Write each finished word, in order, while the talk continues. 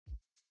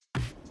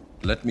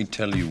Let me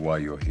tell you why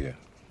you're here.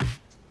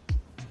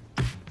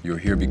 You're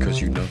here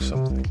because you know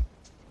something.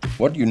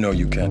 What you know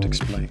you can't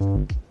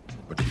explain,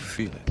 but you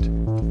feel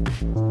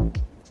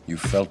it. You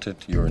felt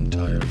it your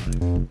entire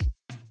life.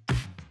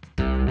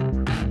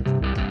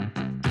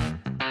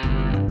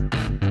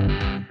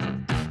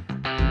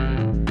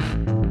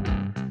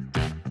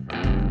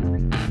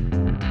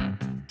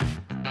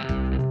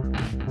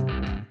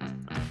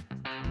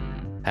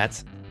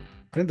 Hats.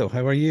 Brendo,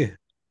 how are you?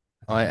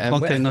 I am.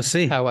 Long time no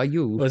see. How are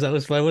you? Was that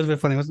was a bit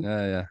funny, wasn't it?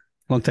 Yeah.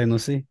 Long time no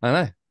see. I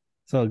know.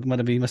 So it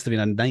must have been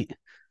a night.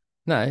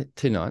 No,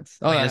 2 nights.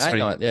 Oh, no, yes, 8 sorry.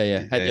 nights.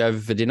 Yeah. Had you over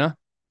for dinner.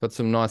 Got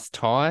some nice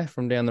Thai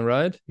from down the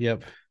road.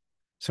 Yep.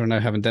 So we're now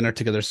having dinner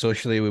together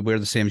socially. We wear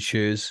the same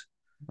shoes.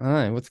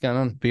 I know. What's going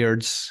on?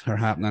 Beards are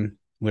happening.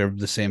 We're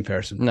the same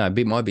person. No,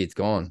 my beard's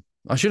gone.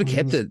 I should have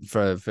kept it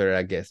for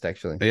our guest,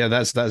 actually.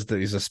 Yeah,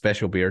 he's a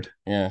special beard.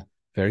 Yeah.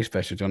 Very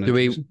special. Do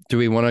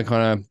we want to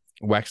kind of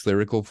wax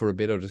lyrical for a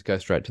bit or just go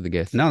straight to the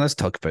guest? No, let's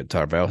talk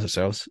about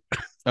ourselves.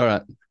 All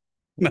right.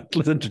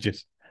 Let's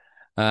introduce.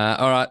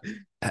 All right.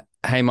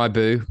 Hey, my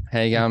boo.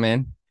 How you going,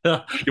 man?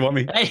 You want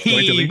me?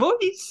 Hey,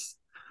 boys.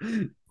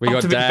 We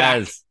got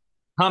Daz.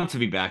 Pumped to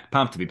be back.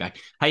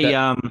 Hey,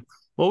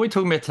 what are we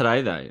talking about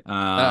today,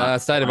 though?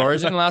 State of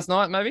Origin last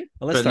night, maybe?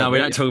 Well, we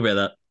don't talk about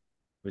that.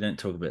 We don't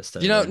talk about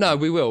state. No,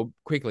 we will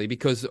quickly,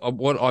 because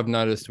what I've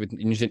noticed with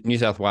New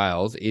South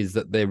Wales is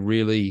that they're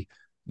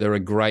a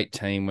great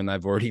team when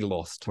they've already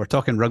lost. We're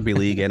talking rugby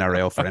league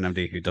NRL for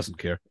NMD who doesn't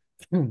care.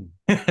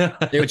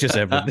 Which is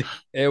everything.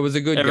 It was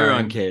a good game.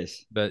 Everyone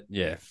cares. But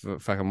yeah,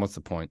 fucking what's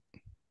the point?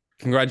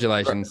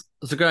 Congratulations.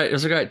 It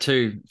was a great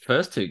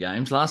first two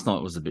games. Last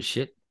night was a bit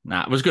shit.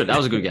 Nah, it was good. That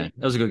was a good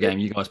game.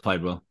 You guys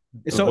played well.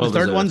 So the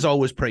third one's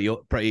always pretty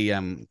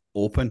open.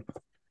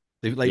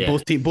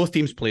 Both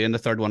teams play in the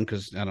third one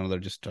because I don't know, they're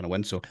just trying to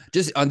win. So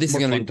just this is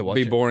going to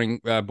be it.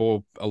 boring,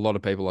 bore a lot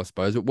of people, I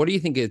suppose. But what do you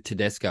think of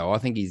Tedesco? I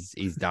think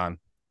he's done.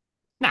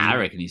 Nah, I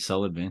reckon he's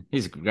solid, man.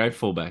 He's a great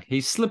fullback.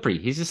 He's slippery.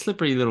 He's a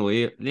slippery little,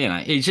 he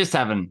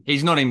hasn't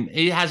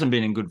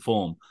been in good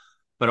form,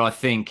 but I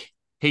think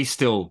he's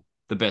still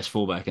the best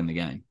fullback in the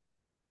game.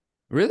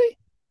 Really?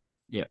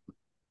 Yeah.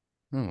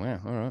 Oh, wow.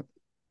 All right.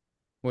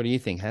 What do you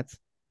think, Hats?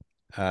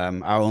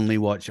 I only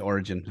watch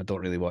Origin. I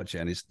don't really watch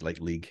any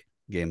league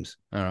games.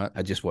 All right.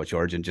 I just watch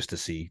Origin just to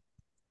see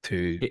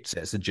two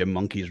sets of gym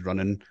monkeys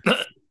running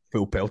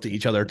full pelt at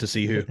each other to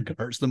see who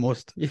hurts the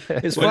most. Yeah.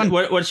 It's fun.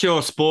 What's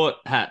your sport,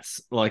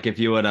 Hats? Like, if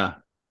you were to,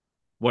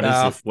 what is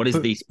the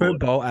sport?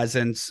 Football, as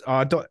in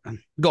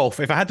golf.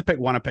 If I had to pick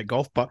one, I'd pick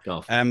golf. But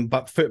golf.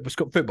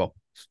 Football,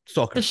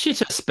 soccer. It's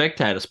shit's a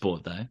spectator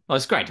sport, though. Oh,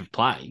 it's great to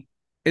play.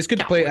 It's good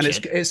to play, and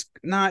it's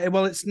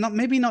not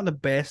maybe not the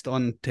best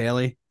on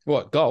telly.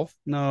 What, golf?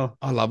 No,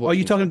 I love. Are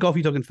you talking golf? Are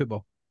you talking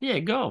football? Yeah,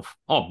 golf.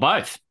 Oh,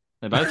 both.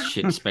 They're both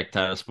shit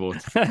spectator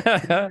sports.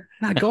 Nah,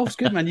 golf's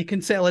good, man. You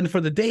can settle in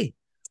for the day.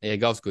 Yeah,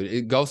 golf's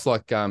good. Golf's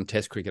like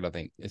Test cricket, I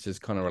think. It's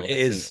just kind of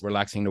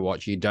relaxing to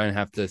watch. You don't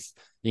have to.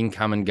 You can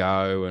come and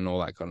go and all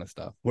that kind of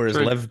stuff. Whereas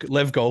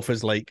live golf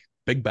is like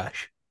Big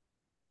Bash.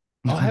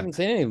 Oh, I haven't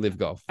seen any live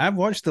golf. I've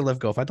watched the live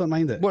golf. I don't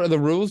mind it. What are the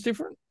rules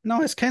different?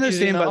 No, it's kind of the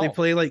same, but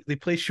they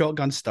play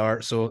shotgun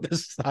start. So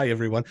this hi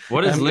everyone.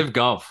 What is live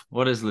golf?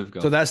 What is live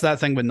golf? So that's that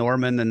thing with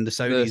Norman and the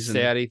Saudis. The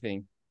Saudi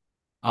thing.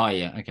 Oh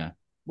yeah, okay.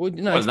 Well,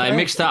 no, have they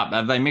mixed up?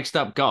 Have they mixed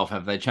up golf?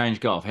 Have they changed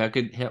golf?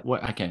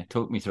 Okay,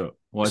 talk me through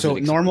it. So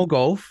normal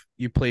golf,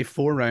 you play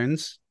 4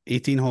 rounds,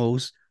 18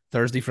 holes,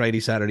 Thursday,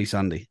 Friday, Saturday,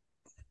 Sunday,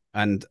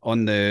 and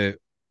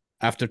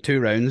after 2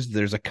 rounds,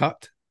 there's a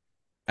cut.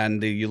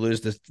 And you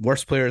lose the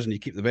worst players and you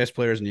keep the best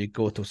players and you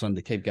go till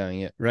Sunday. Keep going,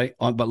 yeah. Right.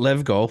 But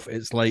live golf,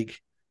 it's like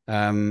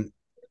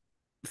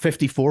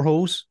 54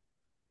 holes.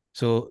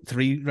 So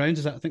 3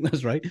 rounds, I think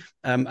that's right.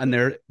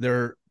 And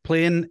they're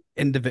playing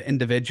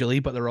individually,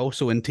 but they're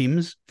also in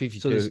teams.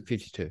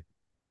 52.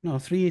 No,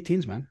 3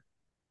 18s, man.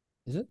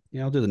 Is it?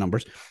 Yeah, I'll do the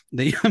numbers.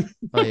 Oh, yeah,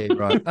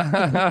 right.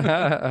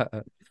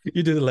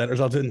 You do the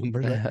letters, I'll do the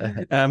numbers.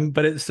 Right?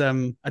 But it's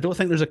I don't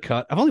think there's a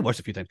cut. I've only watched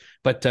a few times,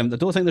 but I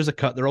don't think there's a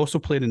cut. They're also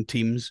playing in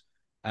teams,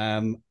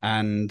 and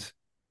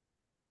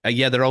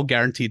they're all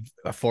guaranteed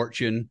a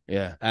fortune.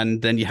 Yeah, and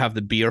then you have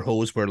the beer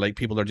hose where like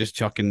people are just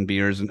chucking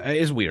beers, and it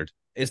is weird.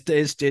 It's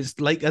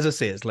like, as I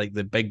say, it's like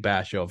the Big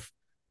Bash of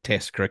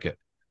Test cricket.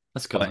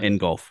 That's good in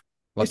golf.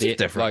 Like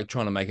it's different, like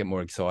trying to make it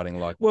more exciting.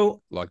 Like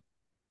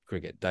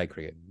cricket, day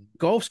cricket.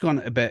 Golf's gone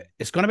a bit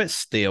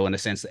stale in a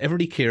sense that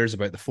everybody cares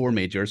about the 4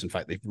 majors. In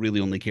fact, they really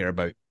only care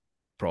about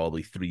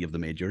probably 3 of the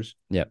majors.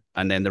 Yeah.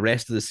 And then the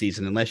rest of the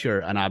season, unless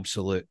you're an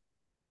absolute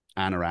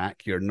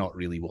anorak, you're not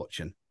really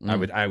watching.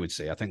 I would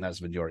say. I think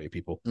that's the majority of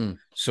people.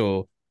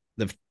 So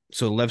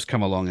LIV's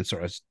come along and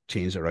sort of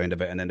changed it around a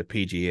bit, and then the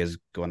PGA has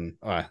gone.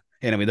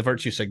 Anyway, the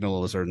virtue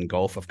signals in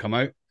golf have come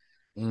out.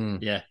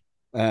 Yeah.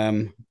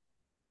 Change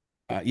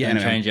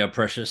our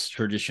precious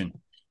tradition.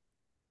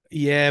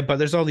 Yeah, but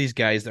there's all these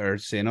guys that are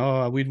saying,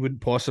 "Oh, we would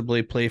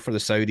possibly play for the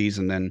Saudis,"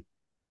 and then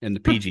in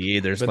the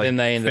PGA, there's then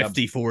they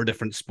 54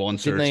 different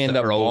sponsors. Didn't they end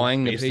up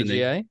buying the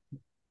PGA?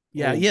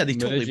 Yeah, they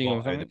totally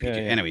bought the PGA.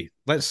 Yeah. Anyway,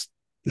 let's.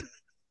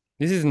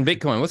 This isn't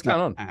Bitcoin. What's going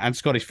on? And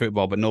Scottish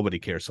football, but nobody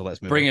cares. So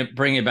let's move Bring on.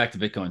 it back to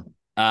Bitcoin.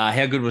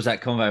 How good was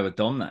that convo with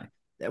Dom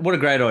though? What a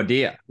great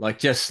idea! Like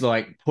just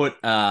like put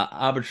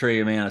arbitrary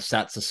amount of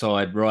sats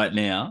aside right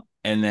now,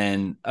 and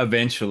then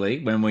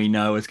eventually, when we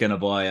know it's going to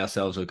buy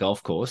ourselves a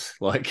golf course,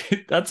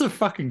 like that's a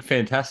fucking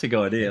fantastic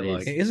idea.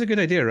 It is a good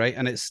idea, right?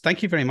 And it's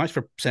thank you very much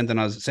for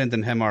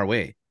sending him our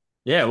way.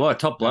 Yeah, well,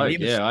 top bloke.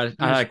 Was, I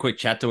had a quick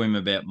chat to him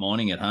about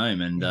mining at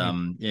home,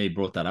 and he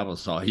brought that up. I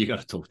was like, you got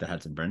to talk to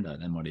Hats and Brendo.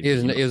 Then what he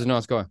was a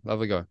nice guy,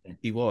 lovely guy.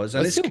 He was.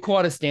 And it's still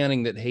quite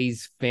astounding that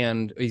he's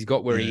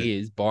got where he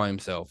is by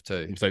himself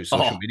too. Without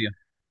social media.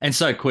 And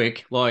so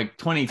quick, like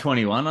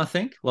 2021, I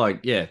think.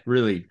 Like, yeah,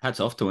 really, hats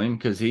off to him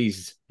because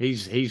he's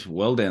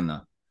well down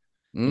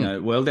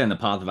the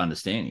path of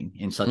understanding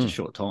in such a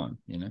short time.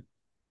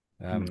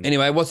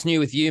 Anyway, what's new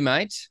with you,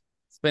 mate?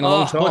 It's been a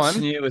long time. What's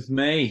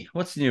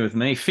new with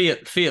me?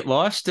 Fiat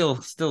life still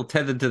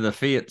tethered to the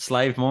fiat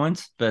slave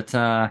mines, but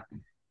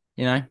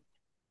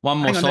one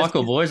more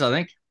cycle, boys. I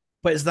think.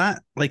 But is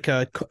that like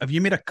have you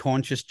made a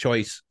conscious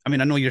choice? I mean,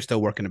 I know you're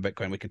still working in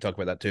Bitcoin. We can talk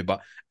about that too, but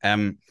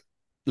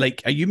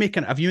like,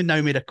 have you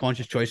now made a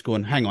conscious choice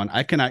going, hang on,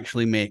 I'm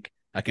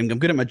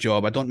good at my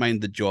job. I don't mind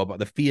the job, but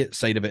the fiat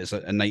side of it is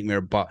a nightmare,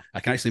 but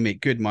I can actually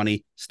make good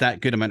money, stack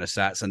good amount of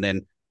sats, and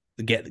then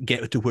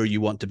get to where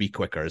you want to be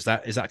quicker. Is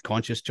that a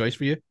conscious choice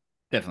for you?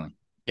 Definitely.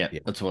 Yeah.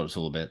 That's what it's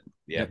all about.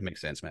 Yeah, it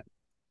makes sense, mate.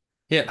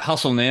 Yeah,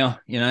 hustle now,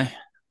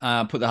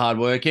 put the hard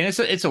work in.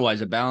 It's always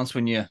a balance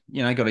when you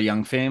got a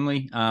young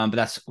family. But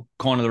that's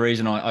kind of the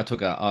reason I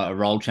took a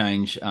role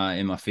change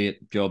in my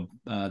fiat job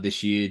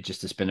this year,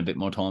 just to spend a bit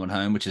more time at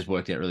home, which has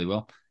worked out really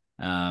well.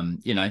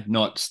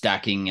 Not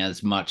stacking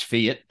as much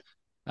fiat,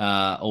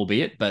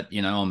 albeit, but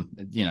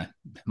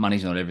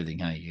money's not everything.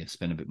 Hey, you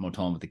spend a bit more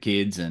time with the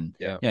kids, and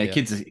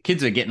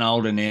kids are getting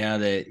older now.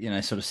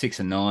 They're sort of 6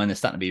 and 9. They're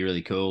starting to be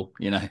really cool.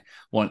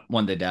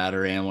 Want their dad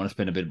around, want to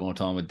spend a bit more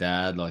time with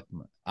dad. Like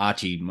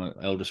Archie, my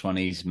eldest one,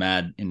 he's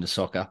mad into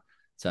soccer,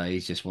 so he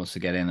just wants to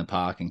go down the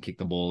park and kick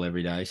the ball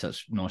every day. So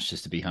it's nice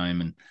just to be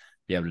home and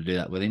be able to do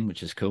that with him,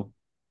 which is cool.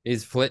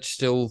 Is Fletch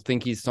still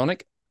think he's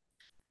Sonic?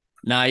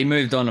 No, he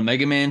moved on to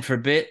Mega Man for a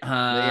bit.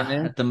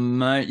 At the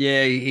moment,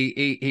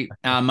 he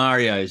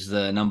Mario's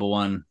the number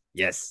one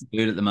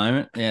dude at the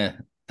moment. Yeah,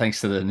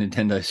 thanks to the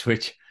Nintendo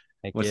Switch.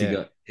 What's he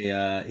got?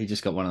 He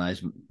just got one of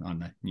those, I don't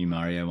know, new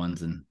Mario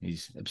ones, and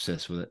he's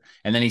obsessed with it.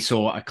 And then he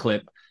saw a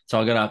clip,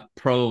 so I got to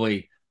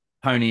probably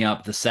pony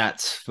up the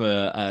sats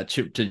for a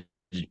trip to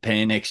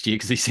Japan next year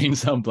because he's seen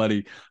some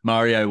bloody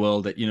Mario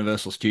World at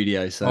Universal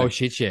Studios. So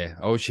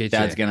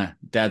Dad's gonna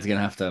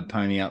have to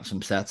pony up some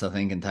sats, I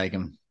think, and take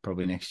him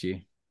probably next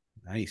year.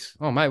 Nice.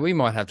 Oh, mate, we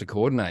might have to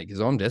coordinate because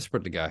I'm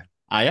desperate to go.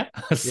 Are you?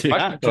 Let's do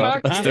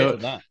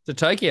it. To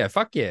Tokyo,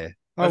 fuck yeah.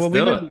 Oh,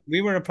 well,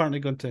 we were apparently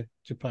going to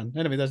Japan.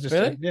 Anyway, that's just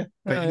really?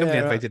 Nobody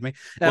invited me.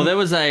 Well,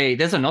 there's a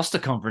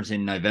Nostr conference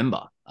in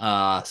November. So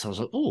I was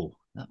like, oh,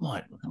 that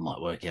might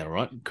work out all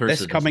right.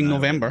 This coming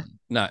November?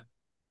 No.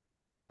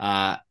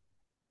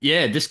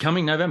 Yeah, this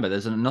coming November,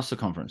 there's a Nostr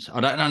conference.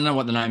 I don't know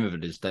what the name of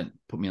it is. Don't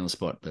put me on the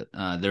spot. But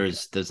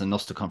there's a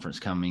Nostr conference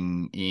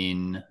coming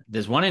in.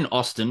 There's one in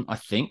Austin, I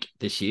think,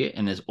 this year,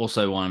 and there's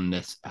also one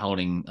that's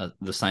holding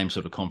the same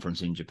sort of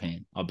conference in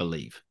Japan, I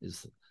believe,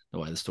 is the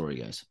way the story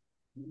goes.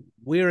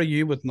 Where are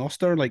you with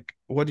Nostr? Like,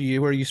 where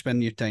are you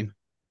spending your time?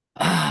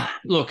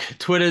 Look,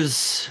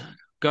 Twitter's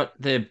got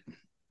their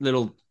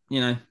little,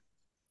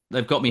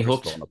 they've got me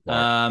hooked.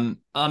 I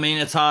mean,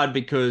 it's hard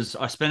because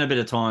I spend a bit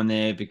of time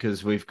there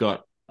because we've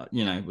got,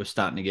 we're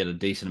starting to get a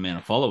decent amount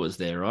of followers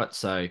there, right?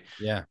 So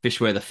fish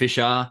where the fish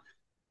are.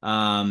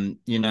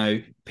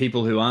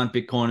 People who aren't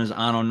Bitcoiners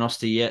aren't on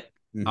Nostr yet.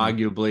 Mm-hmm.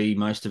 Arguably,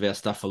 most of our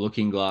stuff for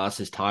Looking Glass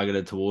is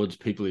targeted towards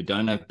people who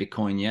don't have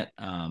Bitcoin yet,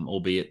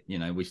 albeit,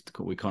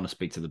 we kind of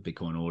speak to the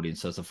Bitcoin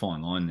audience, so it's a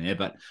fine line there.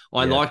 But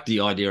I like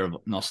the idea of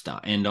Nostr.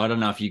 And I don't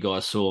know if you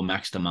guys saw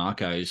Max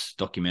DeMarco's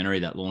documentary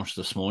that launched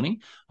this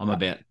morning. I'm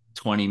about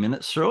 20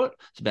 minutes through it.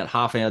 It's about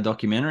half-hour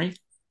documentary.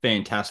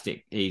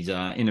 Fantastic. He's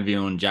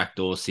interviewing Jack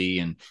Dorsey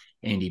and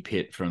Andy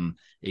Pitt from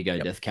Ego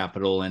Death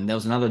Capital. And there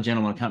was another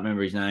gentleman, I can't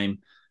remember his name,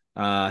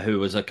 who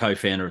was a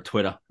co-founder of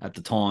Twitter at the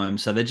time.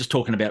 So they're just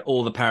talking about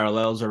all the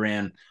parallels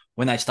around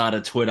when they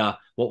started Twitter,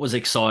 what was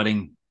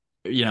exciting,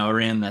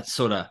 around that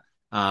sort of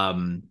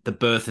the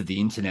birth of the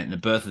internet and the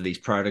birth of these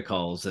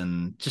protocols,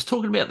 and just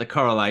talking about the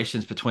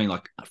correlations between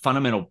like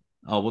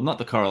not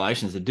the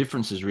correlations, the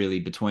differences really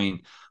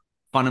between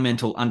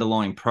fundamental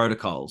underlying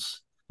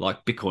protocols.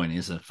 Like Bitcoin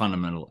is a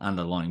fundamental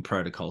underlying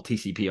protocol.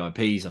 TCP/IP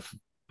is a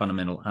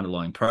fundamental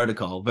underlying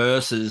protocol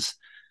versus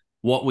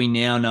what we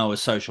now know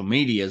as social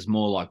media is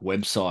more like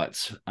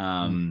websites,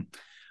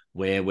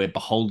 where we're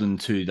beholden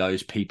to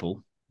those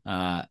people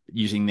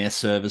using their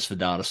servers for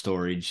data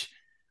storage,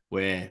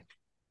 where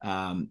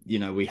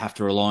we have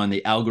to rely on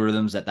the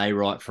algorithms that they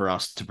write for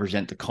us to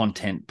present the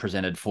content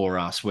presented for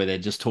us, where they're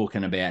just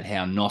talking about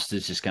how Nostr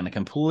is just going to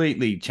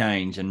completely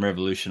change and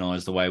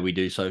revolutionize the way we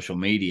do social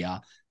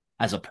media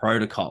as a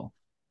protocol,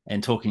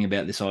 and talking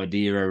about this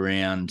idea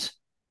around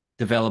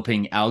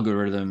developing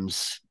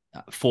algorithms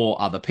for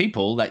other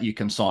people that you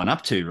can sign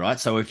up to, right?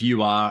 So if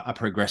you are a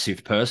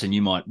progressive person,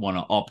 you might want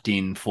to opt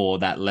in for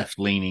that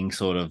left-leaning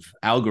sort of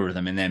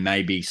algorithm, and there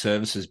may be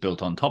services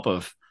built on top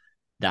of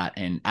that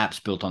and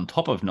apps built on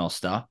top of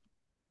Nostr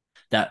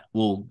that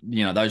will,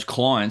 those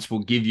clients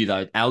will give you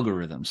those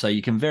algorithms. So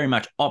you can very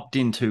much opt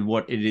into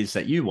what it is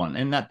that you want.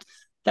 And that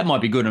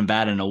might be good and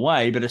bad in a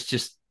way, but it's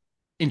just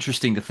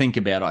interesting to think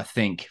about, I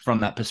think,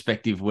 from that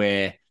perspective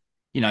where,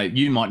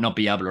 you might not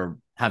be able to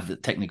have the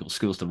technical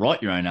skills to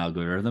write your own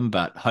algorithm,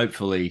 but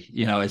hopefully,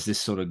 as this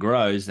sort of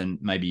grows, then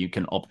maybe you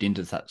can opt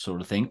into that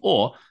sort of thing,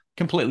 or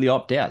completely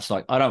opt out. It's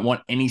like, I don't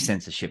want any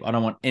censorship. I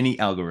don't want any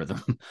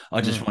algorithm. I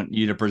just want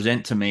you to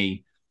present to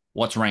me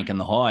what's ranking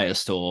the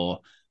highest, or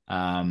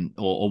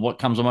what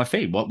comes on my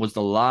feed. What was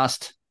the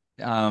last,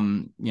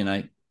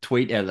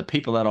 tweet out of the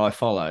people that I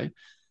follow?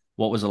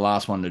 What was the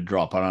last one to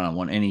drop? I don't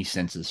want any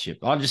censorship.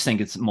 I just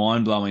think it's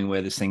mind blowing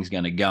where this thing's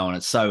going to go, and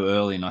it's so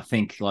early. And I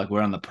think like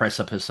we're on the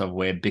precipice of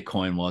where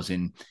Bitcoin was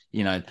in,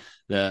 the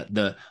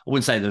I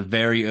wouldn't say the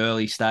very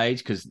early stage,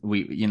 because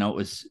we, it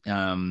was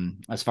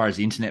as far as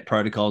the internet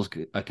protocols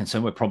are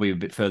concerned, we're probably a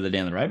bit further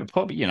down the road, but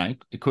probably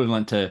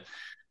equivalent to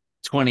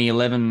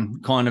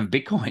 2011 kind of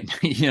Bitcoin.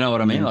 You know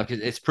what I mean? Like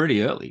it's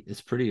pretty early.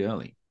 It's pretty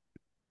early.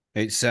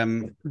 It's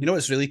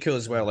it's really cool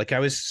as well. Like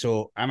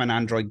I'm an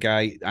Android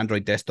guy,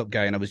 Android desktop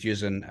guy, and I was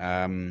using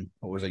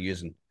what was I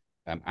using?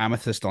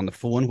 Amethyst on the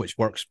phone, which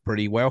works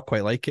pretty well,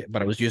 quite like it.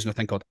 But I was using a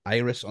thing called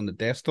Iris on the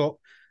desktop,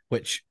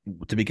 which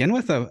to begin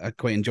with I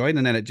quite enjoyed,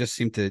 and then it just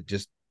seemed to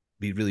just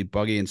be really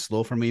buggy and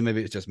slow for me.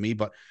 Maybe it's just me,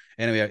 but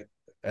anyway,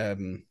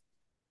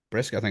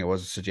 Brisk, I think it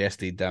was,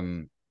 suggested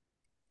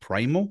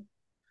Primal,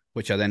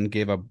 which I then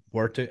gave a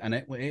word to, and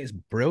it is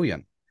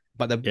brilliant.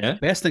 But the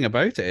best thing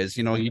about it is,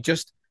 you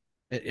just,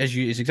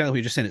 is exactly what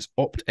you're just saying, it's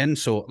opt in.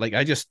 So like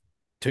I just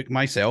took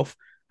myself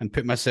and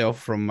put myself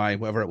from my,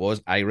 whatever it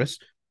was, Iris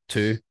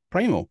to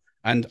Primal,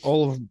 and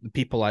all of the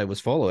people I was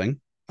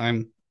following,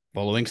 I'm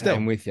following still.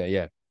 I'm with you,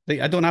 yeah. Like,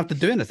 I don't have to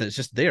do anything. It's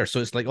just there.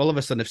 So it's like all of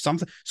a sudden, if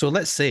something, so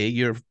let's say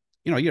you're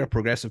a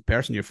progressive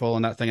person, you're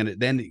following that thing, and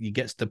then it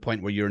gets to the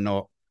point where you're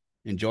not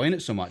enjoying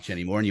it so much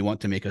anymore, and you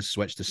want to make a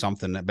switch to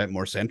something a bit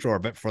more central or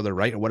a bit further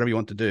right, or whatever you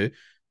want to do,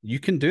 you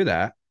can do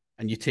that.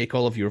 And you take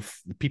all of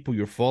the people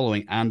you're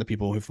following and the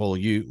people who follow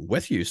you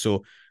with you.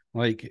 So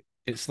like,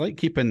 it's like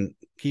keeping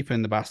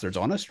the bastards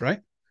honest,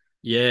 right?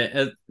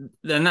 Yeah.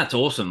 And that's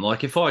awesome.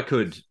 Like if I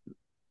could,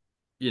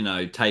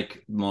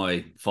 take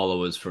my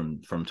followers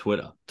from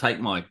Twitter, take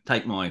my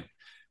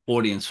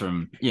audience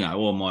from,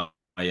 all my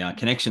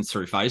connections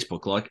through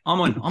Facebook. Like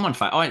I'm on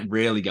I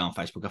rarely go on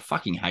Facebook. I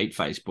fucking hate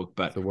Facebook,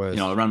 but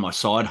I run my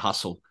side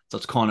hustle. So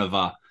it's kind of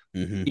a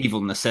evil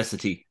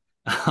necessity.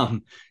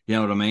 You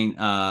know what I mean?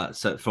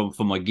 So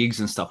for my gigs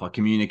and stuff, I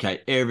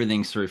communicate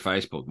everything through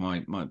Facebook.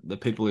 The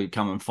people who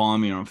come and find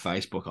me are on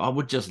Facebook. I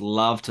would just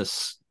love to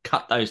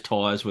cut those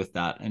ties with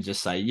that and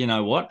just say, you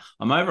know what?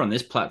 I'm over on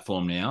this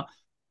platform now.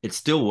 It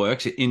still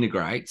works. It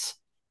integrates,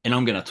 and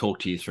I'm going to talk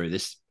to you through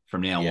this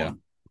from now on.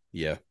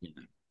 Yeah.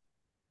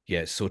 Yeah.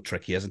 It's so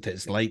tricky, isn't it?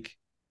 It's like,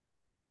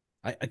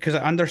 because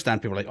I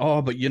understand people are like,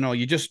 oh, but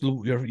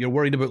you're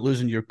worried about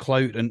losing your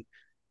clout, and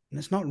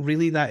it's not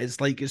really that.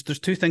 It's like, there's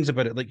two things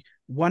about it. Like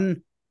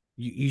one,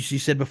 you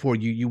said before,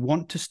 you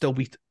want to still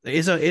be, it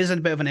is a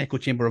bit of an echo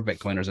chamber of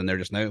Bitcoiners in there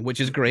just now, which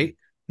is great.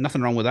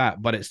 Nothing wrong with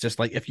that. But it's just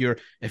like, if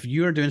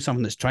you're doing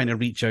something that's trying to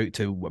reach out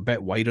to a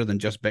bit wider than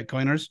just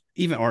Bitcoiners,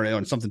 even, or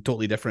on something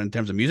totally different in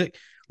terms of music,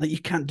 like you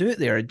can't do it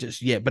there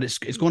just yet, but it's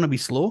going to be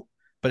slow,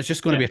 but it's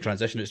just going to be a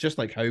transition. It's just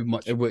like how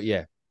much,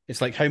 it's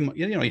like how much,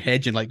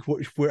 hedging, like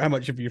how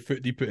much of your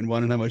foot do you put in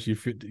one and how much of your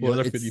foot, the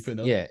other foot do you put in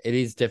another? Yeah, it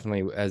is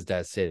definitely, as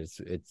Daz said,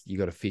 it's you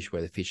got to fish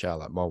where the fish are.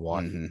 Like my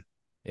wife,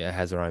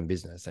 has her own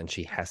business and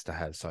she has to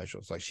have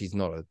socials. Like she's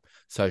not a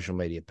social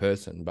media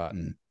person, but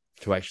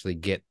to actually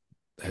get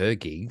her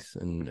gigs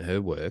and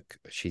her work,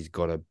 she's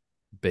got to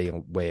be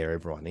where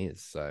everyone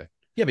is. So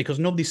yeah, because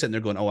nobody's sitting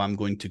there going, oh, I'm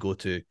going to go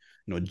to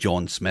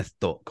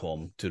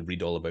johnsmith.com to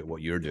read all about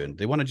what you're doing.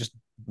 They want to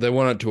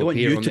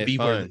appear on their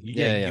phone.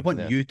 You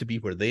want you to be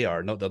where they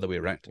are, not the other way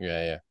around.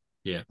 Yeah.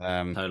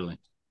 Totally.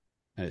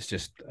 And it's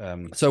just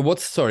so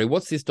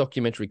what's this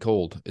documentary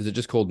called? Is it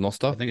just called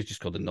Nostr? I think it's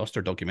just called the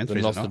Nostr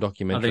documentary. The Nostr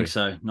documentary. I think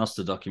so.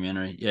 Nostr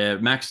documentary. Yeah,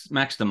 Max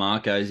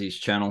DeMarco is his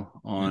channel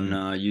on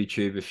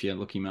YouTube if you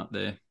look him up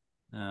there.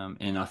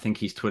 And I think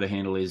his Twitter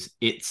handle is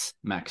It's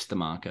Max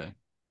DeMarco.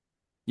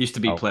 Used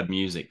to be Pleb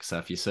Music, so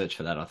if you search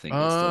for that, I think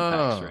it's still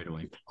back straight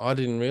away. I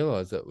didn't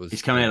realize that was.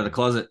 He's coming out of the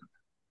closet.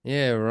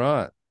 Yeah,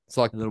 right. It's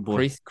like a little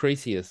boy.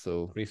 Croesus.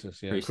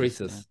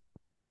 Yeah.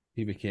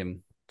 He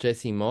became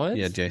Jesse Myers.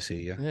 Yeah, Jesse.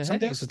 Yeah.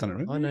 Somebody else has done it.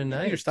 Right? I know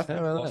names. Your stuff. Hang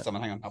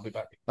on, I'll be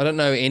back. I don't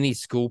know any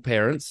school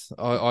parents.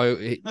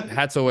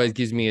 Hats always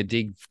gives me a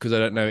dig because I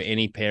don't know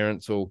any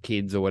parents or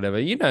kids or whatever.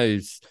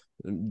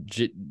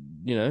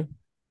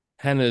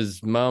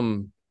 Hannah's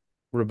mum,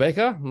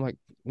 Rebecca. I'm like,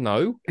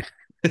 no.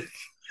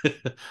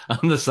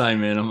 I'm the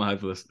same, man. I'm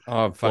hopeless.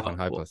 Oh, I'm fucking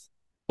hopeless.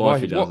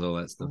 Wifey does all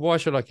that stuff. Why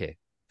should I care?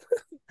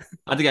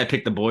 I had to go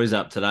pick the boys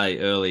up today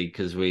early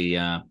because we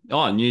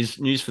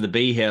news for the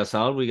Bea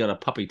household. We got a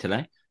puppy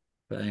today.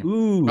 So,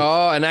 Ooh.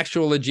 Oh, an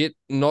actual legit,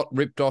 not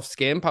ripped off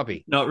scam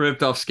puppy. not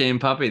ripped off scam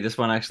puppy. This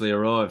one actually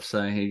arrived,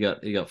 so he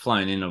got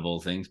flown in of all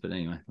things. But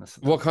anyway,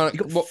 What kind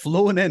You of got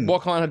flown in.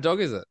 what kind of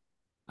dog is it?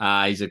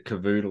 he's a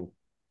cavoodle.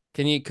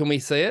 Can we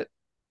see it?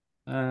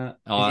 Not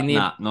right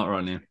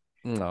now.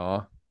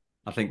 No.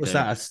 I think What's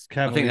they're- that?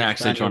 A I think they're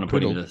actually trying to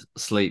put him poodle? to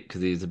sleep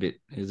because he was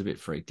a bit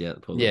freaked out.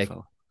 The poor Yeah. little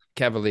fella.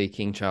 Cavalier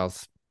King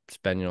Charles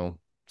Spaniel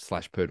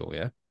 / Poodle,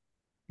 yeah?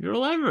 You're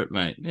all over it,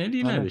 mate. How do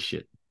you I know know. this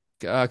shit?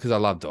 Because I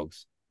love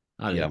dogs.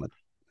 I Yeah. do.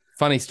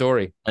 Funny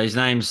story. His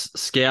name's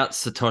Scout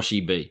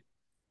Satoshi B.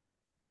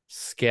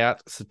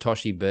 Scout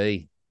Satoshi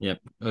B. Yep,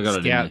 I got it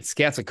in there.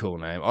 Scout's a cool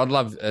name. I'd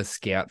love a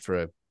Scout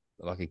for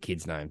a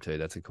kid's name too.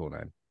 That's a cool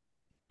name.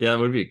 Yeah, that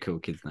would be a cool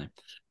kid's name.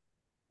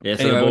 Yeah,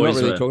 so Anyway, the we're boys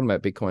not really were. talking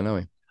about Bitcoin, are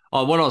we?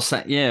 Oh, what I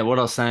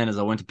was saying is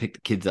I went to pick the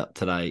kids up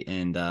today,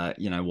 and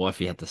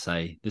wifey had to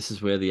say, "This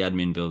is where the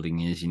admin building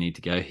is. You need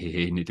to go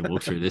here. You need to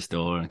walk through this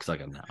door." Because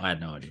I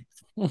had no idea.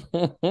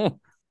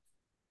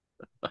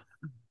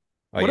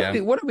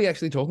 What are we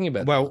actually talking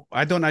about? Well,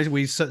 I don't know.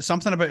 We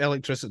something about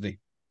electricity.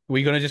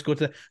 We're going to just go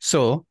to.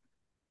 So,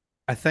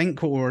 I think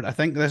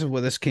this is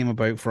what this came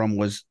about from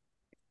was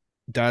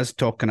Daz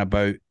talking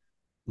about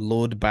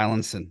load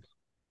balancing.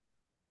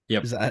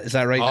 Yep. Is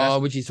that right? Oh,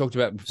 Daz? which you talked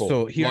about before.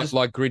 So here's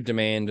like grid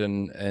demand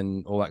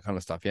and all that kind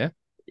of stuff, yeah?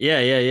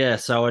 Yeah.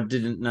 So I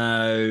didn't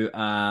know.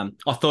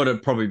 I thought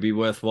it'd probably be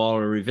worthwhile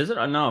to revisit.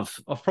 I know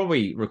I've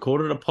probably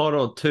recorded a pod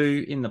or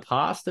two in the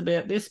past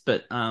about this,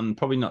 but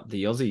probably not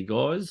the Aussie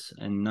guys,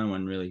 and no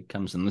one really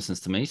comes and listens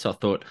to me. So I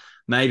thought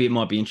maybe it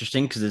might be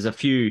interesting because there's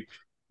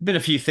been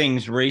a few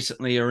things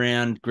recently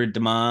around grid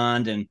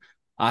demand, and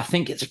I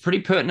think it's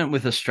pretty pertinent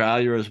with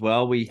Australia as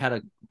well. We had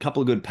a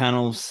couple of good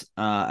panels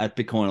at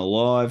Bitcoin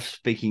Alive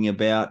speaking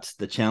about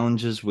the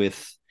challenges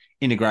with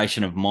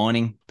integration of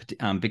mining,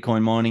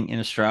 Bitcoin mining in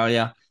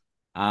Australia.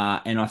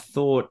 And I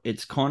thought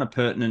it's kind of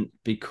pertinent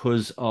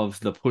because of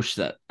the push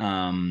that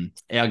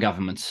our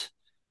governments,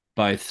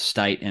 both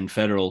state and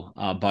federal,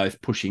 are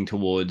both pushing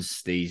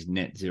towards these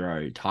net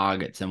zero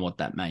targets and what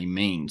that may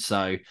mean.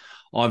 So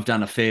I've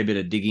done a fair bit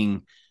of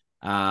digging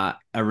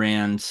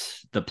around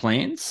the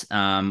plans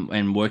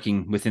and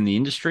working within the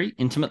industry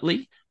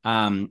intimately.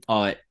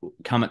 I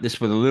come at this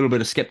with a little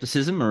bit of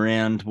skepticism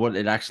around what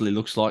it actually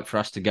looks like for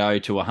us to go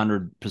to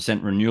 100%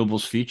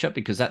 renewables future,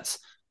 because that's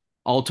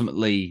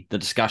ultimately the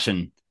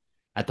discussion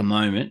at the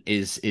moment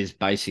is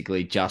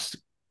basically just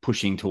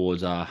pushing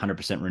towards 100%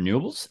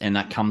 renewables. And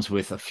that comes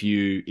with a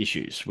few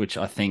issues, which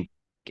I think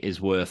is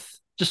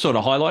worth just sort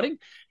of highlighting.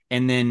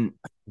 And then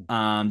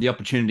the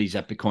opportunities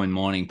that Bitcoin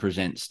mining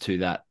presents to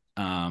that.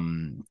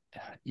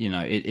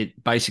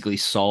 It basically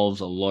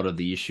solves a lot of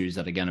the issues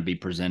that are going to be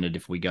presented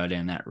if we go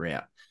down that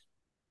route.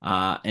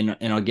 And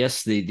I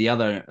guess the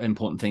other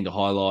important thing to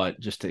highlight,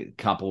 just to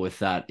couple with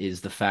that,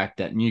 is the fact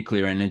that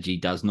nuclear energy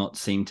does not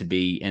seem to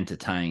be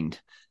entertained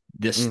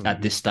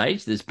at this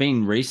stage. There's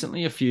been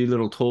recently a few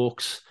little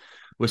talks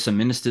with some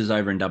ministers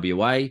over in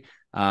WA.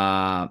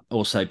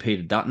 Also,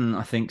 Peter Dutton,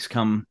 I think, has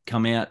come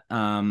out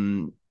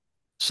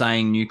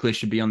saying nuclear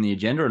should be on the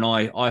agenda, and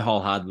I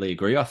wholeheartedly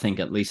agree. I think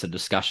at least a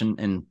discussion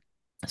and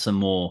some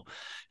more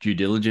due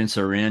diligence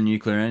around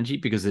nuclear energy,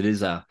 because it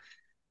is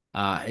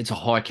it's a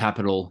high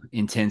capital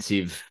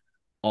intensive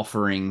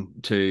offering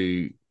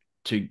to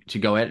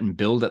go out and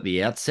build at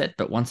the outset,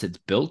 but once it's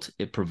built,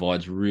 it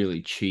provides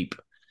really cheap,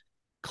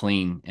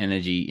 clean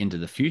energy into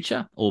the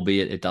future,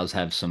 albeit it does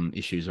have some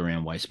issues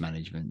around waste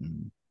management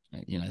and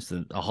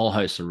so a whole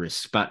host of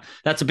risks. But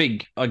that's a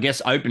big, I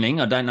guess,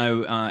 opening. I don't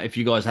know if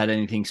you guys had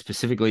anything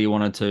specifically you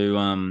wanted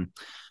to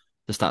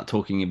start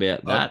talking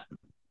about that.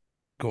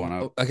 Go on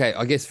out. Okay,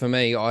 I guess for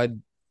me,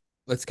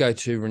 let's go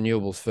to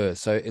renewables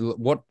first. So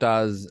what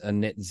does a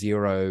net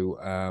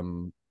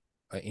zero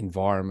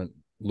environment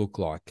look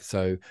like?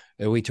 So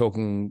are we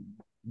talking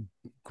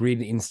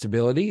grid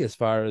instability as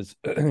far as,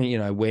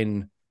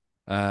 when,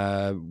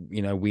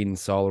 wind,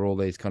 solar, all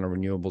these kind of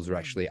renewables are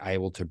actually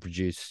able to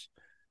produce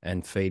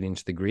and feed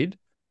into the grid?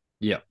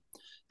 Yeah,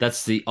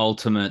 that's the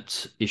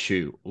ultimate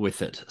issue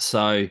with it.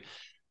 So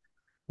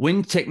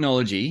wind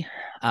technology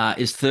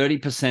is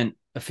 30%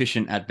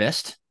 efficient at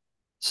best.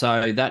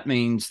 So that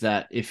means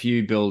that if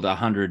you build a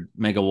 100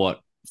 megawatt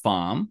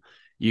farm,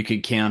 you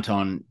could count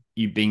on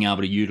you being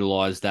able to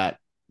utilize that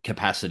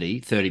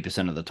capacity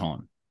 30% of the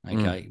time.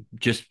 Okay.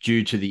 Just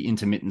due to the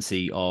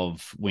intermittency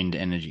of wind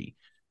energy.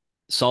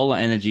 Solar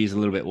energy is a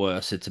little bit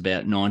worse. It's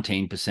about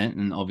 19%.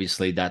 And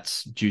obviously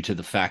that's due to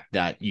the fact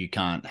that you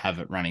can't have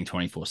it running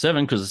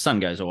 24/7 because the sun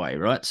goes away,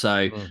 right?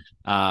 So,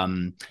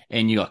 and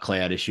you got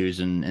cloud issues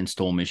and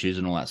storm issues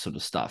and all that sort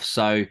of stuff.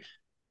 So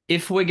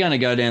if we're going to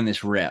go down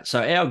this route,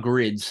 so our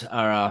grids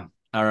are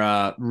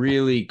a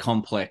really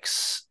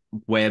complex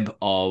web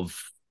of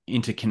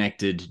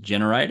interconnected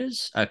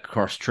generators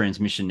across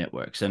transmission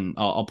networks. And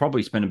I'll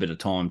probably spend a bit of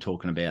time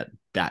talking about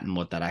that and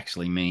what that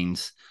actually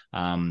means.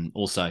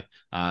 Also,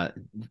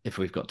 if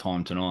we've got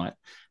time tonight.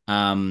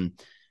 And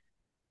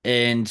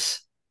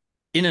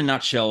in a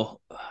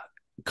nutshell,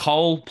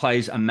 coal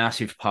plays a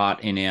massive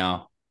part in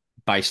our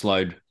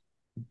baseload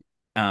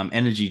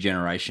energy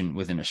generation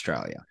within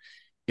Australia.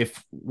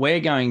 If we're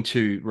going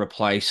to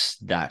replace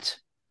that,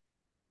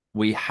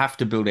 we have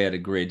to build out a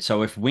grid.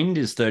 So if wind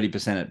is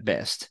 30% at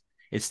best,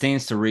 it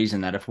stands to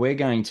reason that if we're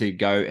going to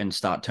go and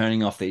start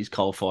turning off these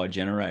coal-fired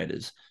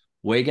generators,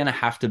 we're going to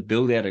have to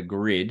build out a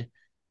grid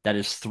that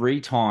is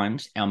 3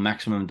 times our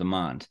maximum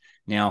demand.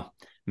 Now,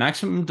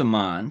 maximum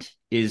demand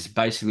is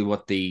basically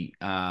what the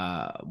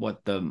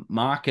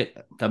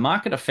market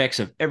effects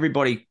of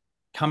everybody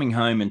coming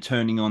home and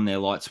turning on their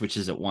light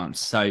switches at once.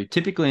 So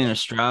typically in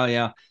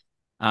Australia,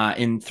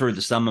 through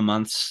the summer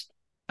months,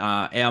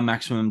 our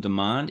maximum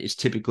demand is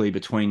typically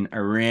between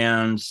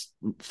around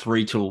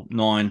 3 till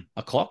 9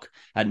 o'clock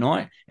at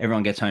night.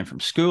 Everyone gets home from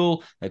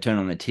school. They turn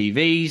on their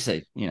TVs.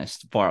 They,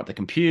 fire up the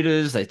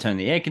computers. They turn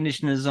the air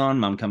conditioners on.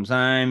 Mum comes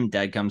home.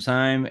 Dad comes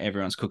home.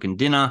 Everyone's cooking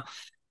dinner.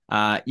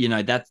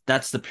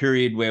 That's the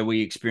period where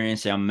we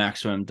experience our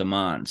maximum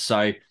demand.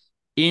 So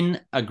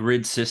in a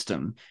grid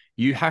system,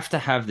 you have to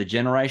have the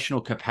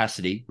generational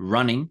capacity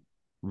running,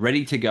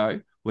 ready to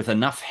go, with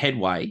enough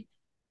headway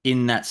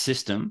in that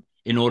system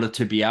in order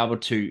to be able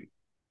to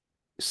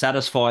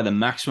satisfy the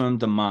maximum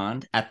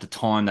demand at the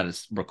time that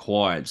it's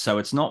required. So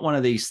it's not one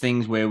of these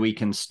things where we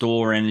can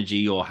store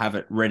energy or have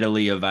it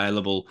readily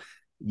available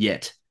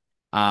yet.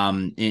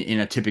 In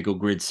a typical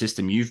grid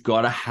system, you've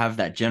got to have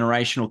that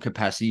generational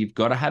capacity. You've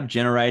got to have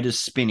generators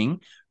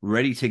spinning,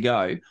 ready to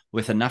go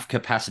with enough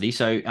capacity.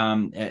 So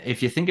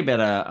if you think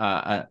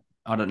about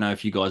I don't know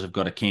if you guys have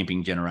got a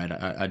camping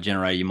generator, a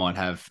generator you might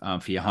have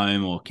for your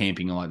home or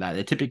camping or like that.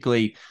 They're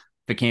typically,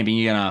 for camping,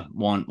 you're going to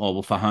want,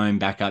 well, for home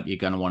backup, you're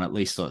going to want at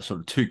least sort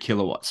of 2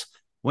 kilowatts.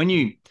 When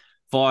you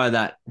fire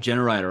that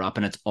generator up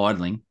and it's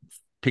idling,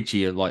 picture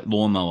your like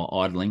lawnmower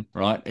idling,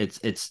 right?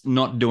 It's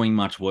not doing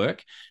much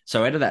work.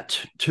 So out of that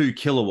 2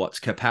 kilowatts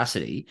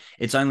capacity,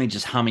 it's only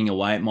just humming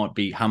away. It might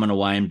be humming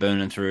away and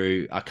burning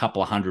through a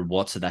couple of 100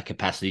 watts of that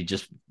capacity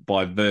just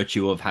by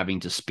virtue of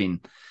having to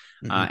spin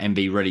and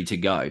be ready to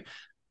go.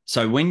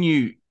 So when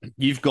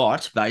you've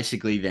got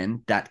basically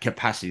then that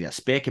capacity, that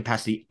spare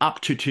capacity up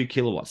to 2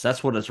 kilowatts,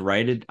 that's what it's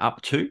rated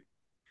up to.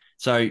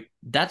 So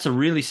that's a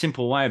really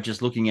simple way of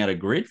just looking at a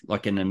grid,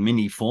 like in a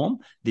mini form.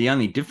 The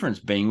only difference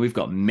being we've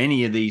got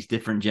many of these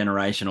different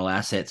generational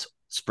assets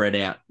spread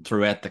out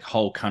throughout the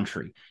whole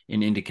country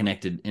in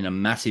a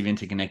massive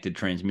interconnected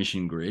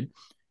transmission grid.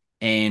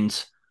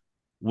 And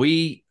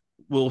we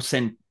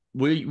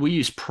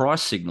use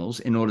price signals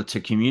in order to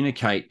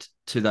communicate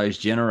to those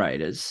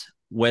generators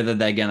whether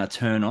they're going to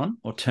turn on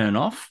or turn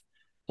off,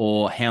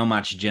 or how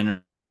much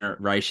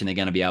generation they're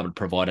going to be able to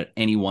provide at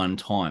any one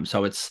time.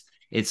 So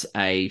it's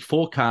a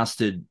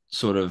forecasted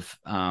sort of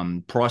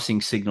pricing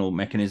signal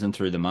mechanism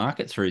through the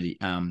market, through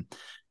the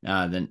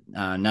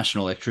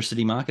National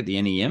Electricity Market,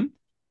 the NEM.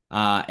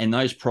 And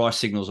those price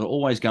signals are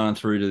always going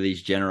through to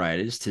these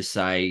generators to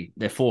say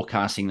they're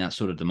forecasting that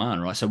sort of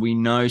demand, right? So we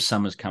know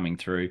summer's coming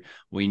through.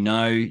 We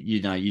know,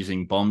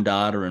 using bomb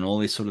data and all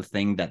this sort of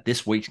thing, that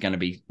this week's going to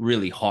be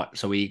really hot.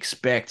 So we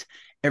expect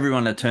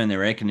everyone to turn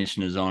their air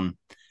conditioners on,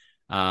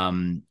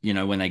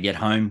 when they get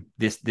home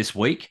this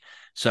week.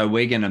 So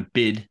we're going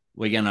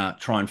to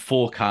try and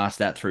forecast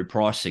that through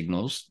price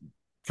signals,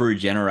 through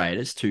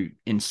generators, to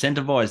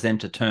incentivize them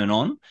to turn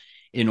on,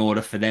 in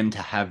order for them to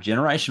have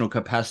generational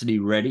capacity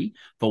ready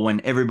for when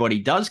everybody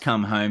does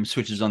come home,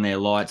 switches on their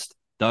lights,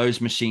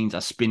 those machines are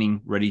spinning,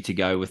 ready to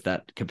go with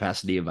that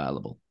capacity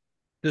available.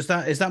 Is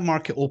that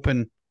market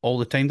open all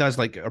the time? That's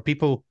like, are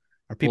people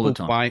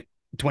buy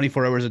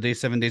 24 hours a day,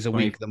 7 days a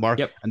week, the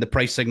market, and the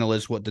price signal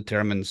is what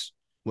determines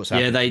what's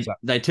happening? Yeah,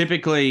 they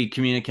typically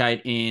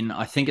communicate in,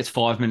 I think it's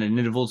 5-minute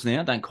intervals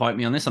now. Don't quote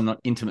me on this. I'm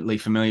not intimately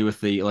familiar with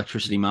the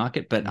electricity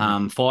market, but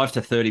 5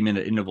 to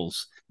 30-minute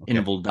intervals. Okay.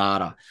 Interval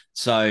data.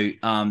 So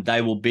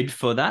they will bid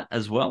for that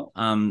as well.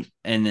 And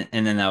then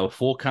they will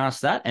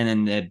forecast that. And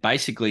then they're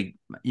basically,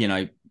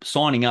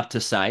 signing up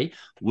to say,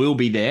 we'll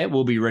be there,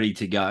 we'll be ready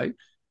to go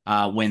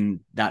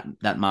when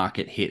that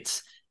market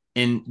hits.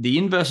 And the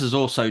inverse is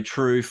also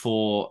true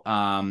for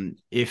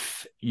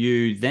if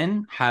you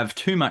then have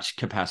too much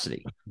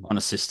capacity on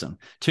a system,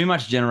 too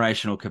much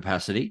generational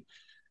capacity,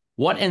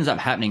 what ends up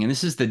happening, and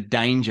this is the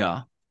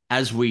danger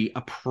as we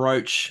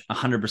approach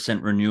 100%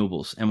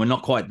 renewables, and we're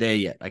not quite there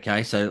yet,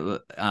 okay? So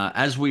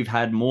as we've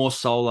had more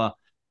solar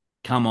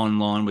come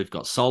online, we've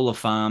got solar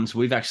farms.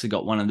 We've actually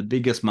got one of the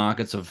biggest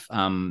markets of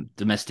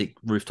domestic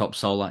rooftop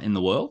solar in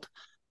the world.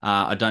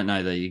 I don't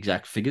know the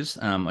exact figures.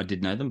 I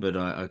did know them, but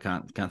I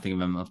can't think of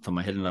them off the top of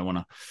my head, and I don't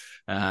want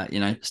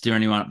to, steer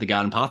anyone up the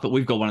garden path. But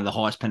we've got one of the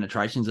highest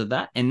penetrations of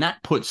that, and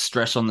that puts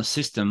stress on the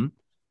system,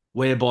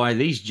 whereby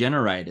these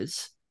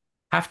generators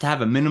have to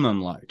have a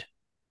minimum load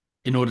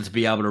in order to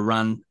be able to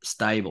run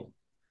stable.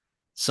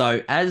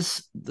 So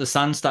as the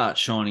sun starts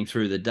shining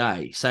through the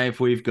day, say if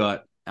we've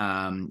got,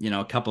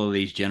 a couple of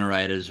these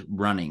generators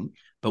running,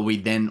 but we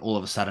then all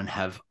of a sudden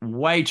have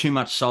way too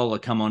much solar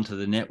come onto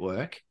the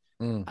network,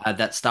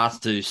 that starts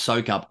to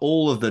soak up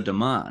all of the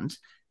demand,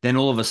 then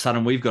all of a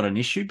sudden we've got an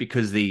issue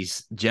because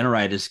these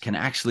generators can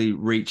actually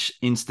reach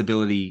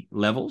instability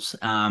levels.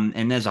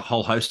 And there's a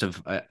whole host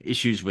of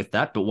issues with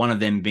that, but one of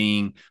them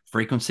being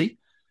frequency.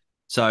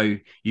 So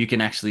you can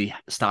actually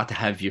start to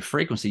have your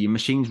frequency. Your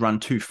machines run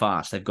too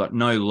fast. They've got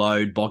no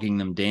load bogging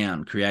them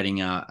down,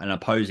 creating an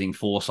opposing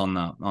force on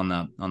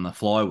the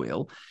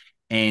flywheel,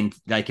 and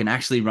they can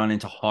actually run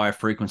into higher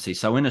frequency.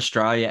 So in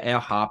Australia, our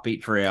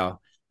heartbeat for our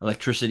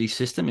electricity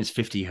system is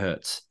 50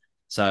 hertz.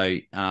 So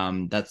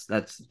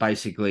that's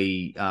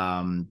basically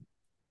that's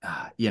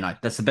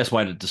the best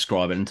way to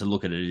describe it and to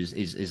look at it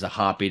is a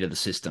heartbeat of the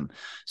system.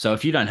 So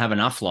if you don't have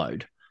enough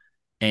load,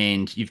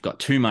 and you've got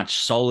too much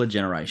solar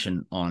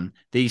generation on,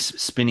 these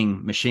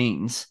spinning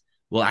machines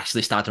will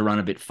actually start to run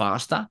a bit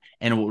faster,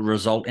 and it will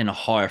result in a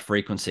higher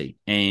frequency.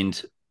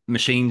 And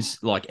machines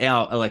like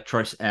our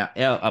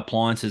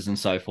appliances and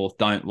so forth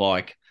don't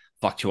like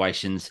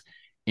fluctuations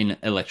in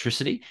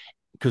electricity,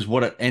 because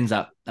what it ends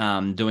up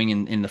doing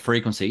in the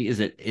frequency is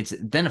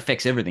it then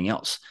affects everything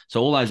else. So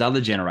all those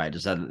other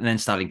generators are then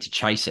starting to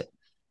chase it.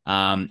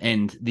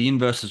 And the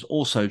inverse is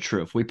also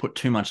true. If we put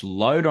too much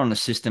load on the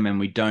system and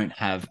we don't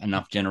have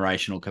enough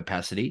generational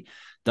capacity,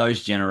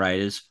 those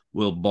generators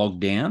will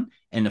bog down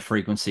and the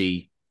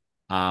frequency.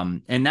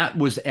 And that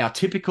was our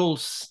typical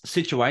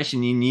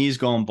situation in years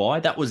gone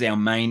by. That was our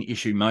main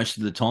issue most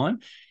of the time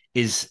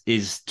is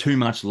too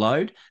much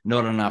load,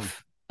 not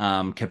enough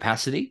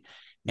capacity.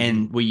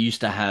 And we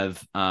used to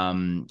have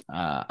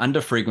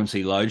under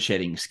frequency load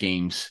shedding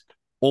schemes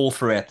all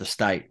throughout the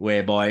state,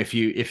 whereby if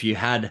you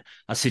had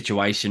a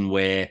situation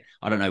where,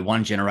 I don't know,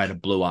 one generator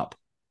blew up,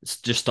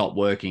 it's just stopped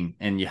working,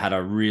 and you had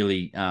a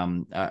really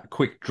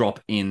quick drop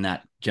in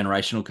that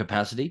generational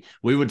capacity,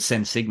 we would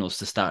send signals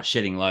to start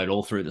shedding load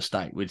all through the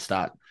state. We'd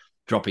start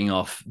dropping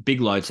off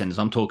big load centers.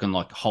 I'm talking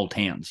like whole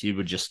towns. You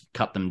would just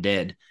cut them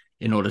dead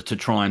in order to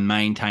try and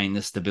maintain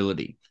the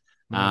stability.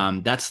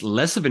 That's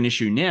less of an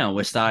issue now.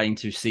 We're starting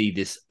to see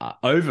this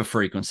over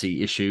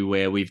frequency issue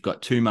where we've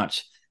got too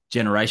much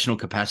generational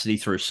capacity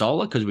through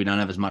solar because we don't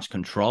have as much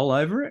control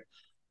over it,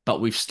 but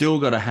we've still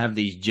got to have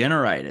these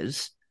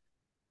generators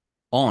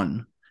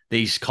on,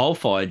 these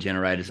coal-fired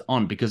generators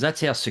on, because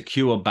that's our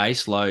secure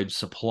base load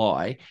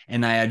supply,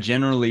 and they are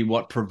generally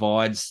what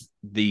provides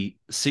the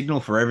signal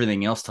for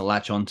everything else to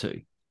latch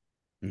onto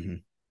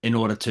in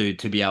order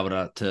to be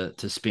able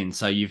to spin.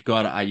 So you've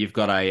got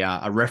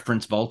a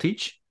reference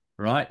voltage,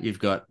 right? You've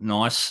got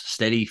nice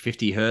steady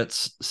 50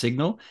 hertz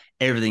signal.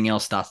 Everything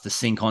else starts to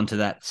sync onto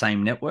that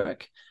same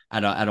network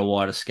at a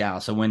wider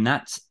scale. So when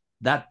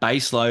that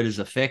base load is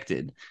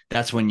affected,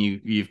 that's when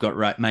you've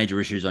got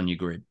major issues on your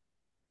grid.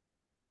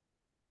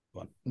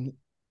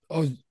 I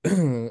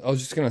was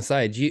just going to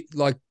say, do you,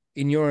 like,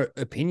 in your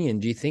opinion,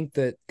 do you think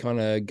that kind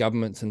of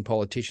governments and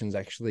politicians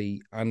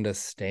actually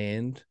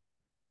understand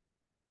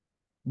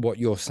what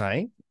you're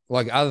saying?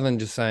 Like, other than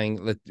just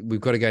saying,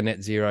 we've got to go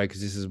net zero because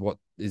this is what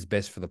is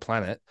best for the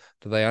planet,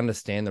 do they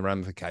understand the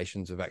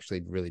ramifications of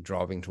actually really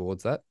driving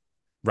towards that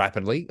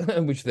rapidly,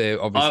 which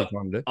they're obviously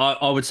trying to do?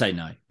 I would say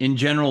no. In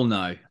general,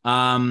 no.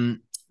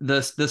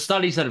 The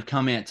studies that have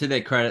come out, to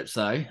their credits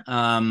though,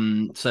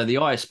 so the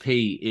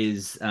ISP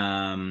is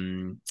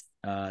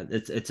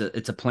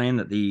it's a plan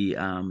that the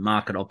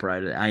market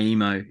operator,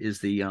 AEMO is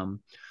the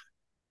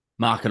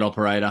market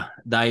operator.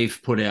 They've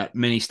put out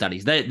many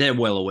studies. They're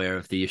well aware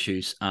of the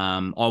issues.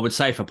 I would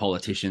say for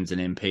politicians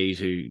and MPs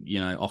who,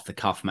 off the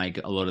cuff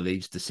make a lot of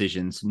these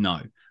decisions,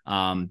 no,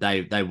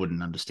 they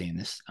wouldn't understand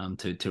this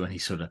to any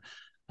sort of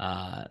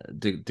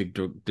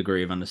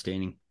degree of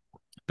understanding.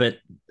 But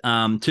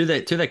to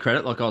their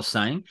credit, like I was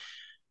saying,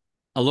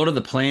 a lot of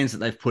the plans that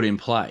they've put in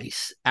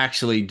place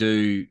actually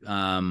do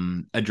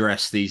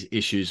address these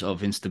issues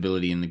of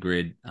instability in the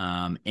grid.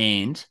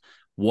 And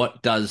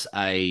what does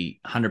a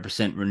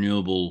 100%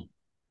 renewable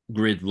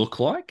grid look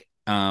like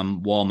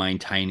while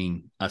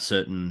maintaining a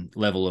certain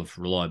level of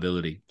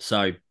reliability?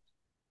 So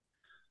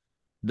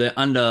the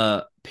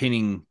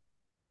underpinning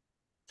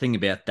thing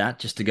about that,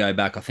 just to go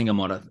back, I think I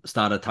might have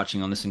started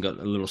touching on this and got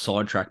a little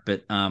sidetracked,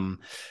 but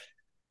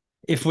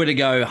if we're to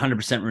go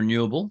 100%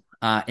 renewable,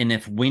 and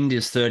if wind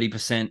is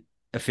 30%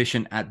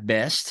 efficient at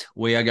best,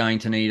 we are going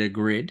to need a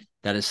grid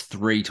that is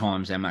 3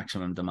 times our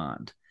maximum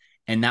demand.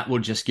 And that will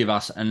just give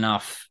us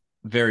enough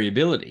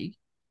variability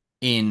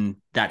in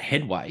that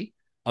headway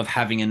of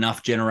having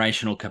enough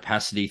generational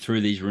capacity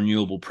through these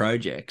renewable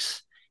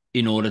projects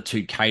in order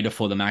to cater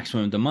for the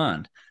maximum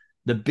demand.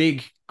 The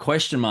big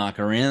question mark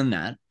around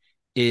that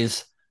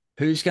is,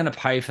 who's going to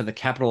pay for the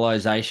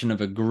capitalization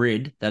of a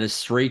grid that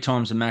is 3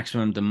 times the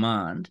maximum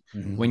demand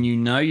when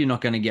you're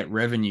not going to get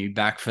revenue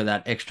back for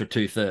that extra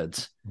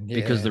 2/3?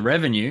 Because the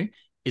revenue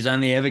is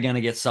only ever going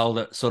to get sold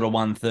at sort of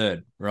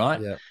 1/3, right?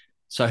 Yeah.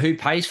 So who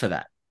pays for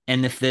that?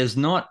 And if there's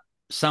not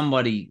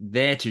somebody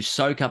there to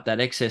soak up that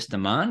excess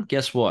demand,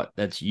 guess what?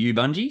 That's you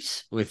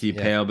bungees with your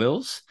power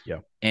bills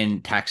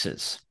and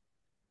taxes.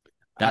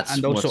 That's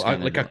and also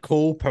like a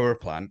coal power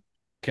plant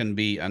can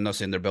be, I'm not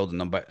saying they're building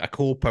them, but a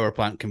coal power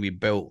plant can be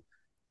built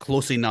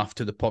close enough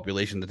to the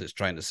population that it's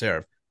trying to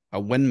serve. A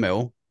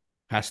windmill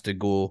has to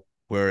go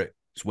where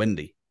it's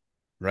windy.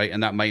 right?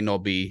 And that might not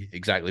be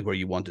exactly where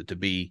you want it to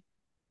be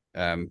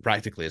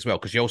practically as well,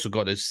 because you also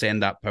got to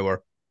send that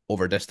power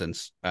over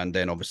distance, and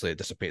then obviously it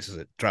dissipates as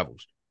it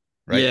travels,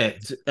 right? Yeah,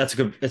 that's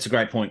a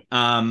great point.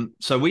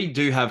 So we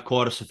do have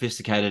quite a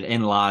sophisticated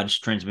and large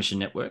transmission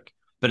network,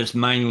 but it's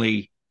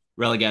mainly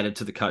relegated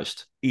to the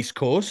coast. East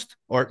Coast,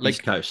 or like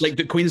East Coast. like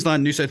the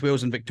Queensland, New South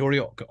Wales, and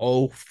Victoria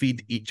all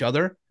feed each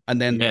other,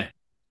 and then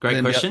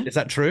great question. Is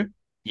that true?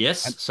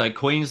 Yes. So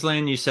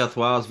Queensland, New South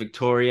Wales,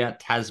 Victoria,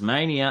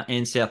 Tasmania,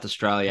 and South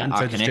Australia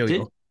are connected.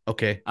 Australia.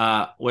 Okay.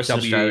 Western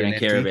Australia don't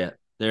care about.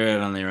 They're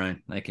out on their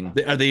own. They can.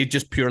 Are they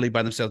just purely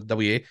by themselves? WA,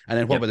 and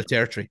then what about the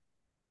territory?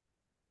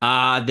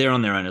 They're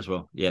on their own as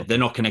well. Yeah, they're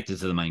not connected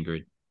to the main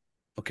grid.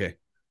 Okay.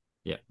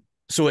 Yeah.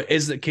 So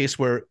is the case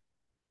where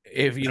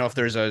if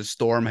there's a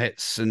storm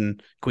hits in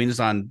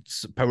Queensland,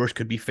 powers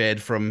could be fed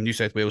from New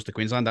South Wales to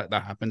Queensland? That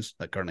happens.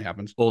 That currently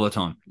happens all the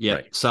time. Yeah.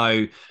 Right.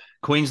 So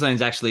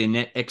Queensland's actually a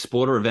net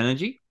exporter of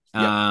energy.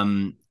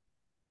 Yep.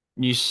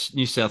 New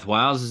South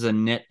Wales is a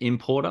net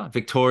importer.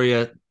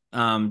 Victoria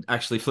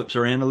actually flips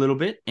around a little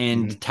bit,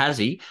 and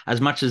Tassie,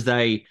 as much as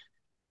they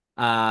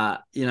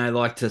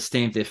like to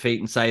stamp their feet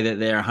and say that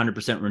they're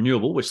 100%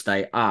 renewable, which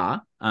they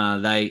are.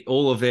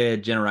 All of their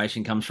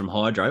generation comes from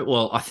hydro.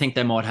 Well, I think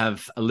they might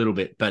have a little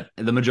bit, but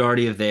the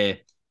majority of their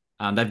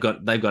they've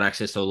got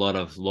access to a lot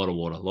of water,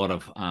 a lot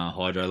of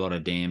hydro, a lot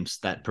of dams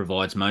that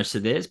provides most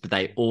of theirs. But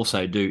they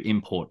also do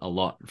import a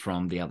lot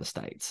from the other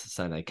states,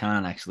 so they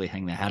can't actually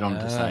hang their hat on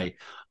to say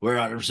we're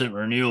 100%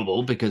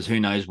 renewable, because who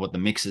knows what the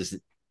mix is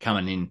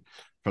coming in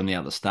from the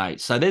other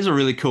states. So there's a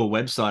really cool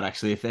website,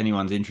 actually, if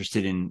anyone's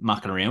interested in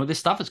mucking around with this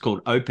stuff. It's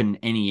called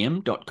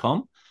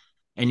opennem.com.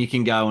 And you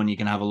can go and you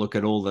can have a look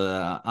at all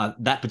the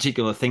that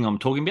particular thing I'm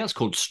talking about. It's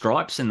called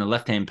stripes. In the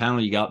left-hand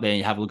panel, you go up there and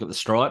you have a look at the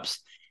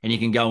stripes, and you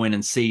can go in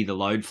and see the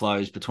load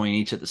flows between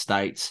each of the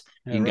states.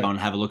 You can go and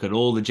have a look at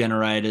all the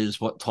generators,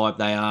 what type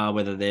they are,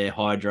 whether they're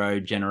hydro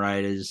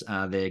generators,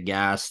 they're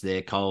gas,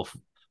 they're coal,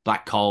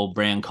 black coal,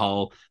 brown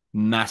coal.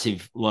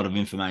 Massive lot of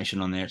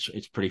information on there.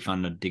 It's pretty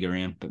fun to dig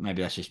around, but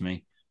maybe that's just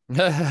me.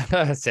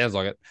 Sounds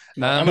like it.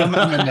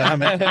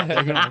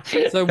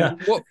 So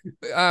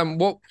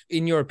what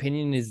in your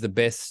opinion is the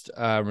best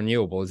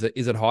renewable? Is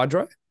it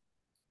hydro?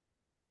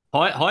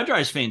 Hydro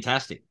is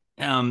fantastic.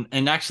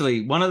 And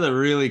actually one of the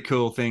really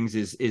cool things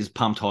is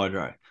pumped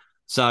hydro.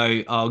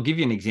 So I'll give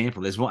you an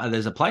example.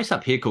 There's a place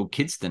up here called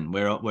Kidston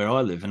where I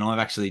live, and I've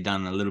actually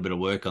done a little bit of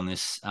work on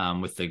this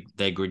with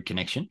their grid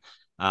connection.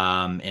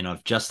 And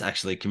I've just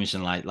actually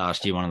commissioned late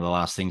last year. One of the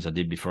last things I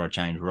did before I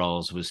changed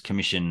roles was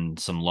commission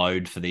some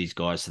load for these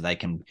guys so they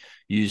can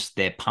use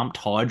their pumped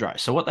hydro.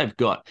 So what they've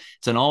got,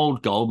 it's an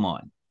old gold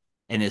mine,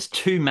 and there's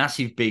two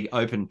massive big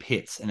open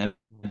pits, and they're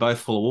both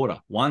full of water.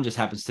 One just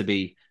happens to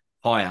be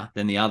higher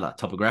than the other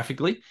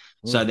topographically.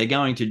 So they're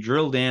going to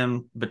drill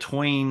down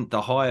between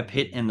the higher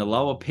pit and the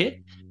lower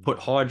pit, put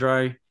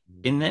hydro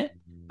in there.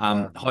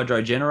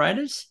 Hydro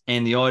generators,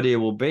 and the idea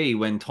will be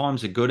when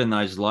times are good and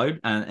those load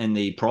and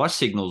the price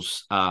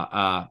signals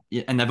are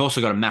and they've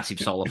also got a massive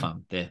solar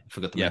farm there.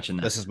 Forgot to mention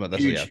that. This is what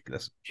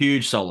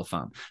huge solar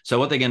farm. So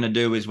what they're going to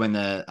do is when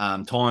the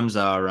times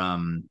are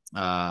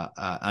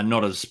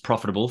not as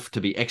profitable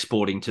to be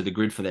exporting to the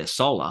grid for their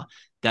solar,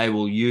 they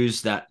will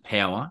use that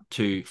power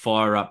to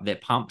fire up their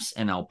pumps,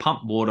 and they'll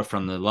pump water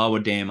from the lower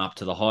dam up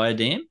to the higher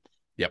dam.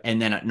 Yep.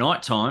 And then at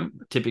night time,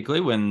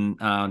 typically when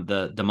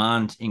the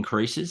demand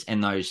increases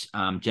and those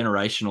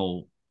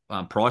generational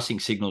pricing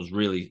signals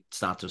really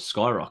start to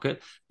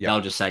skyrocket, they'll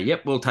just say,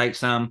 yep, we'll take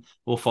some,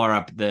 we'll fire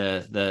up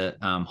the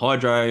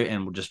hydro,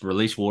 and we'll just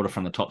release water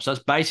from the top. So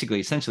it's basically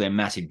essentially a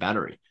massive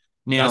battery.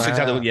 Now, that's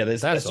exactly,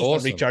 that's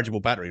awesome. A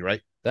rechargeable battery, right?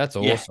 That's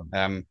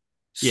awesome.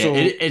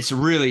 It's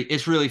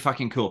really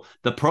fucking cool.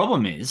 The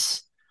problem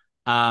is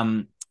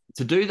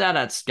to do that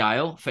at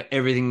scale for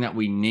everything that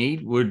we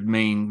need would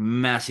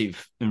mean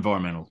massive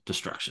environmental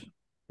destruction.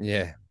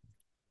 Yeah.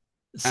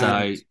 So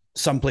and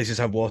some places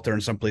have water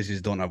and some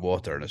places don't have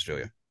water in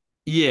Australia.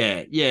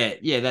 Yeah.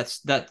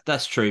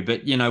 That's true.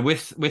 But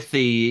with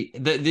the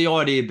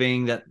idea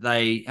being that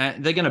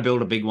they're going to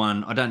build a big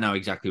one. I don't know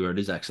exactly where it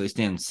is actually. It's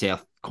down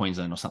South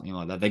Queensland or something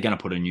like that. They're going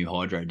to put a new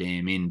hydro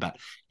dam in, but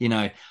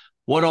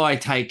what I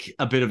take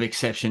a bit of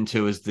exception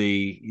to is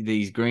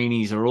these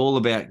greenies are all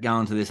about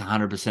going to this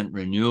 100%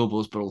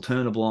 renewables, but will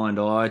turn a blind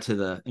eye to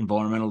the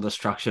environmental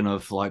destruction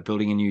of like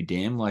building a new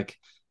dam. Like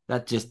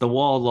that, just the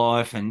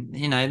wildlife, and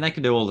they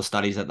can do all the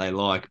studies that they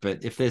like,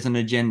 but if there's an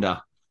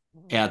agenda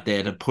out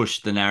there to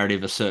push the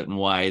narrative a certain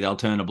way, they'll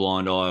turn a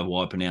blind eye of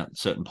wiping out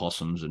certain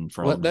possums and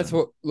frogs.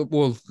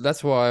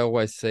 That's why I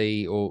always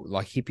see, or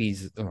like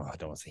hippies. Oh, I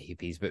don't want to say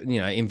hippies, but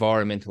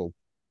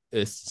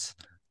environmentalists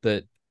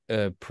that.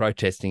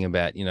 Protesting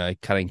about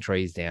cutting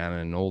trees down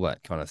and all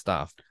that kind of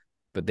stuff,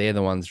 but they're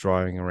the ones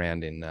driving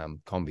around in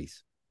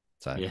combis.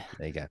 So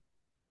there you go.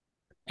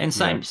 And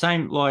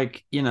same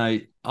like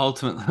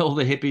ultimately all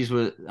the hippies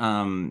were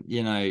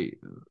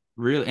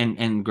real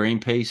and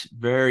Greenpeace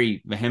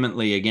very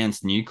vehemently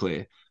against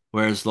nuclear,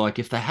 whereas like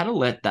if they had to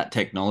let that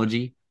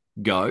technology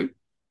go,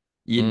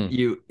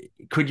 You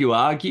could you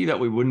argue that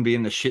we wouldn't be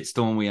in the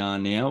shitstorm we are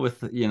now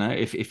with,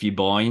 if you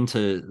buy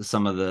into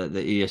some of the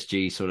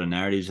ESG sort of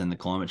narratives and the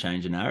climate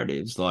change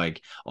narratives.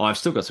 Like, I've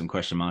still got some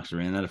question marks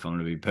around that, if I'm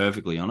going to be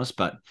perfectly honest,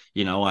 but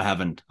I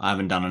haven't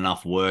done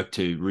enough work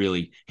to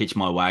really hitch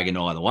my wagon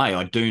either way.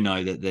 I do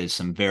know that there's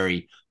some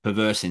very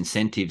perverse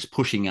incentives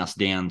pushing us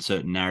down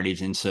certain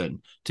narratives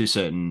to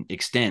certain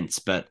extents,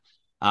 but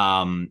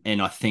and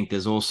I think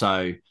there's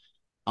also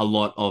a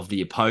lot of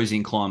the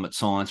opposing climate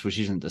science, which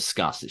isn't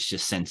discussed, it's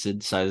just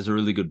censored. So there's a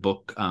really good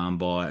book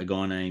by a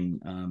guy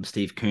named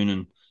Steve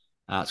Koonin.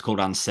 It's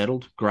called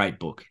Unsettled. Great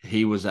book.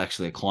 He was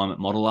actually a climate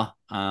modeler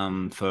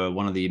for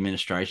one of the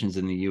administrations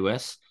in the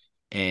US.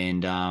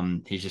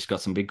 And he's just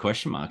got some big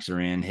question marks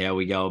around how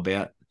we go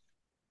about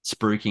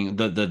spruiking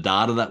the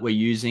data that we're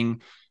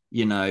using,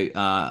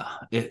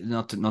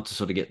 not to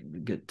sort of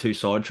get too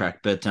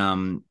sidetracked, but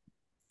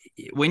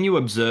when you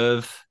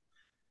observe,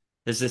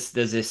 there's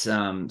this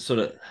sort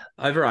of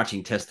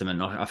overarching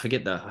testament. I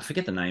forget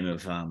the name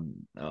of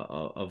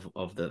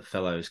the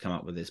fellow who's come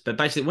up with this, but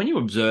basically, when you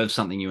observe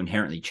something, you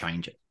inherently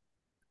change it.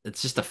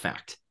 It's just a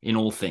fact in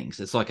all things.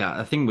 It's like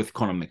a thing with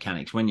quantum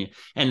mechanics. When you're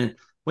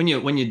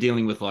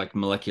dealing with like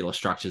molecular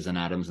structures and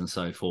atoms and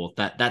so forth,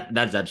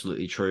 that's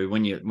absolutely true.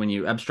 When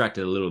you abstract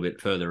it a little bit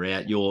further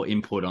out, your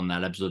input on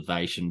that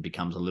observation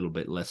becomes a little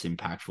bit less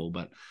impactful.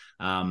 But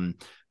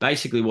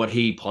basically what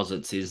he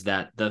posits is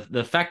that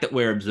the fact that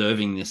we're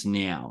observing this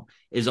now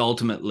is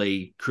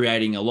ultimately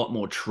creating a lot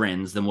more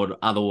trends than would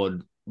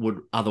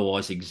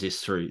otherwise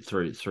exist through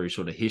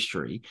sort of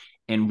history.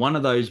 And one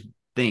of those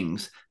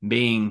things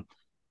being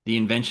the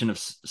invention of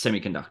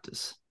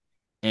semiconductors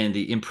and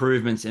the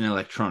improvements in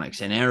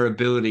electronics and our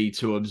ability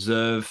to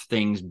observe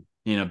things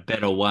in a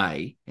better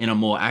way, in a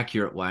more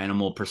accurate way, in a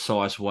more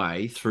precise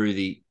way through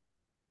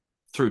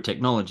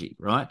technology,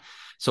 right?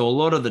 So a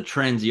lot of the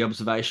trends, the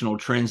observational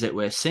trends that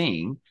we're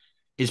seeing,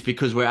 is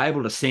because we're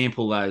able to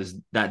sample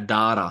that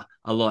data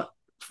a lot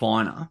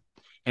finer,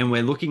 and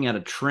we're looking at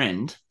a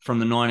trend from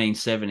the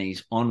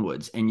 1970s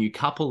onwards, and you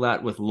couple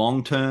that with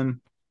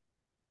long-term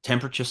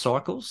temperature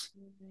cycles,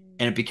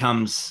 and it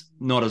becomes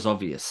not as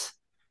obvious.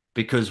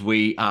 Because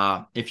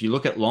if you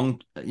look at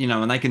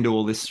and they can do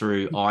all this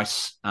through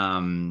ice,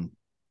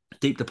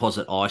 deep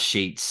deposit ice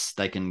sheets,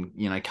 they can,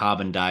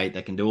 carbon date,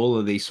 they can do all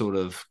of these sort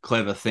of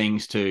clever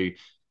things to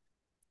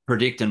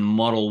predict and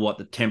model what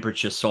the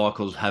temperature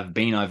cycles have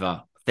been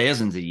over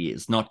thousands of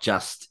years, not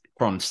just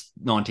from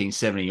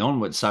 1970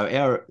 onwards. So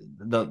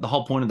the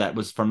whole point of that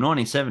was from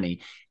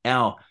 1970,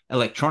 our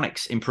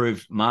electronics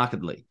improved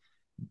markedly.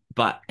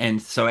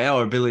 And so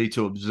our ability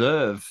to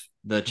observe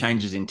the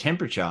changes in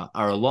temperature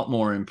are a lot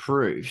more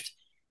improved.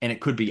 And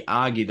it could be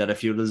argued that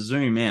if you were to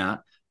zoom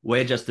out,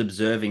 we're just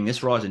observing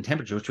this rise in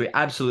temperature, which we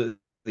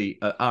absolutely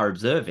are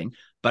observing,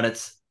 but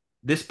it's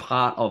this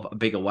part of a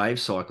bigger wave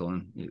cycle.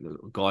 And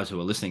guys who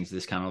are listening to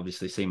this can't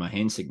obviously see my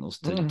hand signals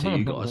to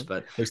you guys,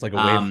 but looks like a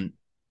wave.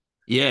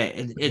 Yeah,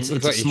 it's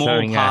like a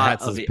small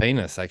part of his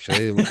penis,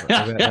 actually. about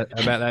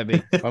that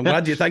big. I'm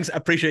glad you. Thanks. I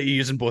appreciate you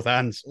using both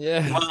hands.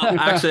 Yeah. Well,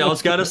 actually, I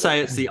was going to say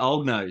it's the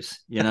old nose.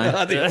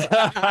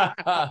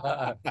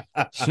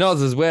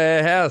 Schnozz's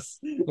warehouse.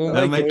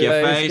 Will make your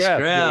face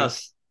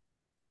grouse.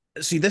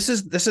 See, this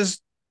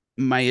is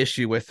my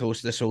issue with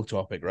this whole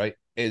topic, right?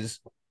 Is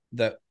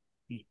that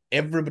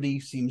everybody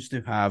seems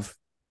to have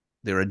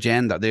their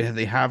agenda.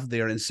 They have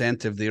their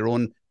incentive, their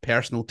own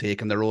personal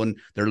take, and they're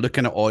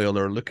looking at oil,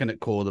 they're looking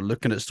at coal, they're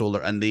looking at solar,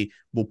 and they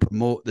will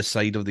promote the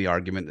side of the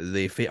argument that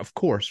they face. Of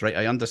course, right?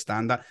 I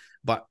understand that.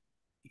 But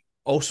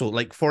also,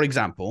 like, for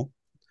example,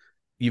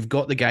 you've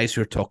got the guys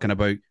who are talking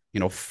about,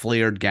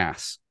 flared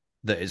gas.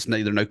 That is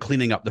now, they're now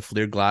cleaning up the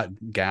flared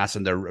gas,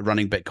 and they're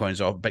running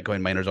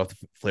Bitcoin miners off the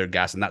flared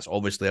gas, and that's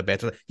obviously a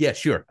better. Yeah,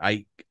 sure,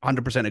 I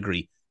 100%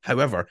 agree.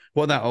 However,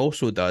 what that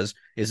also does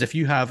is if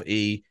you have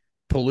a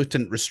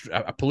pollution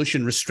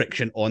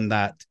restriction on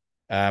that,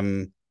 what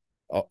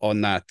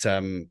am I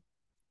trying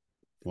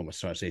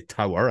to say?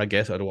 Tower, I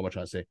guess. I don't know what I'm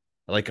trying to say.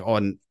 Like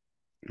on,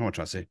 what am I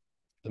trying to say?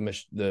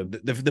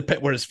 The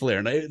pit where it's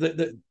flaring.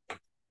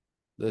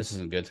 This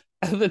isn't good.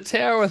 The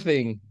tower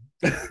thing.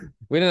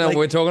 We don't know what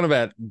we're talking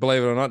about.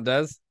 Believe it or not,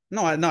 Daz.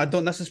 No, I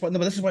don't. This is why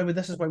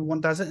we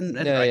want Daz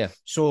it. Yeah.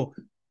 So,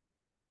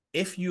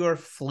 if you're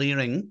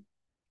flaring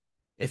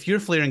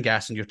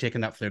gas and you're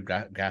taking that flared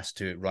gas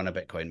to run a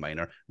Bitcoin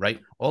miner,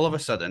 right? All of a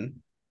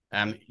sudden,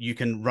 you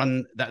can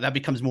run that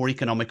becomes more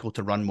economical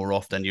to run more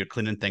often. You're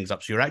cleaning things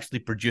up, so you're actually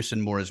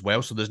producing more as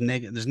well. So there's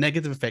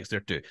negative effects there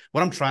too.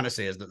 What I'm trying to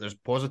say is that there's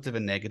positive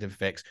and negative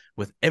effects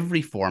with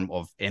every form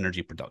of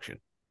energy production,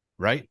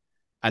 right?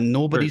 And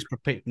nobody's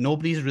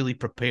really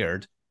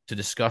prepared to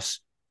discuss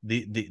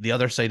the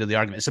other side of the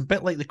argument. It's a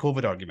bit like the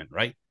COVID argument,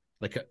 right?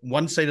 Like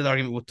one side of the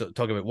argument will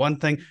talk about one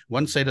thing,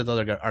 one side of the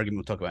other argument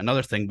will talk about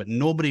another thing, but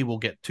nobody will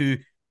get two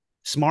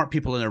smart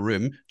people in a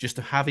room just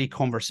to have a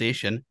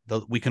conversation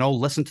that we can all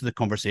listen to the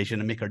conversation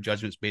and make our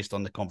judgments based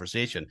on the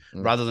conversation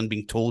rather than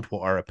being told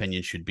what our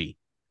opinion should be.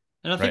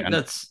 And I think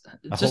that's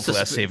just hopefully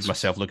I saved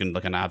myself looking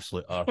like an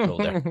absolute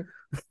arsehole there.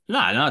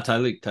 No,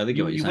 totally get what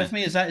you're saying. With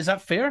me? Is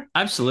that fair?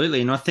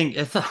 Absolutely. And I think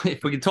if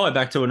we could tie it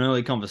back to an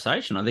early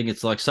conversation, I think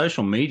it's like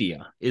social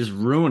media is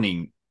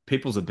ruining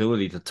people's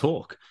ability to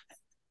talk,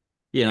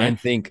 and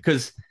think.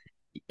 Because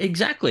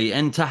exactly.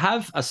 And to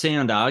have a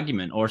sound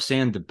argument or a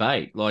sound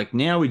debate, like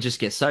now we just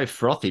get so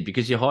frothy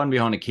because you're hiding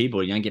behind a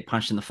keyboard, you don't get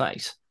punched in the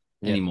face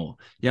anymore.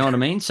 You know what I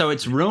mean? So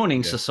it's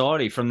ruining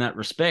society from that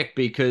respect,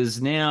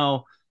 because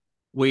now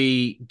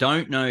we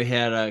don't know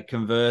how to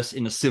converse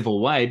in a civil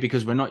way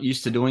because we're not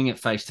used to doing it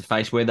face to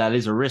face, where that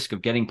is a risk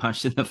of getting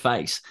punched in the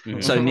face.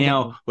 Mm-hmm. So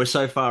now we're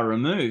so far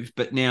removed,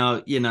 but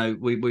now,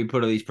 we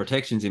put all these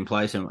protections in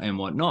place and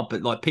whatnot,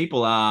 but like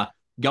people are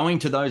going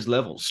to those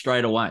levels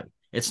straight away.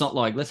 It's not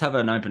like, let's have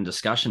an open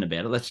discussion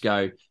about it. Let's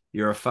go,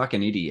 you're a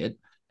fucking idiot,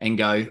 and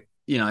go,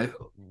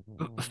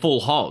 full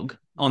hog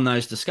on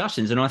those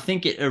discussions. And I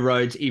think it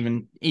erodes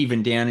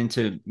even down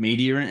into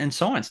media and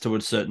science to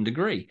a certain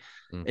degree.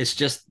 Mm. It's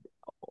just,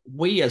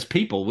 we as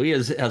people, we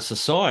as a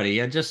society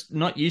are just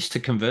not used to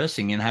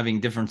conversing and having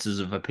differences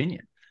of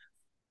opinion.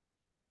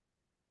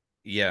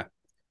 Yeah,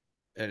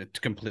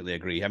 completely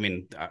agree. I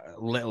mean, a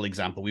little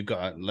example, we've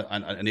got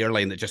an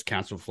airline that just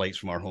canceled flights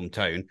from our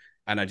hometown,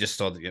 and I just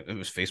saw that it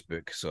was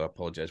Facebook, so I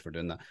apologize for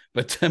doing that.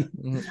 But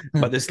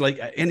but it's like,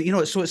 and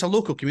so it's a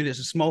local community, it's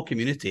a small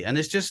community, and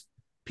it's just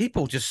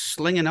people just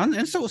slinging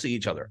insults at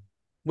each other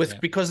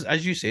because,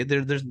 as you say,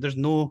 there's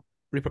no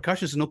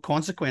repercussions and no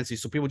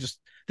consequences, so people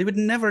they would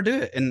never do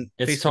it in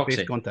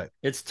face-to-face contact.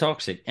 It's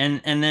toxic,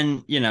 and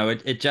then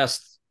it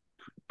just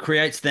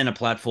creates then a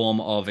platform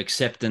of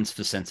acceptance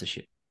for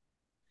censorship.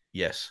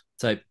 Yes,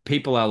 so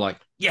people are like,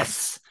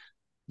 yes,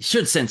 you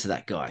should censor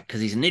that guy because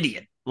he's an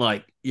idiot,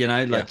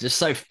 just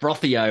so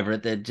frothy over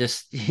it. They're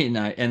just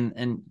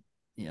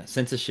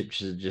censorship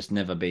should just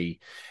never be,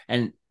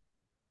 and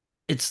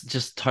it's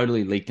just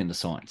totally leaked into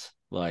science.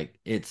 Like,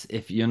 it's,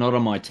 if you're not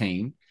on my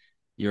team,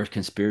 you're a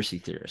conspiracy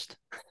theorist.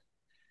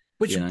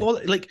 Which,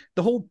 like,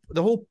 the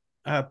whole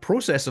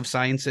process of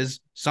science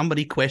is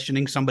somebody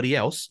questioning somebody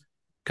else,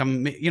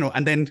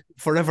 and then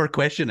forever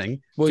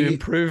questioning to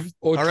improve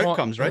our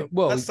outcomes, right?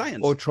 Well, that's science.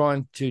 Or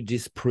trying to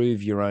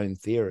disprove your own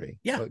theory.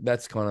 Yeah, like,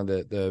 that's kind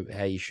of the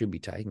how you should be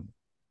taking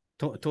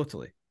it.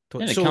 Totally.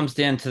 And it comes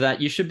down to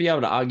that. You should be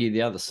able to argue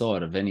the other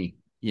side of any,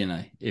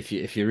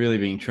 if you're really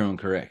being true and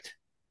correct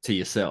to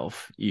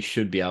yourself, you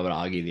should be able to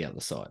argue the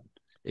other side.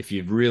 If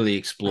you've really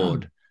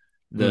explored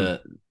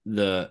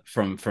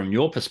from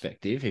your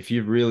perspective, if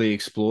you've really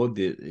explored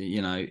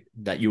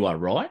that you are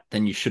right,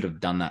 then you should have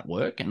done that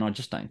work. And I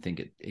just don't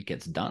think it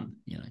gets done,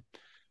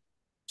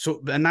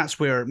 So, and that's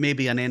where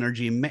maybe an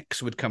energy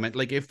mix would come in.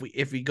 Like, if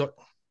we got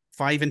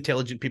 5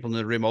 intelligent people in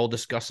the room all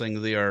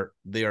discussing the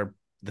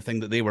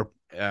thing that they were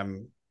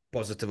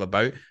positive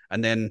about,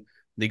 and then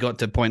they got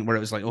to a point where it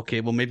was like,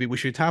 okay, well, maybe we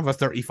should have a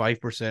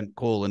 35%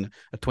 coal and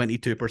a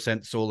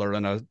 22% solar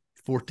and a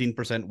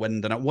 14%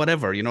 wind and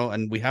whatever,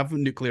 and we have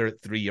nuclear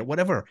at 3 or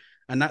whatever.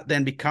 And that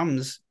then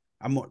becomes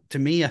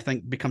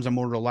becomes a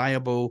more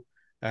reliable,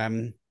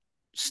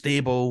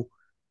 stable,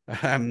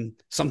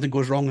 something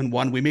goes wrong in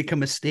one, we make a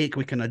mistake,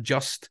 we can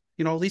adjust,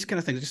 all these kind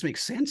of things. It just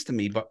makes sense to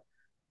me, but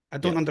I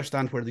don't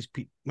understand where these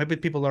people, maybe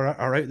people are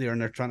out there and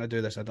they're trying to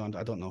do this. I don't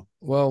know.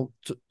 Well,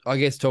 I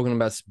guess talking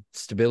about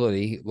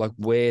stability, like,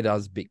 where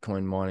does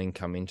Bitcoin mining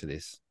come into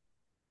this?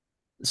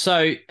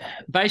 So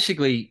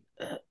basically,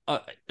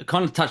 I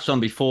kind of touched on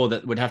before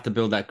that we'd have to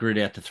build that grid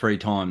out to 3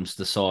 times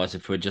the size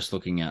if we're just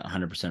looking at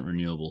 100%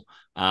 renewable.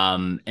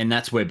 And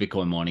that's where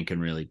Bitcoin mining can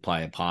really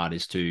play a part,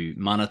 is to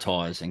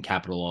monetize and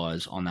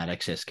capitalize on that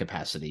excess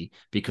capacity,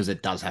 because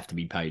it does have to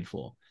be paid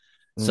for.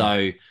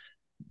 So,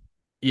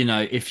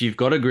 if you've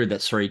got a grid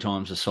that's 3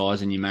 times the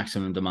size and your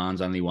maximum demand's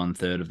only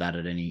 1/3 of that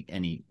at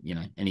any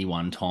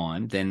one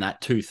time, then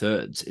that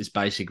 2/3 is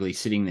basically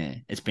sitting there.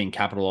 It's been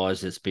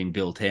capitalized, it's been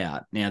built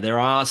out. Now, there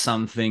are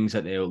some things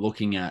that they're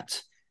looking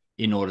at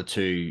in order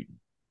to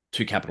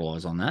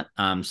capitalize on that,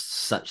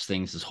 such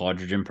things as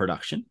hydrogen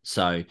production.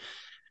 So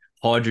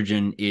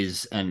hydrogen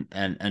is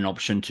an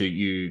option to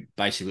you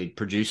basically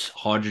produce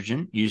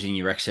hydrogen using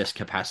your excess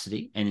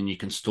capacity, and then you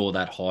can store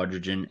that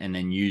hydrogen and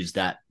then use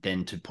that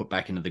then to put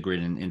back into the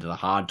grid and into the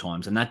hard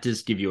times. And that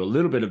does give you a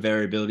little bit of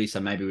variability. So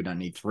maybe we don't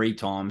need 3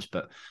 times,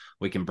 but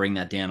we can bring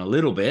that down a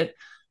little bit.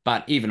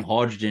 But even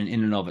hydrogen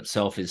in and of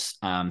itself is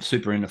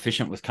super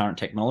inefficient with current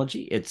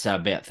technology. It's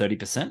about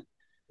 30%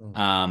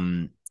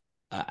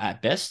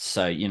 at best.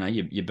 So,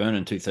 you're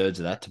burning 2/3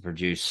 of that to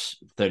produce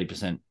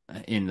 30%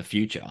 in the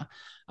future.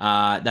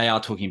 They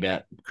are talking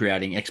about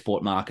creating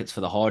export markets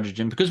for the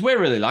hydrogen, because we're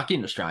really lucky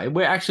in Australia.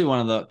 We're actually one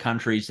of the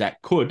countries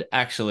that could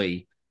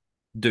actually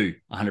do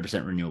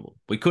 100% renewable.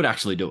 We could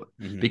actually do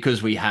it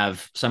because we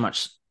have so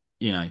much,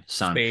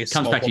 sun. Space,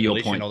 comes back to your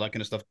point, all that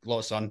kind of stuff. A lot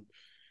of sun.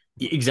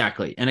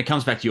 Exactly. And it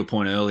comes back to your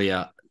point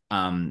earlier,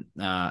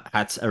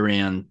 Hats,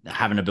 around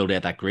having to build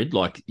out that grid.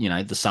 Like,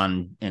 the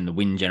sun and the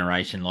wind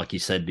generation, like you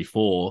said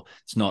before,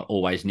 it's not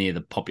always near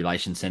the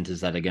population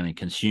centers that are going to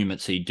consume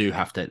it. So you do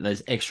have to,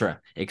 there's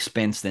extra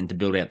expense then to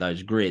build out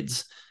those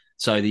grids.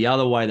 So the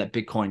other way that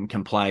Bitcoin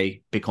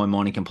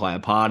mining can play a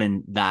part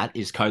in that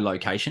is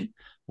co-location.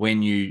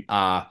 When you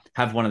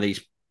have one of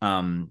these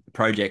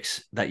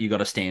projects that you got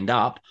to stand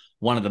up,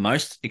 one of the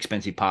most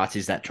expensive parts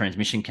is that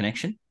transmission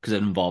connection, because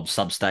it involves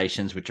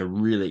substations, which are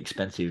really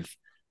expensive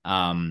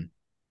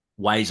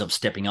ways of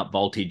stepping up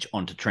voltage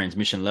onto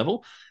transmission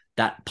level.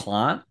 That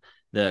plant,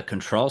 the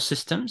control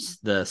systems,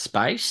 the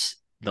space,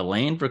 the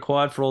land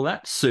required for all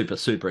that, super,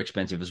 super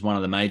expensive, is one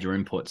of the major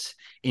inputs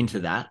into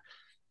that.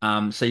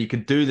 So you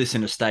could do this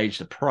in a staged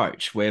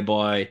approach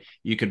whereby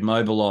you could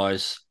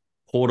mobilize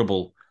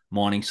portable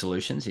mining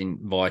solutions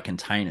via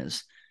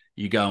containers.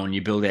 You go and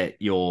you build out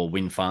your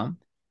wind farm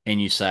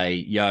and you say,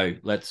 yo,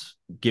 let's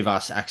give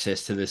us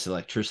access to this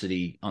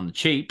electricity on the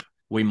cheap.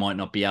 We might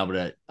not be able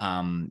to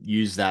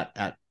use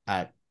that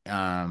at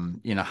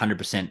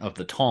 100% of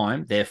the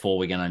time. Therefore,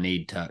 we're going to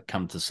need to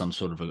come to some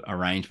sort of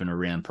arrangement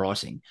around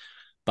pricing.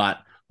 But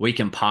we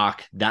can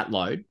park that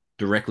load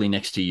directly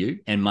next to you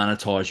and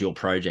monetize your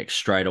project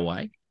straight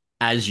away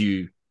as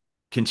you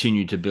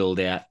continue to build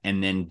out,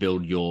 and then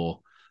build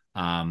your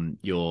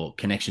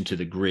connection to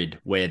the grid,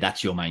 where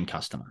that's your main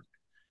customer.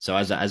 So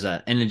as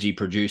an energy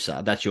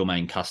producer, that's your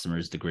main customer,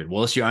 is the grid.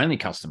 Well, it's your only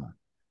customer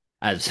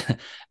as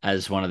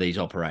one of these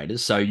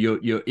operators. So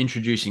you're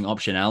introducing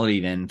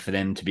optionality then for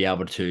them to be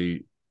able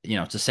to,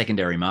 it's a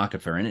secondary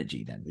market for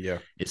energy then. Yeah.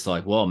 It's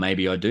like, well,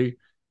 maybe I do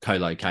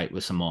co-locate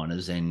with some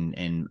miners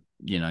and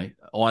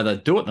either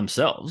do it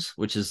themselves,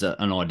 which is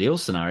an ideal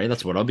scenario.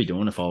 That's what I'd be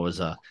doing if I was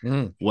a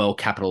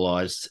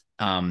well-capitalized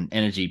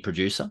energy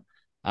producer,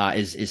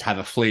 is have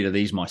a fleet of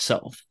these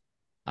myself,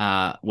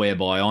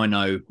 whereby I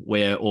know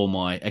where all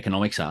my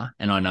economics are,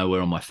 and I know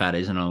where all my fat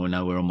is, and I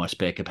know where all my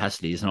spare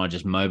capacity is, and I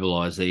just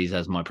mobilize these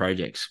as my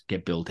projects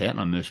get built out, and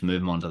I move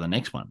them on to the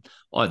next one.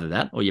 Either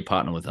that, or you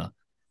partner with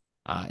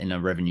in a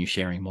revenue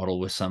sharing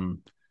model with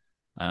some,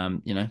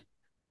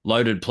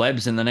 loaded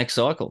plebs in the next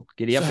cycle.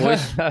 Giddy up, boys.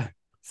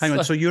 Hang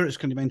on. So you're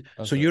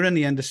in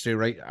the industry,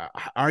 right?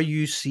 Are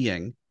you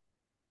seeing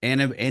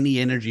any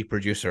energy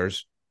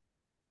producers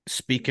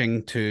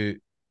speaking to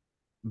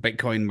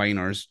Bitcoin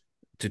miners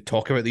to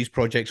talk about these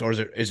projects, or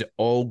is it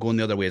all going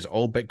the other way? Is it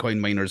all Bitcoin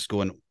miners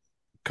going,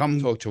 come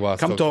talk to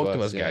us, talk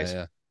to us, guys?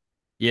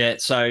 Yeah.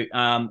 So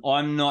I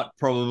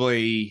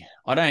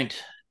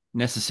don't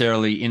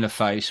necessarily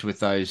interface with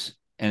those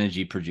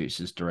energy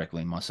producers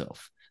directly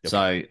myself.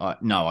 Okay. So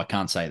no, I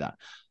can't say that.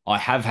 I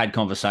have had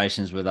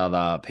conversations with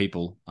other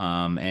people,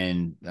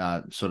 and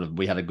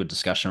we had a good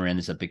discussion around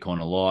this at Bitcoin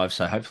Alive.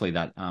 So hopefully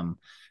that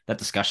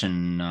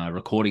discussion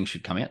recording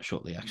should come out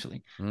shortly,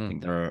 actually. I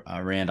think they're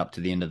around up to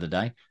the end of the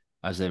day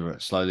as they were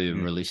slowly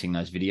releasing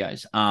those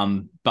videos.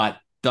 But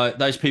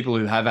those people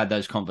who have had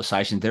those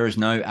conversations, there is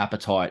no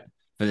appetite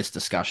for this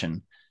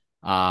discussion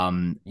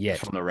yet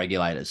from the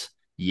regulators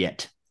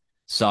yet.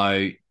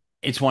 So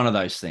it's one of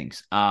those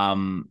things.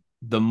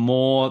 The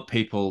more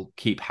people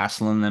keep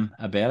hassling them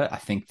about it, I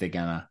think they're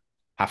going to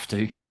have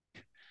to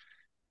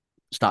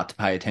start to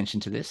pay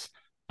attention to this.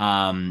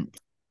 I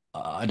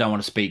don't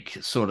want to speak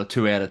sort of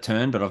too out of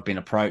turn, but I've been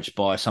approached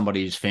by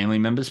somebody whose family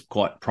members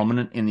quite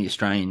prominent in the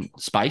Australian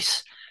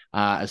space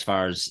as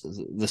far as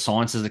the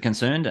sciences are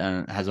concerned,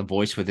 and has a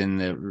voice within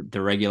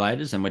the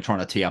regulators. And we're trying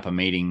to tee up a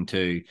meeting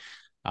to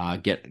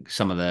get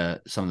some of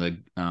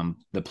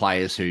the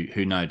players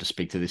who know to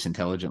speak to this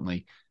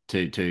intelligently,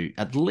 to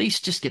at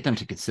least just get them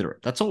to consider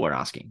it. That's all we're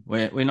asking.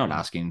 We're not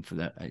asking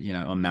for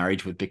a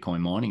marriage with Bitcoin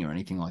mining or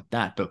anything like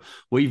that, but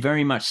we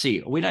very much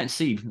see, we don't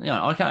see,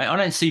 I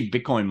don't see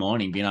Bitcoin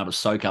mining being able to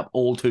soak up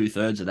all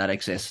 2/3 of that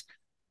excess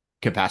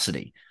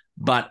capacity,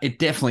 but it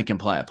definitely can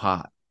play a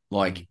part.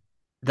 Like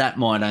that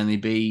might only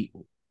be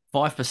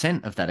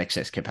 5% of that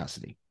excess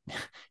capacity,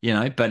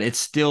 but it's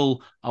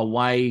still a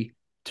way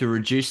to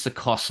reduce the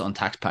costs on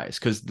taxpayers,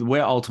 because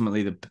we're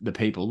ultimately the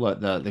people,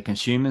 the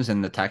consumers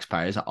and the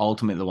taxpayers are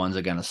ultimately the ones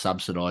that are going to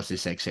subsidize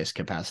this excess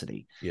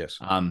capacity. Yes.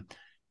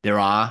 There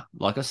are,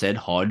 like I said,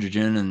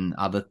 hydrogen and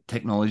other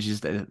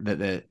technologies that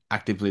they're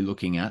actively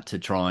looking at to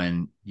try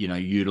and,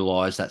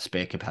 utilize that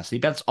spare capacity.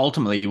 That's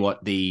ultimately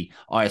what the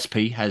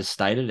ISP has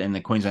stated, and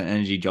the Queensland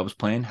Energy Jobs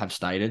Plan have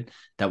stated,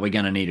 that we're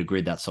going to need a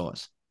grid that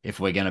size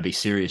if we're going to be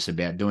serious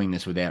about doing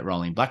this without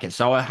rolling blackouts.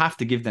 So I have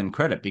to give them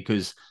credit,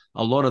 because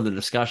a lot of the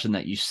discussion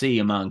that you see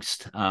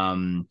amongst,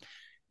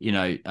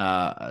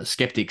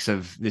 skeptics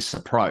of this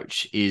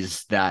approach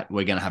is that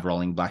we're going to have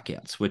rolling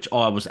blackouts, which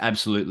I was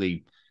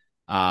absolutely,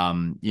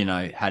 had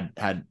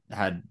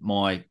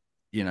my,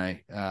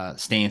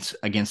 stance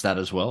against that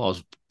as well. I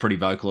was pretty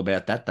vocal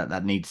about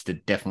that needs to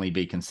definitely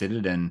be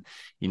considered. And,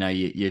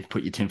 you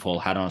put your tinfoil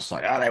hat on, it's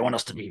like, they want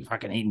us to be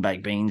fucking eating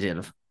baked beans out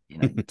of,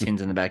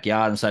 tins in the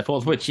backyard and so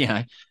forth, which,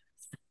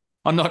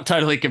 I'm not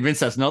totally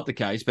convinced that's not the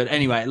case, but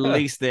anyway, at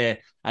least they've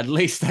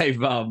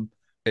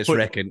they're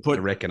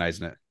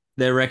recognizing it.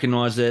 They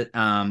recognize it.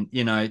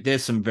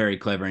 There's some very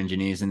clever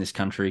engineers in this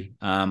country.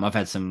 I've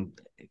had some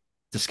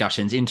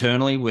discussions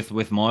internally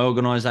with my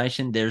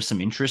organization. There's some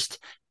interest.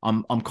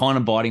 I'm kind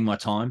of biding my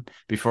time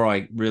before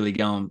I really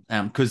go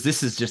on, because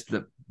this is just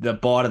the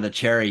bite of the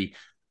cherry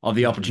of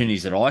the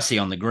opportunities that I see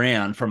on the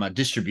ground from a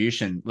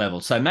distribution level.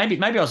 So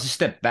maybe I'll just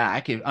step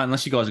back,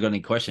 unless you guys have got any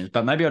questions,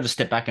 but maybe I'll just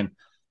step back and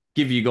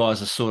give you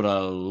guys a sort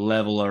of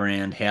level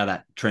around how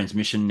that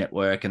transmission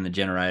network and the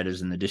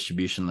generators and the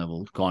distribution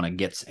level kind of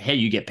gets, how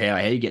you get power,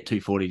 how you get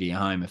 240 to your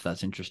home, if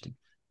that's interesting.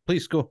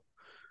 Please go.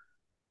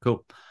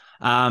 Cool.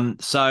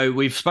 So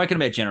we've spoken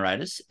about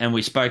generators, and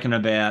we've spoken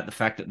about the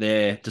fact that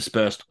they're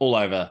dispersed all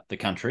over the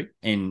country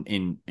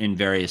in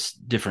various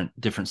different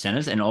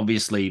centers, and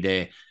obviously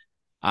they're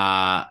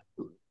kind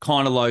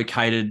of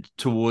located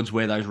towards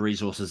where those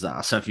resources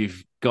are. So if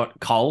you've got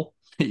coal,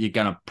 you're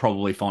going to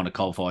probably find a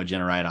coal-fired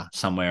generator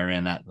somewhere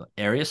around that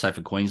area. So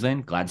for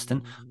Queensland,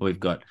 Gladstone, we've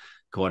got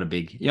quite a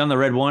big... You on the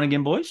red wine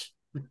again, boys?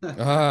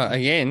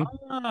 Again.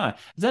 Is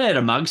that out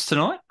of mugs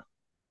tonight?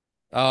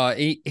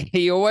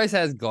 He always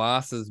has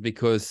glasses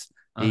because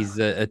he's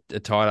a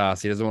tight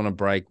ass. He doesn't want to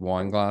break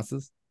wine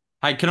glasses.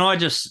 Hey, can I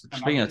just,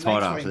 speaking of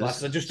tight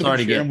asses, sorry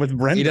to get with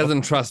Brenda. He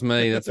doesn't trust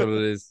me. That's what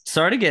it is.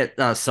 Sorry to get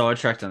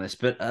sidetracked on this,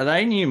 but are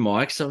they new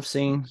mics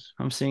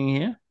I'm seeing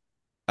here?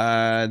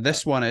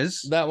 This one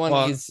is. That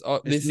one is.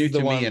 This is the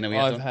one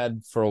I've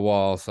had for a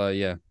while. So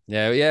yeah.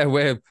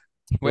 We're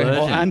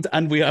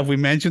and we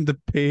mentioned the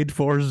paid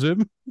for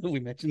Zoom. We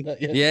mentioned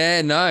that yet?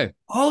 Yeah, no.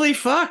 Holy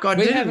fuck! I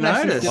didn't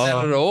notice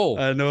that at all.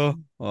 I know.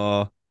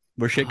 Oh,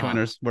 we're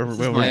shitcoiners.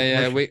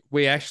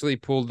 We actually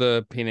pulled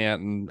the pin out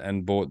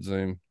and bought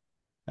Zoom.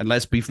 And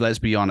let's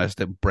be honest,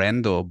 that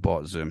Brendo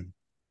bought Zoom.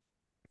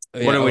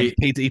 What are we?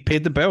 He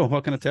paid the bill.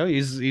 What can I tell you?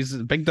 He's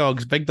big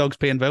dogs. Big dogs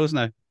paying bills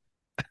now.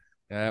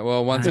 Yeah,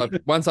 well, once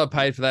I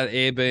paid for that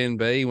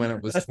Airbnb when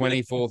it was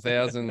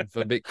 24,000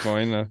 for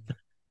Bitcoin,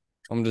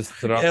 I'm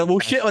just we'll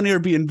shit on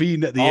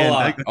Airbnb at the end.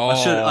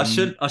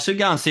 I should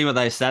go and see what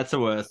those stats are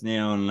worth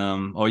now.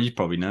 And you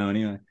probably know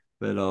anyway.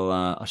 But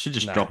I should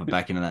just drop it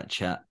back into that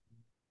chat.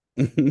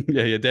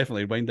 yeah,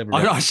 definitely.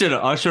 I should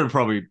have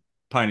probably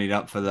ponied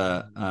up for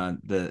the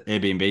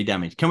Airbnb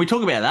damage. Can we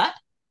talk about that?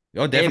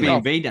 Oh, definitely.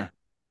 Airbnb damage.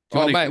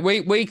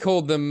 Mate, we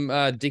called them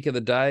Dick of the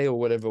Day or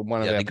whatever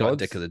one of our pods.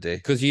 Dick of the Day.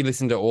 Because you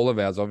listened to all of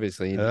ours,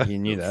 obviously. You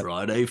knew that.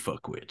 Friday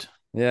fuckwit.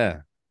 Yeah.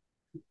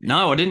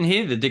 No, I didn't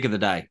hear the Dick of the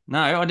Day. No,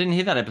 I didn't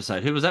hear that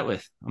episode. Who was that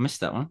with? I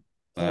missed that one.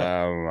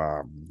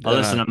 I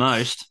listen to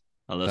most.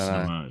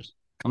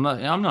 I'm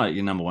not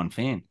your number one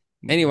fan.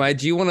 Anyway,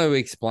 do you want to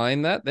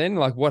explain that then?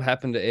 Like what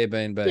happened to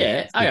Airbnb?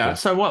 Yeah. Okay.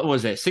 So what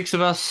was there? 6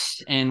 of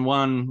us and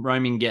one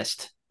roaming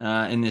guest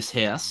in this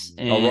house.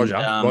 And,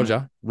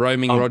 Roger.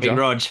 Roaming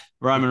Roger.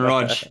 Roman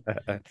Rog.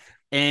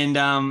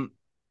 And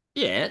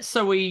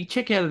so we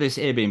check out of this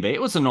Airbnb.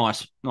 It was a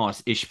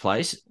nice-ish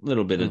place. A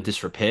little bit of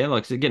disrepair,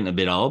 like it's getting a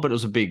bit old, but it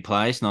was a big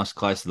place, nice,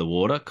 close to the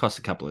water. Cost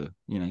a couple of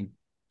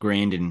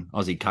grand in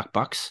Aussie cuck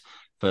bucks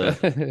for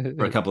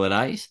a couple of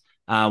days.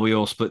 We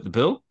all split the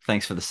bill.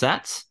 Thanks for the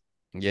sats.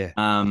 Yeah.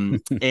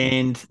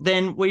 And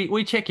then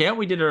we check out.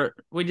 We did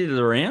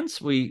the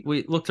rounds. We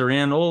looked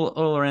around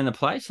all around the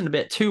place. And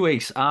about 2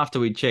 weeks after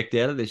we checked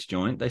out of this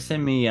joint, they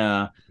send me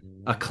a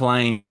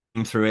claim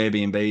through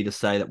Airbnb to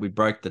say that we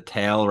broke the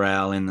towel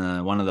rail in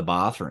one of the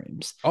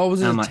bathrooms. Oh,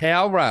 was it a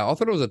towel rail? I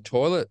thought it was a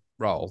toilet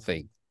roll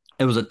thing.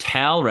 It was a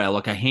towel rail,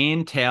 like a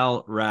hand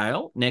towel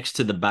rail next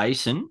to the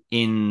basin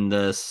and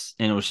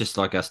it was just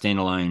like a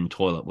standalone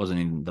toilet. It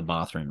wasn't in the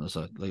bathroom. It was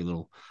a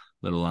little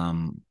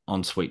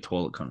ensuite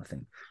toilet kind of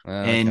thing.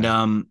 Okay.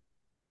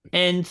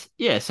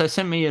 So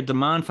sent me a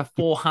demand for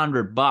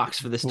 $400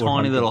 for this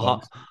tiny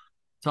little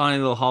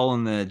hole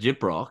in the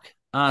gyprock.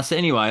 So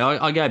anyway,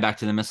 I go back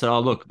to them and said,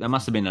 "Oh look, there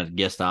must have been a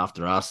guest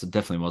after us. It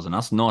definitely wasn't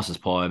us. Nice as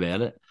pie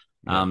about it.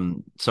 Yeah.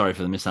 Sorry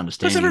for the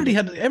misunderstanding."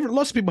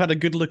 Lots of people had a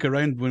good look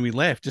around when we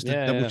left, just to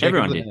double check.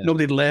 Everyone did.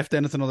 Nobody had left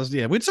anything others.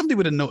 Yeah, somebody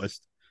would have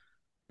noticed.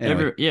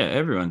 Anyway.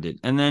 Everyone did.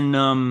 And then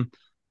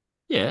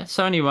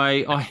so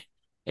anyway,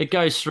 it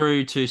goes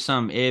through to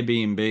some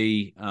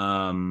Airbnb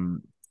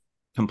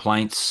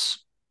complaints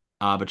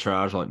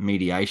arbitrage, like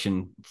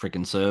mediation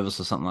freaking service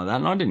or something like that.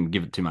 And I didn't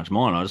give it too much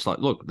mind. I was like,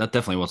 look, that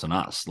definitely wasn't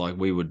us. Like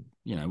we would,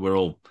 we're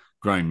all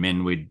grown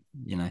men. We'd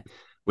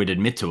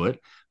admit to it.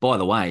 By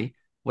the way,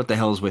 what the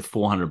hell is with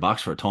 $400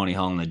 for a tiny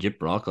hole in the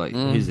gyprock? Like,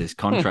 who's this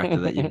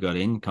contractor that you've got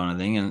in, kind of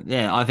thing? And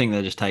yeah, I think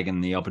they're just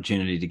taking the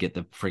opportunity to get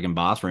the freaking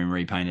bathroom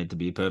repainted, to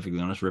be perfectly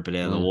honest, rip it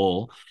out of the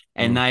wall.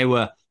 And they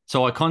were,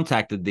 so I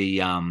contacted the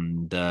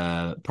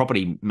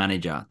property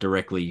manager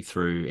directly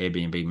through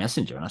Airbnb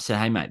Messenger, and I said,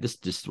 "Hey mate, this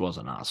just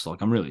wasn't us.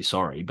 Like, I'm really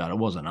sorry, but it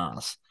wasn't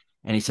us."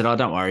 And he said, "Oh,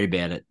 don't worry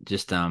about it.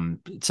 Just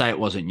say it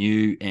wasn't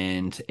you,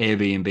 and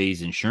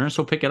Airbnb's insurance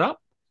will pick it up."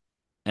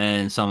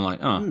 And so I'm like,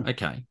 "Oh,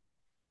 okay."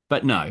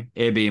 But no,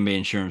 Airbnb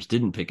insurance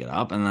didn't pick it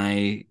up, and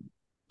they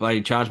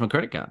charged my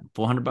credit card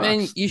 $400.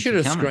 Man, you should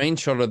have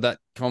screenshotted that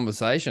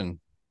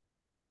conversation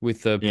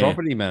with the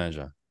property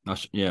manager. I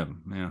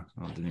didn't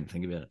even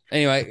think about it.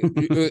 Anyway,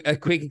 a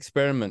quick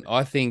experiment.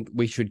 I think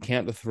we should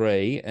count to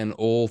 3, and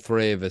all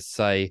 3 of us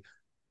say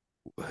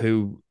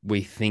who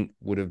we think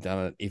would have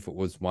done it if it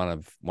was one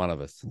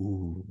of us.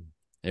 Ooh.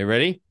 You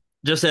ready?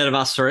 Just out of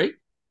us 3?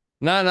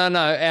 No.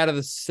 Out of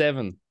the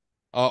 7.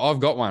 Oh, I've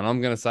got one.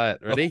 I'm going to say it.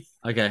 Ready?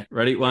 Okay.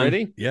 Ready? 1.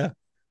 Ready? Yeah.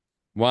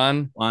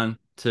 One, 1,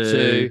 2,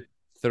 two,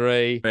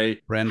 three.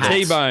 3. Brenda. Hats.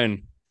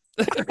 T-bone.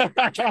 You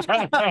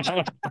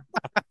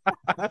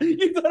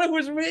thought it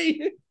was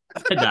me.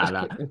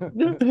 Nah.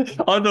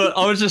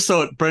 I was just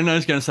thought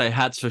Brendo's going to say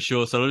hats for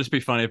sure, so it'll just be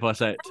funny if I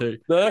say it too.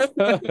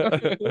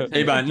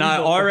 T-bone.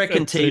 No, I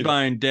reckon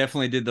T-bone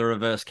definitely did the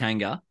reverse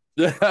Kanga.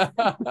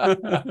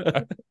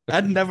 I'd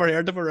never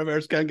heard of a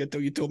reverse Kanga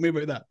until you told me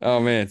about that. Oh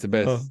man, it's the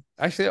best. Oh.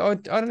 Actually, I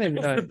don't even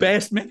know. The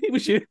best, maybe it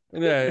was you.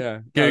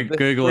 Yeah.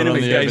 Google Wait it a on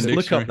minute, the guys, Urban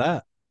look Dictionary.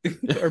 up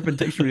that. Urban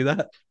Dictionary,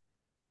 that.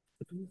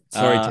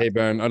 Sorry,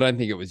 T-bone. I don't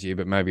think it was you,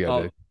 but maybe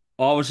I do.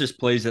 I was just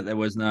pleased that there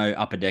was no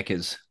upper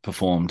deckers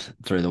performed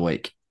through the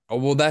week. Oh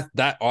well, that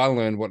I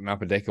learned what an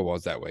upper decker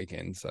was that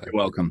weekend. So You're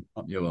welcome.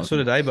 You're welcome. So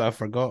did I, but I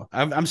forgot.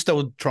 I'm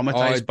still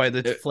traumatized by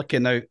the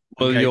flicking out.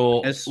 Will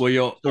your Sorry.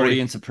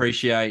 audience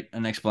appreciate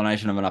an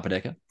explanation of an upper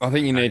decker? I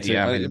think you need to.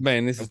 Yeah, I mean-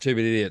 man, this is two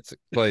bit idiots.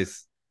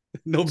 Please.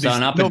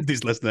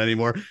 Nobody's listening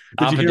anymore. Did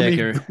Upper you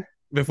hear decker. me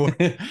before?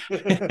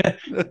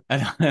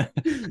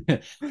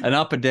 An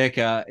upper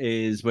decker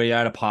is where you're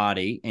at a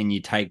party and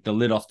you take the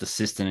lid off the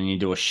cistern and you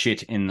do a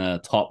shit in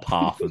the top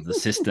half of the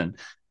cistern.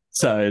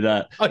 So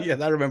that Oh yeah,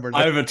 I remember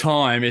that. over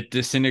time it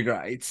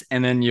disintegrates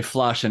and then you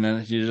flush and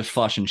then you're just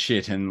flushing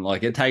shit and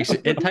like it takes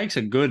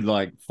a good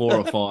like 4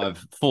 or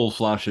 5 full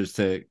flushes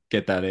to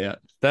get that out.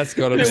 That's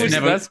got to be. It's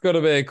never- That's got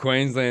to be a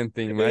Queensland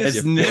thing, mate.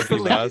 It's you never-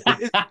 fucking bastard.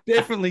 It's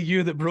definitely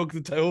you that broke the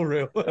towel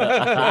rail.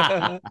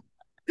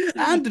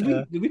 And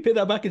did we pay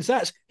that back in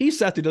sats? He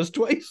satted us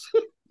twice.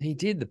 He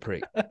did, the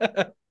prick.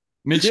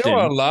 Mitch You know what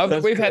I didn't. love?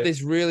 That's We've had great.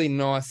 this really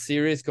nice,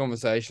 serious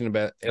conversation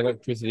about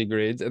electricity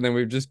grids, and then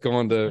we've just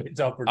gone to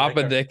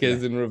upper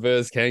deckers and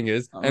reverse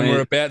Kangas, I and mean- we're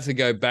about to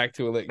go back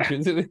to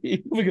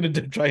electricity. We're gonna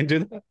try and do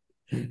that.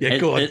 Yeah,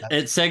 go on.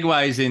 It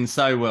segues in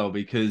so well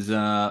because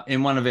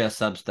in one of our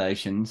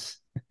substations,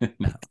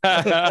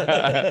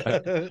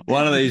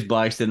 one of these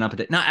blokes did an upper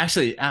deck. No,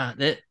 actually,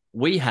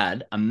 we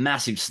had a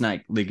massive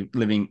snake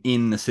living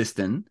in the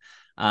cistern.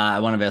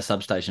 One of our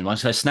substations.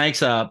 So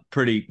snakes are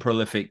pretty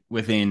prolific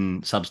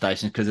within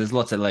substations because there's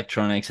lots of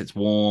electronics. It's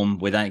warm.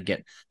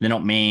 They're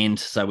not manned,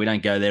 so we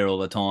don't go there all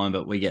the time.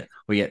 But we get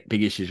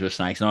big issues with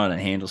snakes, and I don't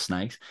handle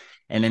snakes.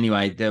 And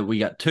anyway, we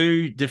got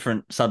 2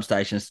 different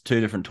substations, 2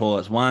 different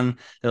toilets. One,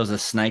 there was a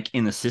snake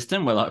in the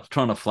cistern. We're like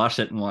trying to flush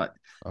it, and like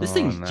this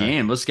thing's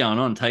jammed. What's going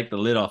on? Take the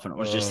lid off, and it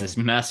was just this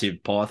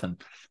massive python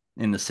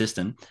in the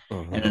cistern.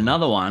 And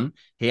another one,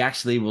 he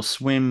actually will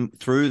swim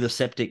through the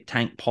septic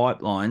tank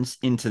pipelines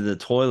into the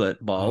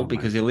toilet bowl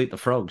because he'll eat the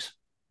frogs.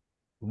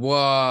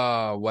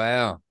 Whoa!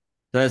 Wow.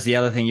 So that's the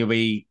other thing. You'll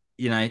be,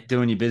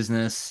 doing your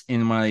business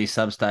in one of these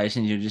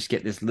substations. You'll just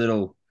get this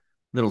little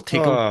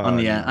tickle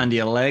under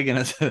your leg, and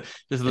it's just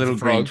a little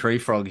green tree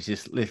frog. You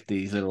just lift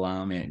his little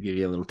arm out, give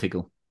you a little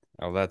tickle.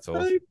 Oh, that's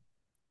awesome.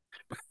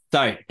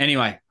 So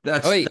anyway,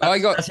 that's how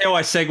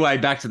I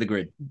segue back to the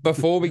grid.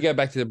 Before we go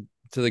back to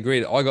the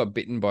grid, I got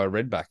bitten by a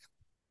redback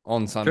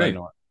on Sunday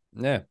True. night.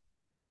 Yeah,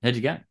 How'd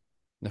you go?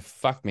 it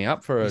fucked me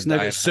up for a He's now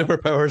day. got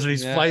superpowers and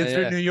he's flying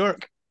through New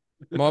York.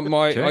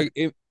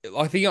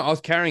 I think I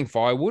was carrying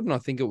firewood, and I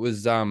think it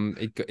was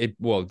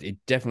it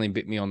definitely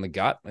bit me on the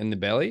gut and the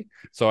belly.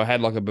 So I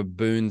had like a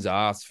baboon's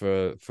ass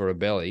for a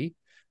belly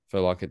for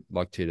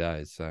like 2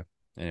 days. So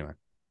anyway,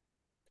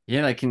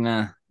 Yeah, they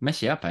can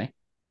mess you up, eh?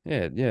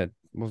 yeah.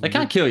 They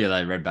can't kill you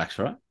though, redbacks,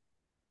 right?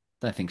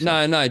 Don't think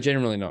so. No,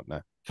 generally not.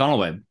 No. Funnel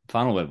web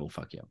will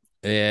fuck you up.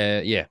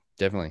 Yeah,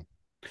 definitely.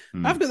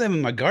 I've got them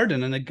in my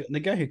garden, and the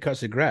guy who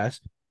cuts the grass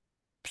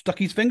stuck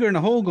his finger in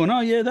a hole, going, "Oh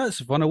yeah, that's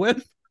fun a web."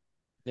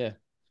 Yeah.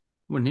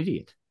 What an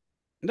idiot.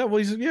 That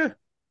was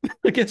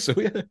I guess so.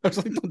 Yeah, I was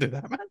like, "Don't do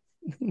that, man."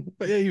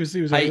 But yeah, he was.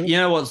 Hey, you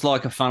know what's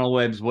like a funnel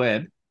web's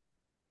web?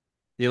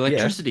 The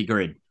electricity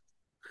grid.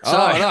 So,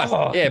 nice.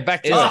 Yeah,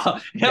 back to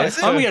it.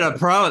 Yes. I'm getting a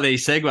pro at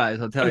these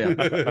segues, I'll tell you.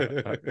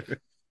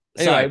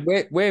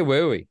 Anyway, where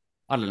were we?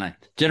 I don't know.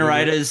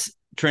 Generators,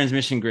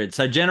 transmission grid.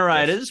 So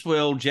generators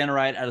will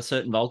generate at a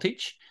certain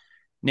voltage.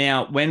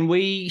 Now, when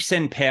we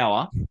send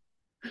power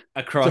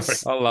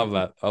across I love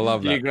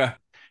that.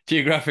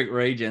 Geographic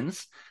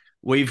regions,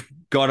 we've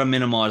got to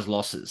minimize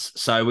losses.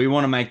 So we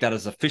want to make that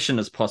as efficient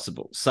as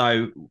possible.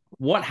 So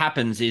what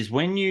happens is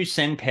when you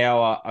send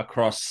power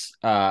across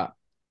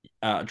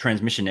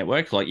transmission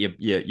network, like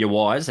your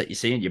wires that you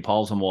see, your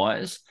poles and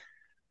wires,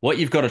 what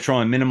you've got to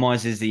try and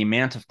minimize is the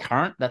amount of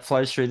current that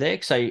flows through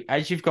there. So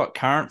as you've got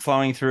current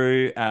flowing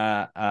through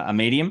a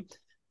medium,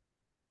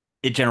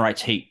 it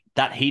generates heat.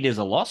 That heat is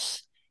a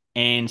loss.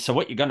 And so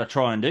what you're going to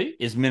try and do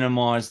is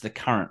minimize the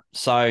current.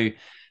 So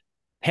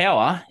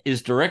power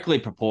is directly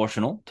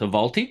proportional to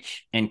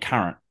voltage and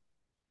current.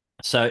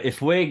 So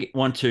if we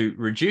want to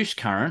reduce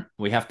current,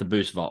 we have to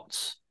boost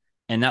volts.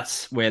 And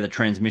that's where the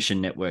transmission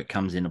network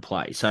comes into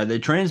play. So the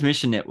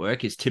transmission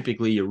network is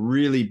typically your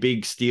really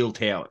big steel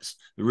towers,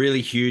 the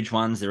really huge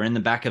ones. They're in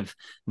the back of,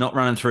 not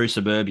running through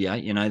suburbia,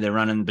 they're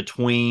running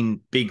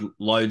between big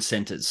load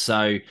centers.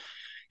 So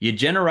your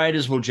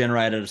generators will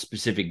generate at a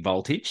specific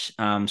voltage.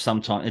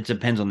 Sometimes it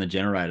depends on the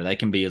generator. They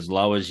can be as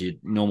low as your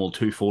normal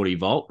 240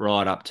 volt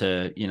right up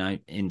to,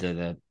 into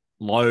the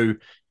low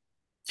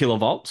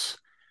kilovolts.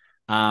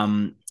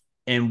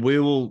 And we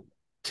will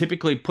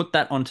typically put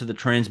that onto the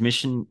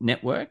transmission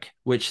network,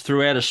 which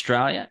throughout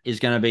Australia is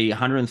going to be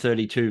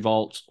 132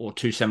 volts or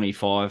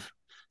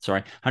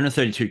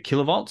 132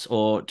 kilovolts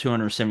or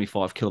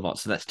 275 kilovolts.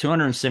 So that's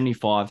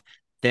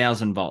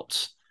 275,000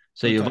 volts.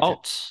 So your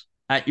volts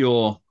at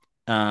your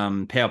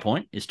power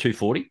point is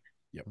 240.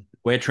 Yep.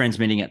 We're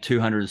transmitting at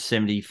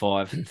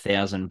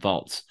 275,000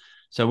 volts.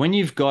 So when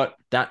you've got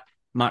that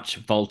much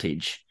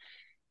voltage,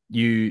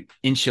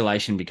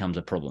 insulation becomes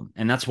a problem.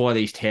 And that's why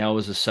these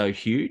towers are so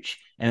huge.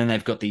 And then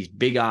they've got these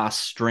big ass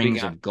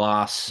strings of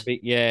glass.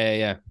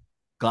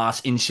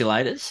 Glass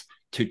insulators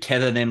to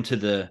tether them to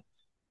the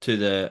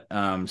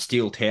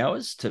steel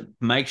towers to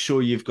make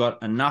sure you've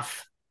got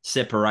enough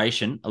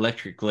separation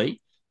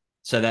electrically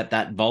so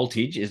that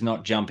voltage is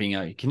not jumping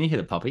out. Can you hear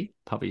the puppy?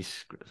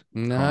 Puppy's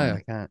No, crying.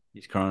 I can't.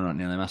 He's crying right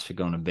now. They must have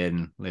gone to bed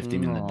and left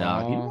him in the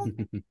dark.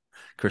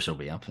 Chris will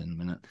be up in a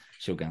minute.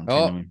 She'll go and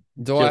tend him.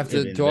 Do I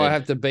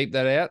have to beep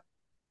that out?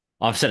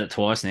 I've said it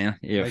twice now.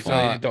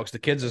 Yeah, dox the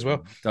kids as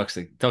well. Dox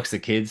the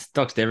kids.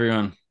 Doxed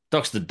everyone.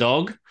 Doxed the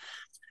dog.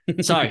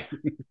 So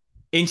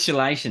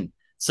insulation.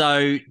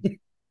 So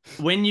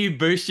when you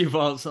boost your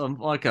volts, I'm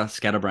like a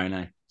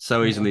scatterbrain,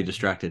 so easily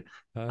distracted.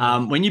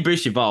 When you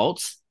boost your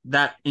volts,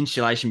 that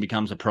insulation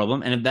becomes a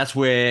problem, and that's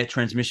where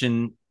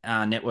transmission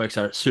networks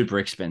are super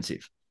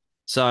expensive.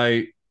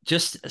 So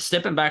just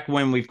stepping back,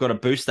 when we've got to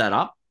boost that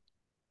up,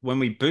 when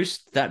we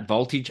boost that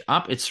voltage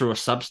up, it's through a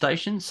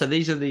substation. So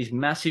these are these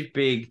massive,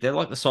 big, they're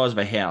like the size of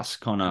a house,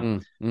 kind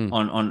of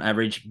on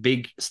average,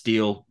 big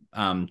steel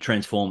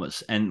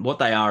transformers. And what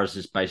they are is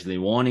just basically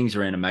windings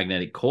around a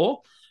magnetic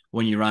core.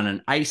 When you run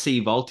an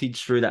AC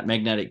voltage through that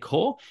magnetic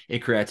core, it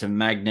creates a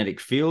magnetic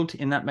field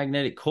in that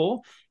magnetic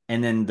core.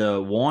 And then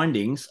the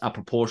windings are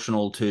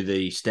proportional to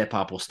the step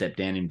up or step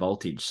down in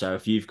voltage. So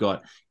if you've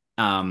got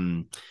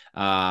I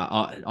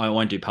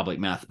won't do public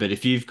math, but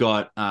if you've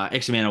got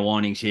X amount of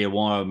windings here,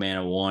 Y amount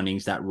of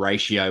windings, that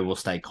ratio will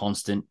stay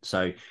constant.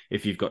 So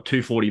if you've got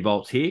 240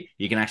 volts here,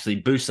 you can actually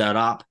boost that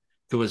up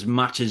to as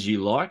much as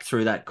you like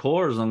through that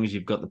core, as long as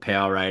you've got the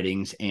power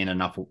ratings and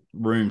enough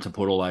room to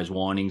put all those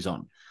windings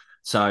on.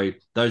 So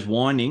those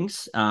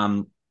windings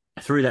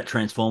through that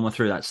transformer,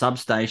 through that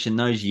substation,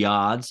 those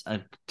yards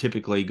have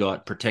typically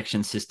got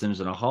protection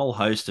systems and a whole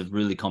host of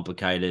really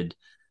complicated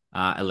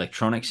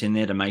electronics in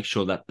there to make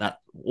sure that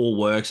all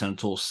works and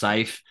it's all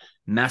safe.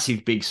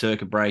 Massive big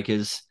circuit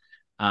breakers,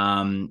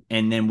 and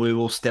then we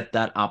will step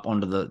that up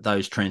onto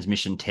those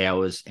transmission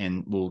towers,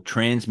 and we'll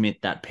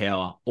transmit that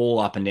power all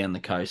up and down the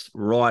coast,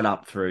 right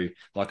up through,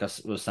 like I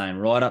was saying,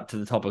 right up to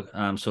the top of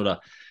sort of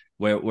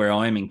where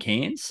I am in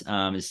Cairns,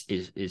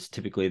 is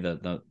typically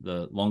the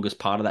longest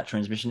part of that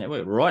transmission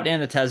network, right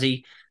down to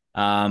Tassie.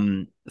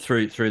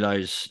 Through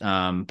those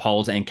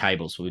poles and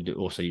cables. We do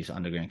also use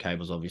underground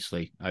cables,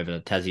 obviously. Over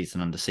Tassie, it's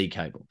an undersea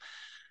cable.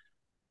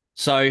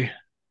 So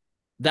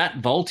that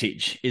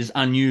voltage is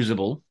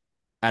unusable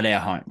at our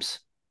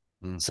homes.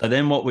 So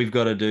then what we've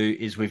got to do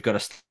is we've got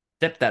to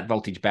step that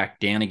voltage back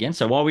down again.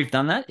 So why we've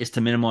done that is to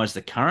minimize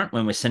the current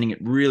when we're sending it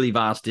really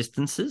vast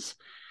distances,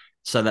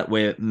 so that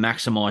we're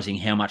maximizing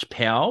how much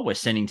power we're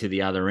sending to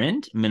the other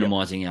end,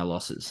 minimizing our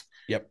losses.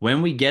 Yep.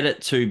 When we get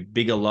it to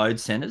bigger load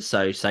centers,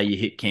 so say you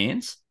hit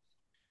Cairns,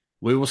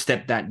 we will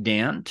step that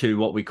down to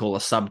what we call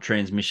a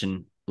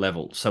sub-transmission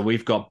level. So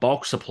we've got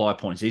bulk supply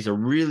points. These are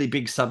really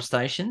big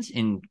substations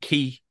in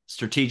key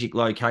strategic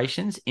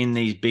locations in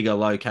these bigger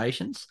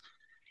locations.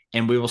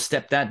 And we will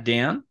step that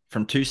down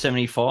from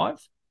 275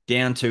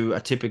 down to a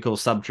typical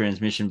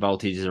sub-transmission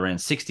voltage is around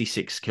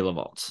 66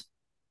 kilovolts.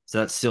 So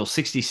that's still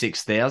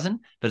 66,000,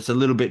 but it's a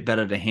little bit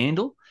better to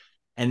handle.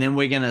 And then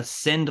we're going to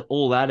send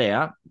all that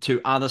out to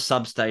other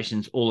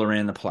substations all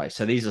around the place.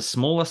 So these are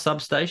smaller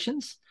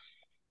substations,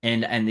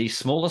 and these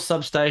smaller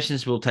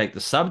substations will take the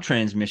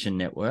sub-transmission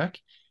network,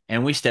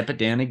 and we step it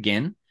down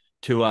again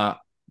to a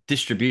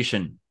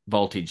distribution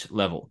voltage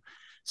level.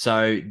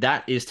 So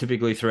that is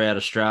typically throughout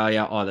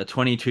Australia, either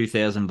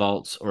 22,000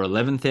 volts or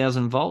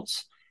 11,000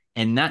 volts.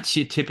 And that's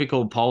your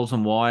typical poles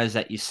and wires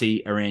that you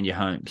see around your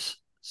homes.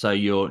 So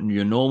your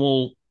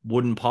normal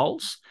wooden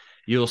poles,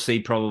 you'll see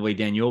probably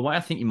down your way.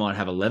 I think you might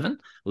have 11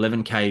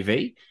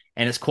 kV.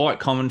 And it's quite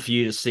common for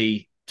you to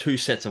see two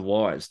sets of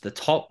wires. The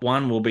top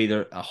one will be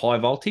a high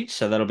voltage,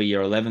 so that'll be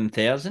your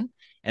 11,000.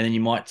 And then you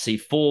might see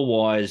four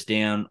wires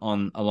down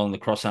along the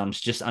cross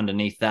arms just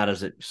underneath that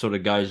as it sort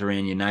of goes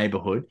around your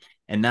neighborhood.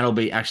 And that'll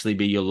actually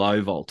be your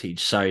low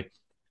voltage. So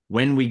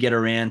when we get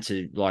around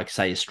to, like,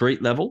 say, a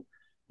street level,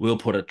 we'll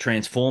put a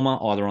transformer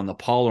either on the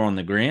pole or on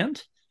the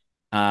ground.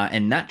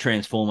 And that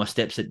transformer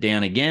steps it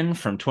down again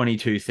from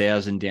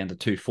 22,000 down to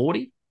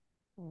 240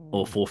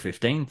 or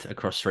 415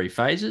 across three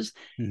phases.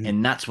 Mm-hmm.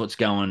 And that's what's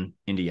going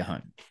into your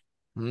home.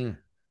 Mm.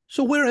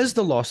 So where is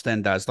the loss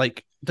then, Daz?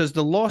 Like, does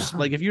the loss,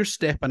 like if you're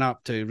stepping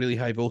up to really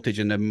high voltage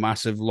in a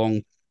massive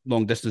long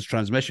distance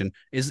transmission,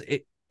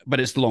 but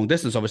it's the long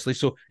distance, obviously.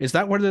 So is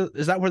that where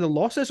the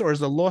loss is, or is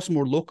the loss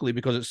more locally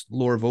because it's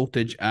lower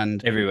voltage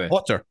and everywhere?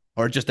 Hotter?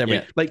 or just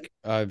every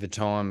over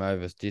time,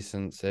 over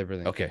distance,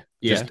 everything. Okay,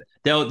 yeah.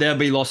 There'll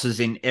be losses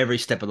in every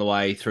step of the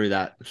way through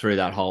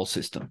that whole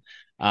system.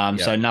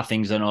 So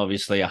nothing's an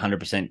obviously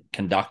 100%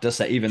 conductor.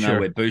 So even though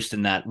we're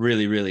boosting that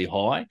really, really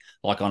high,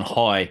 like on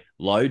high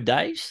load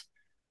days,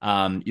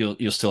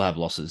 you'll still have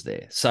losses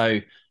there. So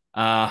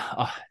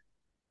I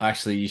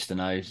actually used to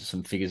know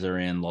some figures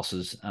around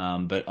losses,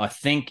 but I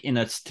think in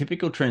a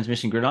typical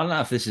transmission grid, I don't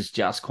know if this is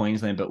just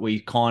Queensland, but we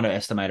kind of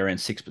estimate around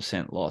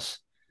 6% loss.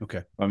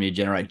 Okay, from your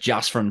generator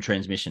just from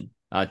transmission,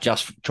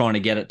 just trying to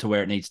get it to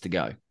where it needs to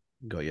go.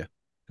 Got you.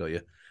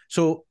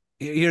 So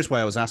here's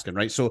why I was asking,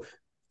 right? So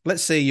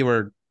let's say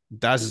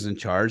Daz is in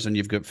charge and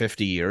you've got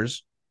 50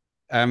 years,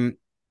 or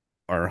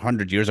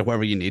 100 years or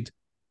whatever you need.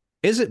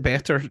 Is it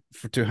better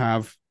to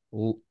have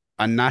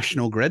a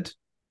national grid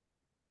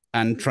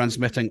and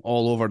transmitting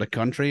all over the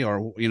country,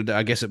 or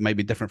I guess it might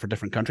be different for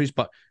different countries,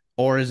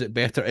 or is it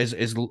better?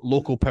 Is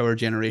local power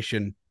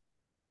generation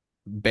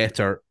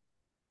better?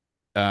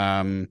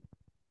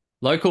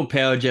 Local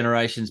power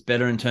generation is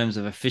better in terms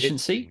of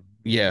efficiency,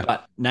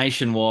 but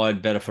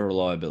nationwide better for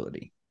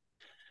reliability.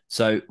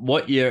 So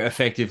what you're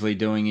effectively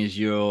doing is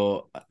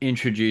you're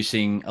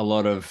introducing a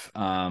lot of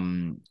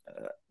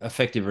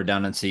effective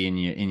redundancy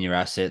in your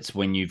assets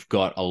when you've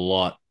got a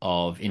lot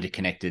of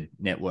interconnected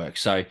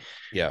networks. So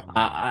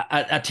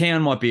a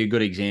town might be a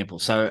good example.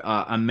 So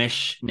a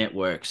mesh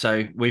network.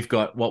 So we've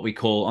got what we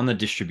call on the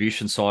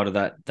distribution side of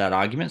that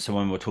argument. So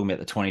when we're talking about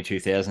the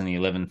 22,000, the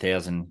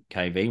 11,000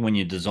 kV, when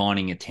you're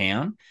designing a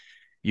town,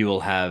 you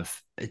will have,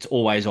 it's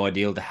always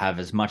ideal to have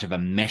as much of a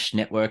mesh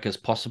network as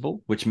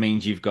possible, which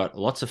means you've got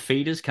lots of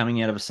feeders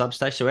coming out of a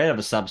substation. So out of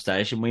a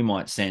substation, we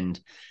might send,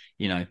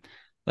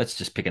 let's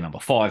just pick a number,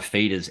 5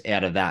 feeders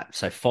out of that.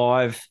 So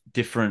 5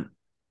 different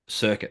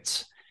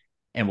circuits,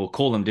 and we'll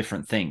call them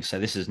different things. So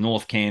this is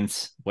North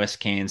Cairns,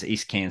 West Cairns,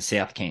 East Cairns,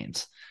 South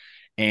Cairns.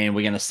 And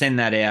we're going to send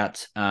that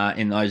out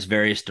in those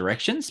various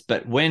directions.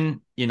 But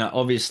when,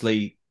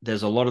 obviously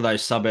there's a lot of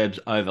those suburbs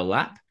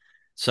overlap.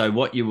 So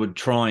what you would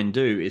try and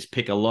do is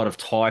pick a lot of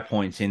tie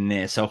points in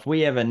there. So if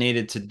we ever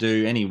needed to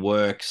do any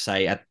work,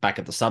 say back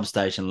at the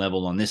substation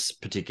level on this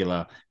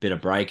particular bit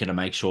of breaker to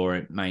make sure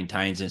it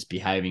maintains and it's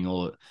behaving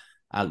all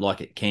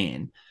like it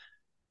can,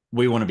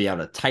 we want to be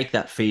able to take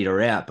that feeder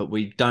out, but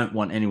we don't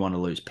want anyone to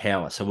lose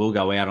power. So we'll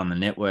go out on the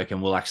network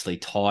and we'll actually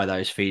tie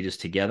those feeders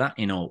together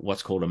in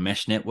what's called a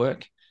mesh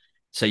network.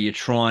 So you're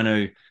trying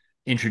to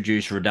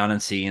introduce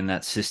redundancy in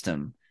that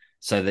system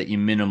so that you're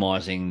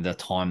minimizing the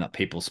time that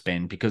people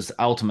spend, because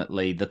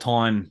ultimately the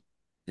time,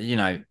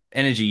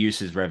 energy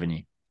use is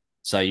revenue.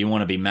 So you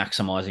want to be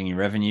maximizing your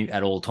revenue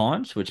at all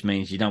times, which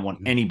means you don't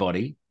want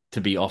anybody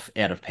to be out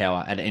of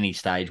power at any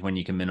stage when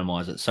you can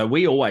minimize it. So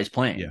we always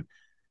plan. Yeah.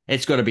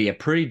 It's got to be a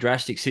pretty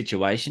drastic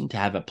situation to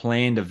have a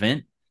planned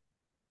event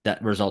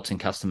that results in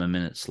customer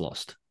minutes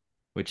lost,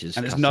 which is,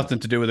 and it's nothing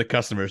to do with the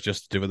customers,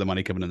 just to do with the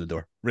money coming in the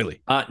door.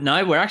 Really?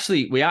 No, we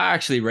are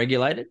actually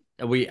regulated.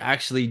 We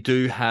actually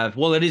do have,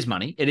 well, it is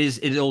money.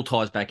 It all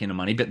ties back into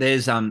money, but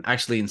there's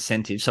actually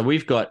incentives. So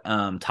we've got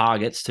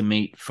targets to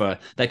meet for,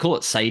 they call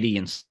it SAIDI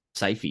and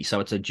SAFE. So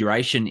it's a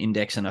duration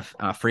index and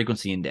a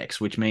frequency index,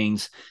 which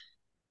means,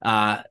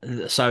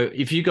 so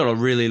if you've got a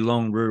really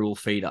long rural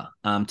feeder,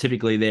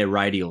 typically they're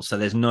radial, so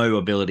there's no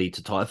ability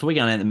to tie. If we're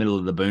going out in the middle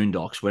of the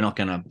boondocks, we're not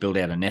going to build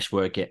out a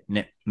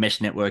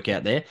mesh network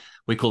out there.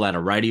 We call that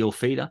a radial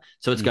feeder.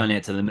 So it's going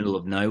out to the middle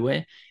of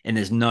nowhere, and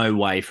there's no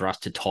way for us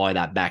to tie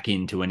that back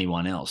into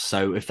anyone else.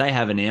 So if they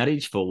have an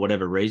outage for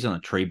whatever reason, a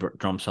tree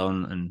jumps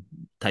on and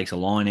takes a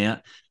line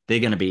out, they're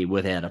going to be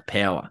without a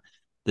power.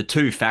 The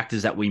 2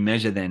 factors that we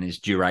measure then is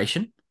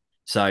duration.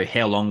 So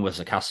how long was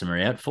the customer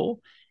out for?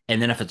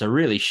 And then if it's a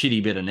really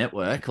shitty bit of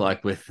network,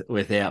 like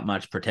without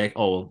much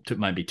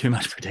maybe too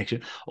much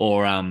protection,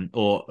 or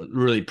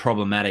really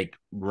problematic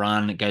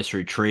run, it goes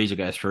through trees or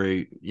goes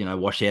through,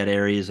 washout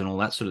areas and all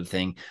that sort of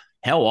thing,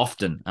 how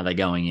often are they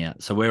going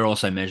out? So we're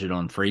also measured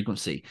on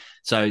frequency.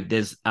 So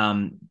there's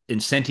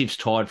incentives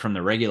tied from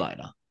the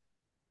regulator.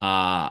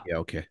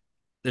 Okay.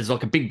 There's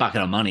like a big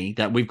bucket of money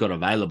that we've got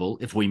available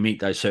if we meet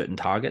those certain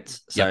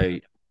targets. So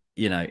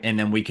and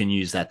then we can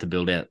use that to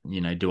build out,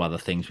 do other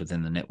things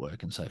within the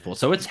network and so forth.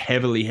 So it's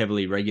heavily,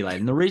 heavily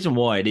regulated. And the reason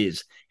why it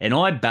is, and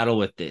I battle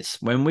with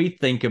this, when we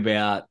think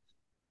about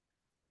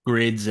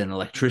grids and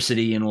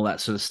electricity and all that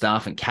sort of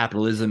stuff and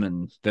capitalism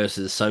and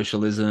versus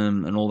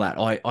socialism and all that,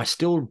 I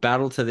still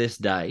battle to this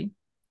day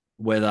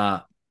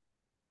whether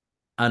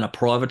a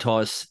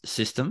privatized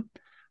system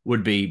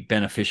would be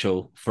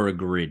beneficial for a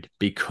grid,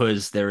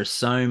 because there is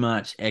so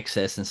much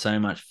excess and so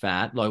much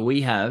fat. Like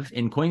we have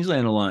in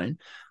Queensland alone,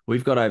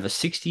 we've got over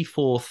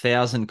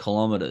 64,000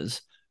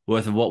 kilometers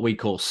worth of what we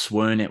call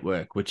SWIR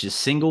network, which is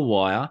single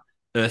wire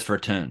earth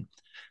return.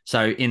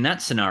 So in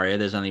that scenario,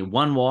 there's only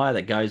one wire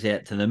that goes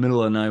out to the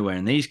middle of nowhere.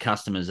 And these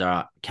customers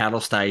are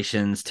cattle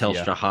stations,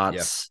 Telstra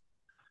huts,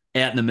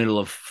 out in the middle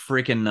of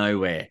freaking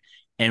nowhere.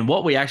 And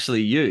what we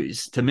actually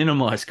use to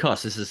minimize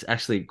costs, this is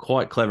actually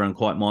quite clever and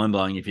quite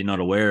mind-blowing if you're not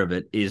aware of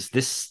it, is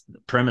this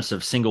premise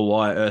of single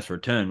wire earth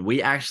return.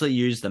 We actually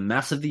use the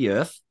mass of the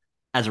earth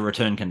as a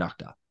return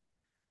conductor.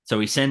 So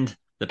we send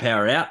the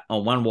power out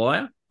on one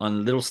wire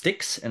on little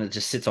sticks, and it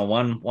just sits on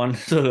one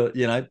sort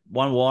of,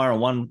 one wire on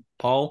one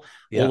pole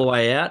all the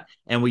way out.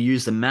 And we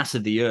use the mass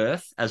of the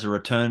earth as a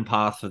return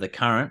path for the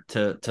current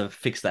to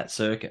fix that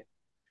circuit.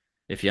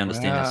 If you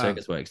understand how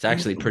circuits work, it's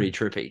actually pretty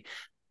trippy.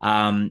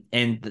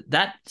 And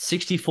that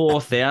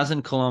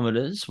 64,000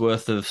 kilometers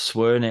worth of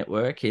SWIR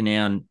network in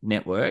our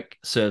network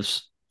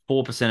serves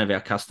 4% of our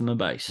customer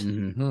base.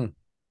 Mm-hmm.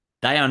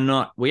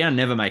 We are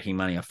never making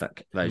money off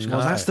those. Well,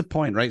 that's the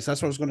point, right? So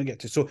that's what I was going to get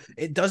to. So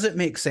does it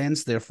make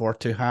sense, therefore,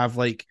 to have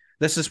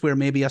this is where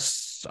maybe a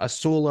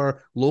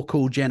solar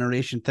local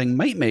generation thing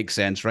might make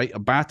sense, right? A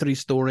battery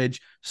storage,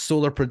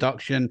 solar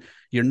production.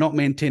 You're not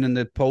maintaining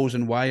the poles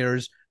and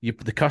wires.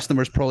 The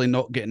customer's probably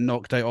not getting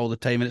knocked out all the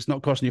time, and it's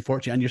not costing you a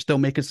fortune, and you're still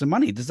making some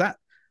money. Does that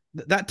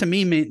to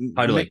me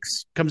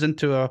comes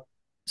into a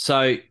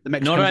so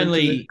not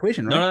only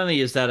equation, right? Not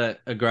only is that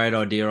a great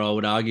idea, I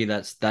would argue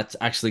that's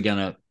actually going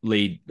to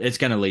lead. It's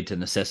going to lead to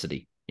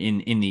necessity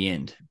in the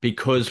end,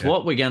 because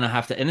what we're going to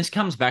have to, and this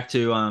comes back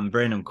to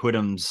Brandon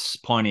Quittam's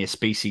Pioneer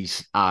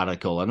Species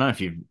article. I don't know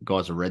if you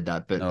guys have read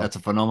that, but that's a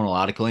phenomenal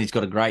article. And he's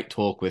got a great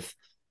talk with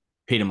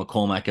Peter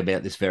McCormack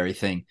about this very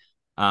thing.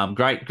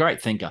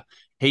 Great thinker.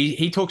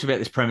 He talks about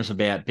this premise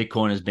about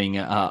Bitcoin as being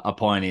a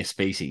pioneer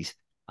species.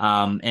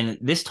 And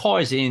this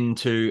ties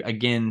into,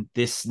 again,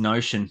 this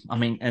notion. I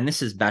mean, and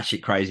this is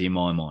batshit crazy in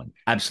my mind.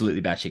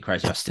 Absolutely batshit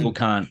crazy. I still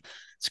can't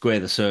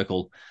square the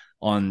circle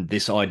on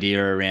this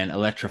idea around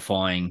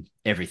electrifying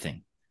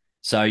everything.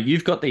 So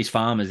you've got these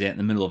farmers out in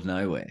the middle of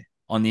nowhere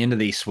on the end of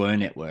these SWIR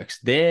networks.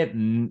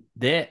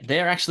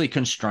 They're actually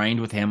constrained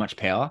with how much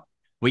power.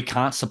 We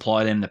can't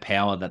supply them the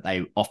power that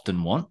they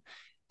often want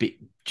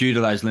due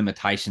to those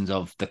limitations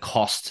of the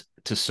cost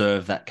to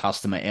serve that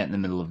customer out in the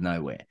middle of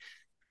nowhere.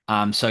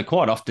 So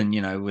quite often,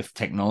 with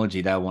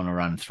technology, they want to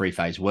run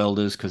 3-phase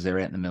welders because they're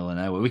out in the middle of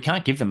nowhere. We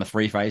can't give them a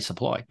 3-phase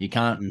supply. You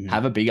can't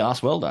have a big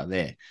ass welder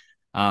there.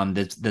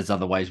 There's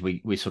other ways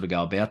we sort of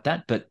go about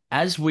that. But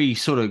as we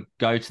sort of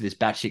go to this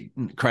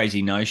batshit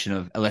crazy notion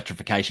of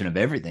electrification of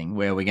everything,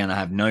 where we're going to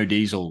have no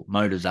diesel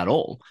motors at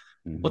all,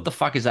 what the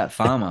fuck is that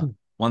farmer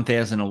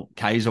 1,000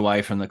 k's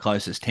away from the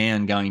closest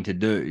town going to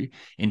do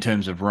in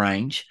terms of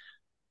range?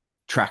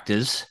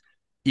 Tractors,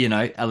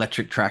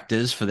 electric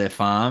tractors for their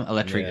farm,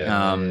 electric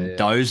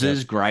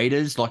dozers,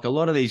 graders. Like, a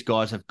lot of these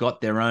guys have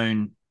got their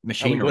own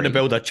machinery. I'm going to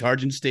build a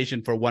charging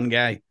station for one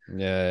guy.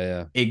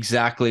 Yeah.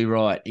 Exactly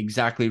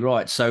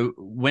right. So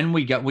when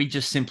we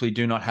just simply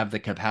do not have the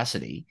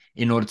capacity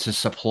in order to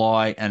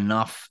supply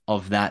enough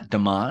of that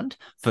demand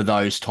for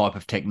those type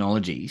of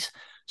technologies.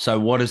 So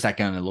what is that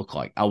going to look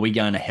like? Are we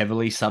going to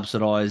heavily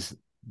subsidize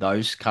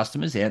those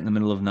customers out in the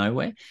middle of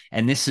nowhere?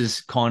 And this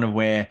is kind of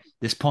where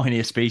this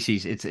pioneer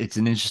species, it's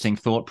an interesting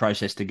thought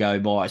process to go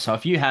by. So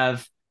if you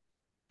have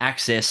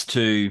access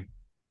to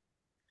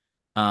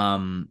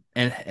and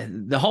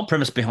the whole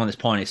premise behind this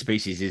pioneer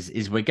species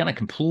is we're going to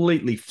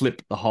completely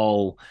flip the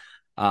whole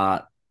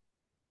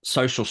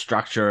social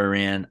structure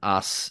around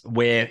us,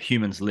 where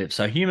humans live.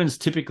 So humans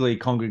typically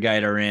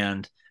congregate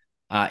around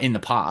in the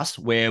past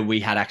where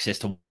we had access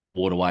to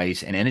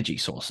waterways and energy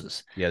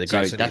sources.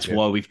 So that's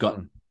why we've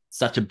got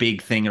such a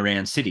big thing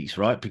around cities,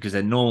 right? Because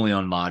they're normally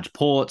on large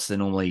ports. They're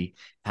normally,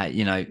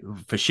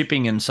 for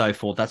shipping and so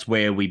forth. That's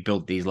where we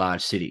built these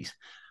large cities.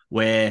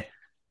 Where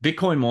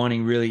Bitcoin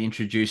mining really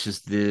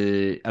introduces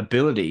the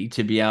ability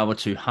to be able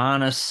to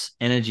harness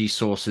energy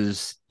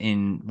sources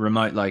in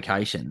remote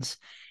locations,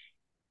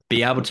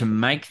 be able to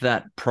make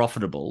that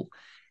profitable.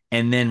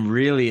 And then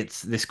really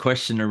it's this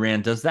question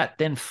around, does that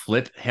then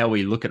flip how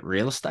we look at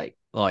real estate?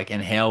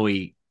 And how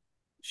we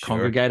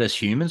congregate as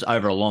humans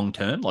over a long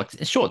term? Like,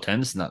 short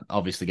term, it's not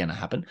obviously going to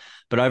happen,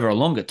 but over a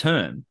longer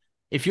term,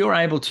 if you're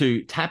able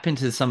to tap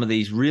into some of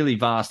these really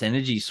vast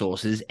energy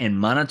sources and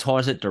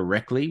monetize it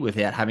directly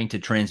without having to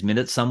transmit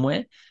it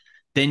somewhere,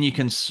 then you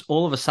can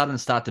all of a sudden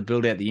start to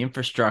build out the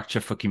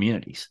infrastructure for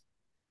communities.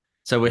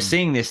 So we're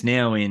seeing this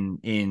now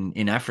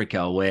in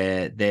Africa,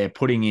 where they're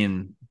putting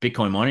in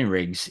Bitcoin mining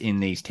rigs in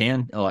these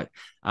towns,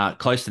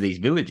 close to these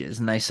villages,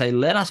 and they say,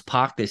 let us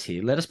park this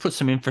here. Let us put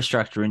some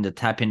infrastructure in to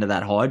tap into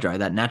that hydro,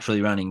 that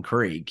naturally running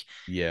creek.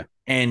 Yeah.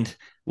 And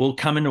we'll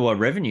come into a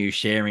revenue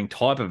sharing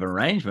type of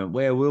arrangement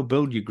where we'll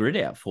build your grid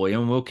out for you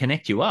and we'll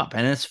connect you up.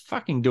 And it's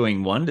fucking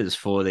doing wonders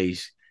for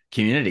these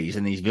communities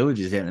and these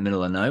villages out in the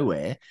middle of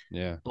nowhere.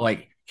 Yeah.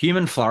 Like,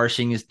 human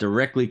flourishing is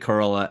directly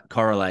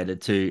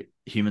correlated to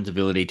humans'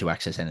 ability to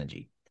access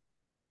energy.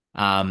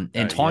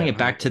 And tying it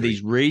back to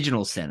these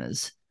regional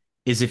centers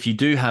is, if you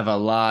do have a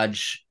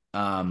large,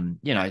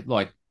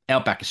 like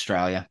Outback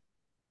Australia,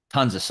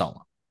 tons of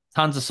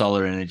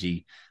solar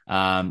energy.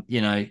 A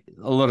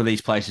lot of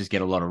these places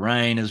get a lot of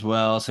rain as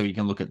well. So you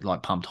can look at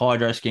like pumped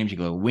hydro schemes, you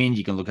can look at wind,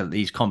 you can look at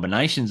these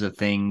combinations of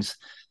things,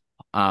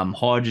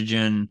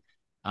 hydrogen,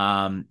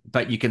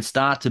 but you can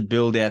start to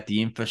build out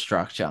the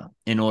infrastructure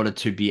in order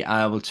to be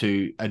able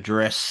to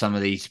address some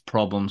of these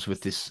problems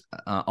with this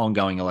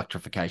ongoing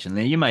electrification.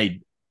 Now, you may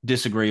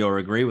disagree or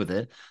agree with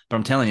it, but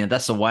I'm telling you,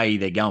 that's the way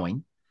they're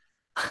going.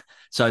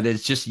 So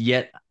there's just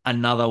yet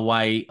another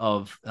wave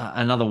of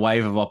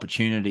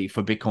opportunity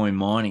for Bitcoin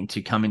mining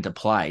to come into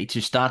play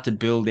to start to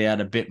build out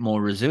a bit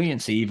more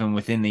resiliency even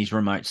within these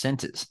remote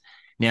centers.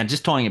 Now,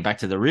 just tying it back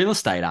to the real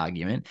estate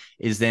argument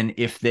is then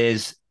if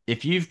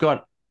you've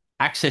got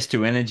access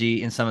to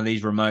energy in some of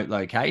these remote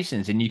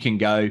locations and you can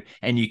go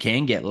and you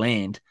can get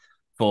land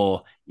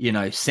for,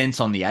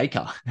 cents on the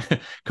acre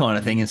kind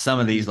of thing in some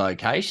of these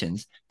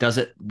locations, does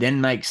it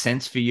then make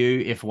sense for you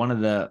if one of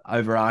the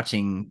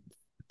overarching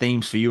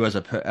themes for you as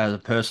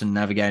a person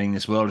navigating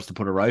this world is to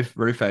put a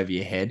roof over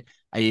your head?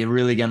 Are you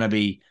really going to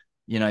be,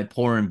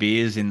 pouring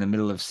beers in the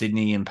middle of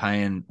Sydney and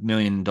paying $1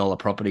 million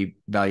property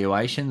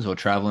valuations or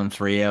traveling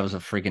 3 hours a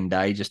freaking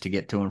day just to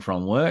get to and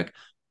from work?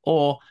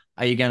 Or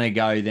are you going to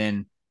go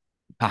then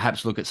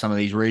perhaps look at some of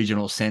these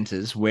regional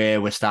centers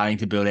where we're starting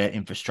to build out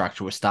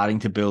infrastructure, we're starting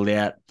to build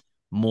out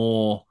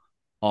more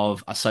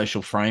of a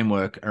social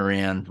framework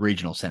around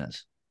regional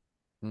centers?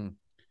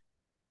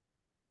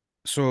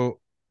 So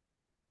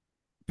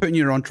putting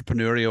your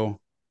entrepreneurial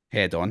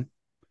head on,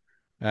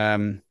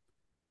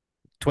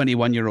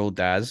 21-year-old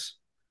Daz,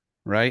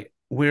 right?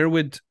 Where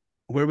would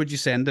you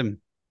send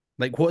him?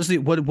 Like, what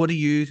are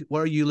you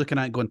looking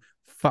at going,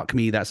 fuck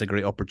me, that's a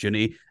great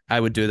opportunity. I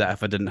would do that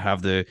if I didn't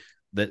have you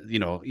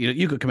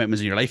got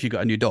commitments in your life. You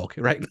got a new dog,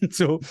 right?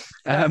 So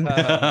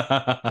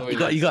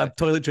you got a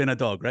toilet trainer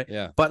dog, right?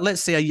 Yeah. But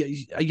let's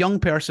say a young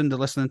person that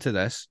listening to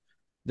this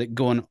that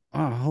going,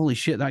 oh, holy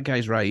shit, that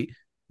guy's right.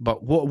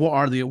 But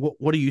what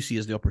do you see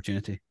as the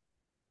opportunities?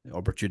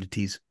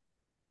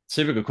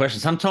 Super good question.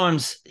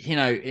 Sometimes,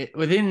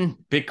 within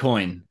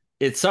Bitcoin,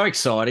 it's so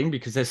exciting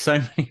because there's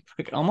so many.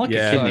 I'm like a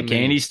kid in a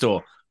candy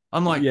store.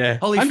 I'm like,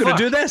 holy I'm fuck. going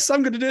to do this.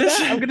 I'm going to do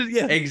that. I'm going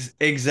to,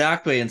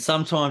 Exactly. And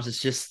sometimes it's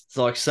just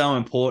like so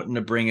important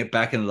to bring it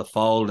back into the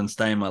fold and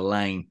stay in my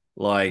lane.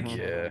 Like,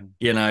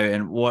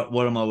 and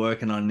what am I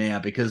working on now?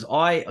 Because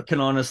I can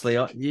honestly,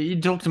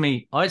 you talk to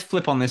me, I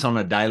flip on this on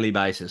a daily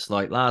basis.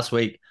 Like last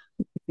week,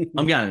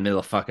 I'm going in the middle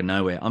of fucking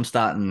nowhere. I'm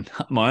starting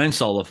my own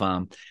solar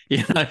farm,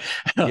 and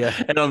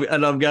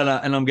I'm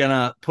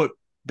gonna put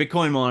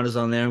Bitcoin miners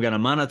on there. I'm going to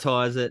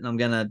monetize it and I'm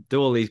going to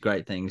do all these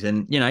great things.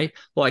 And,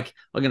 like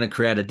I'm going to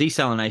create a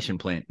desalination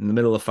plant in the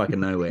middle of fucking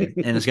nowhere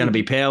and it's going to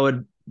be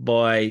powered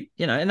by,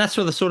 and that's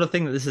the sort of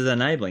thing that this is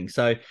enabling.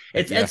 So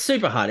it's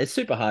super hard. It's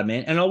super hard,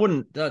 man. And I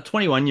wouldn't,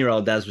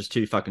 21-year-old Daz was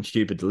too fucking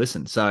stupid to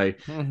listen. So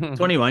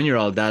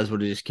 21-year-old Daz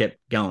would have just kept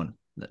going,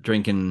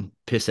 drinking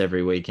piss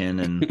every weekend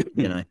and,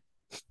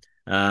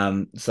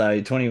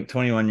 so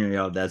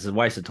 21-year-old Daz is a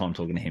waste of time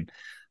talking to him.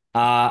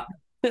 I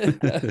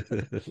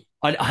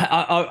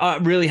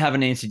really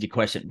haven't answered your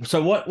question.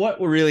 So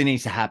what really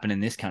needs to happen in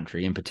this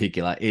country in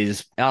particular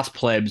is us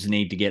plebs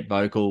need to get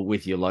vocal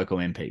with your local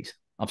MPs.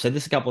 I've said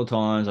this a couple of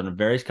times on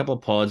various couple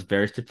of pods,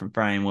 various different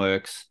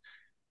frameworks.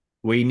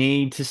 We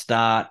need to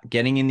start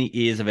getting in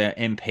the ears of our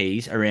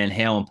MPs around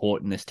how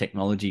important this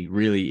technology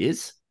really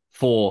is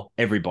for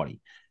everybody.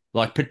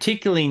 Like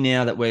particularly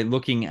now that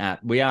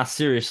we are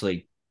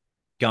seriously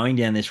going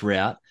down this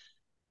route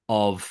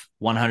of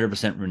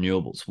 100%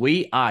 renewables.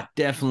 We are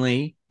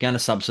definitely going to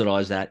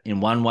subsidize that in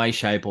one way,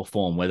 shape, or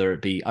form, whether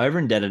it be over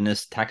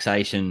indebtedness,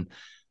 taxation,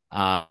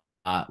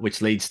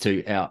 which leads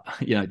to our,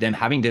 them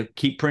having to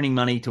keep printing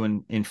money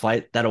to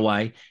inflate that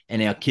away,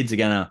 and our kids are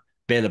going to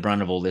bear the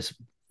brunt of all this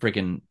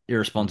freaking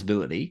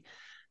irresponsibility.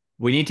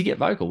 We need to get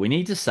vocal. We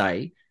need to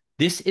say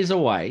this is a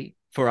way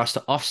for us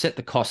to offset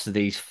the cost of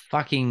these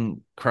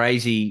fucking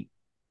crazy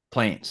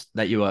plants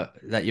that you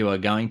are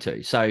going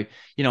to. So,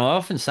 I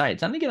often say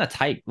it's only going to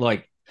take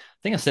I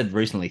think I said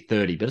recently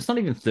 30, but it's not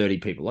even 30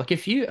 people. Like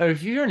if you're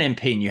an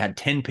MP and you had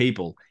 10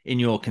 people in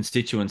your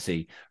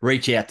constituency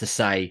reach out to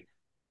say,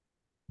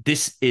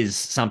 this is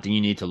something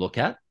you need to look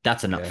at,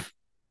 that's enough.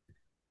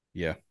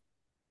 Yeah.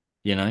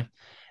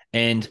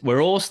 And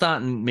we're all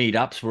starting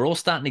meetups. We're all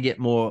starting to get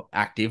more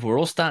active. We're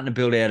all starting to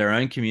build out our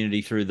own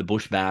community through the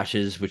Bush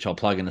Bashes, which I'll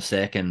plug in a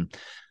sec. And,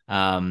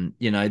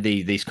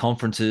 these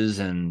conferences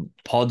and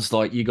pods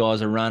like you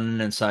guys are running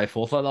and so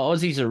forth. Like the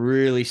Aussies are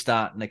really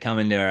starting to come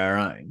into our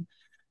own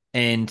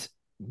and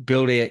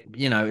build it.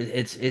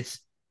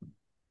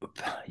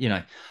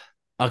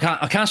 I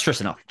can't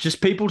stress enough. Just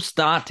people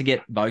start to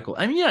get vocal.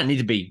 I mean, you don't need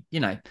to be,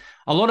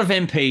 a lot of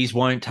MPs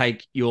won't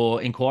take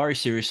your inquiry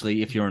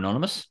seriously if you're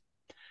anonymous.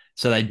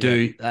 So they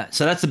do.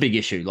 So that's the big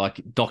issue, like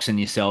doxing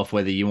yourself,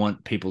 whether you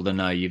want people to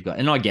know you've got,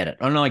 and I get it,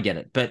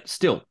 but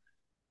still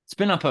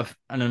spin up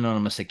an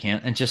anonymous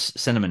account and just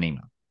send them an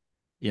email,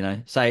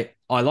 say,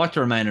 I like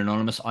to remain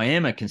anonymous. I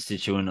am a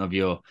constituent of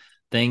your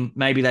thing.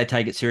 Maybe they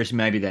take it seriously.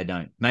 Maybe they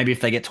don't. Maybe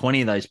if they get 20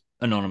 of those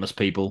anonymous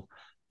people,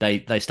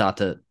 they start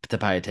to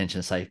pay attention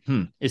and say,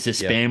 is this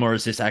spam or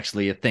is this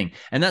actually a thing?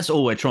 And that's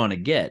all we're trying to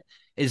get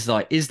is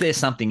like, is there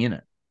something in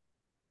it?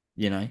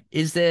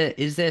 Is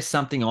there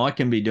something I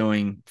can be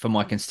doing for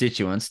my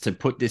constituents to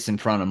put this in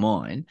front of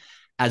mine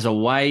as a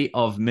way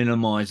of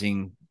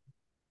minimizing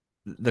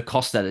the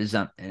cost that is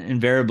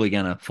invariably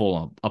going to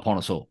fall upon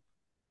us all?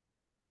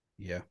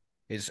 Yeah,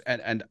 it's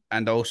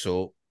and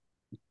also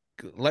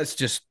let's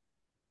just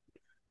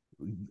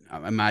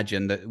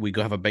imagine that we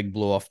go have a big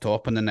blow off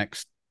top in the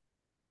next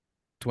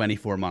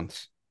 24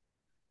 months.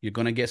 You're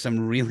going to get some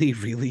really,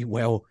 really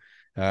well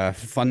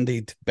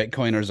funded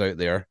Bitcoiners out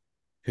there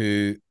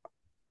who,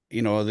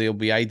 you know, they'll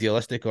be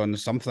idealistic on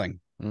something,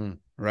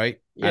 right?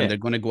 Yeah. And they're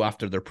going to go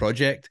after their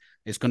project.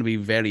 It's going to be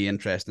very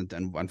interesting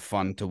and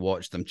fun to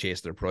watch them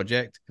chase their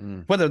project.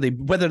 Whether they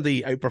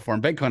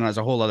outperform Bitcoin is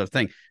a whole other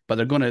thing, but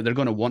they're going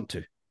to want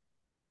to.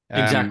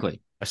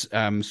 Exactly.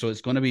 So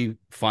it's going to be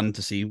fun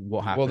to see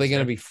what happens. Well, they're going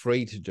to be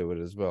free to do it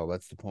as well.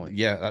 That's the point.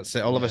 Yeah, that's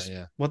it. All of us.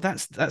 Yeah. Well,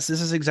 this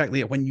is exactly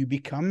it. When you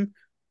become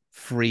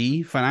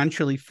free,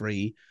 financially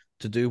free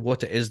to do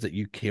what it is that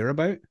you care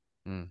about,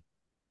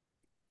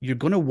 you're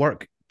going to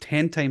work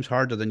 10 times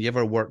harder than you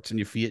ever worked in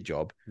your fiat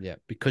job. Yeah.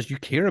 Because you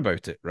care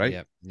about it,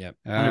 right? Yeah.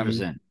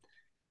 100%.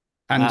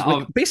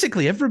 And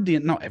basically everybody,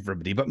 not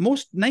everybody, but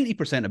most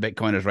 90% of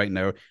Bitcoiners right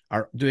now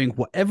are doing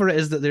whatever it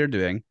is that they're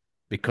doing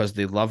because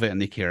they love it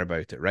and they care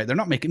about it, right? They're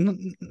not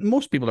making,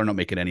 most people are not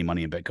making any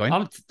money in Bitcoin.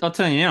 I'll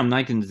tell you now, I'm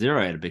making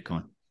zero out of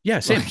Bitcoin. Yeah,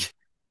 same. Like,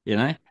 you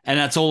know, and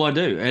that's all I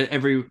do.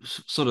 Every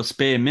sort of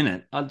spare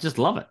minute, I just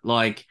love it.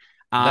 Like,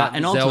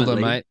 and ultimately,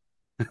 Zelda, mate.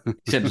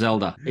 Except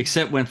Zelda.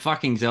 Except when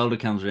fucking Zelda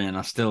comes around,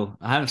 I still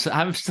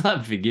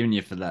haven't forgiven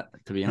you for that,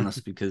 to be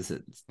honest, because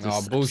it's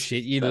just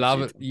bullshit. You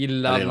love it. You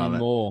love it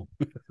more.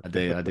 I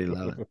do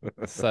love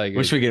it. So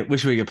good.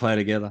 Wish we could play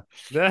together.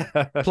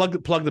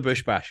 Plug the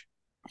Bush Bash.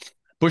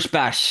 Bush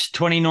Bash,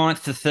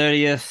 29th to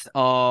 30th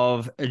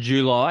of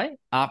July,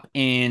 up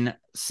in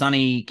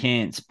sunny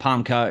Cairns,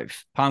 Palm Cove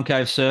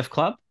Surf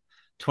Club,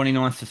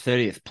 29th to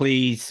 30th.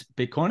 Please,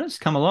 Bitcoiners,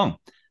 come along.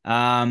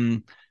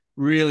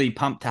 Really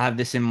pumped to have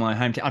this in my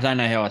hometown. I don't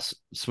know how I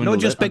swindled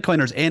Not just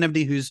Bitcoiners,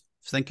 anybody who's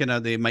thinking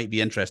they might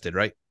be interested,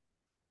 right?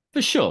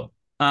 For sure.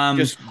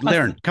 Just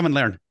learn. Come and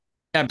learn.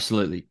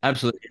 Absolutely.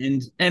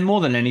 And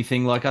more than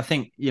anything, like, I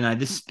think, you know,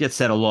 this gets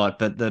said a lot,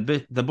 but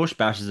the Bush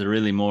Bashes are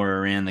really more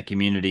around the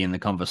community and the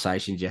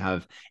conversations you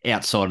have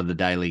outside of the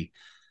daily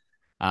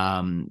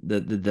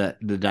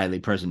the daily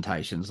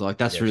presentations. Like,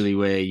 that's really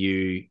where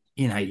you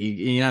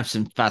have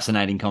some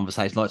fascinating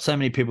conversations. Like, so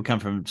many people come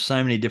from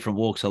so many different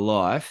walks of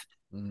life,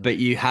 but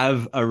you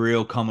have a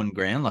real common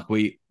ground.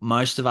 Like,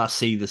 most of us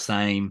see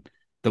the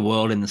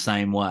world in the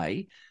same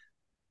way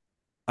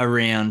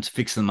around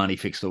fix the money,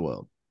 fix the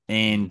world.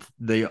 And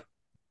the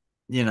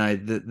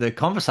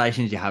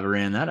conversations you have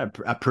around that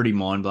are pretty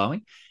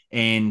mind-blowing.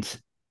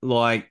 And,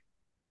 like,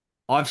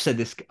 I've said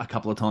this a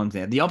couple of times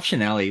now, the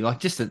optionality, like,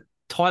 just to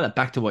tie that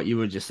back to what you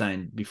were just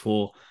saying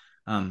before,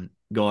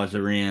 guys,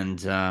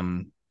 around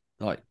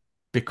like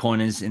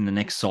Bitcoiners in the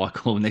next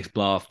cycle, next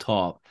blow off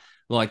top,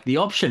 like, the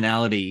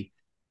optionality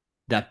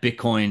that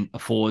Bitcoin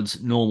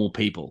affords normal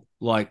people.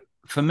 Like,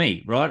 for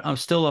me, right, I'm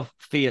still a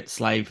fiat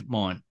slave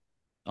mine.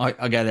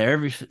 I go there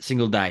every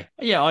single day.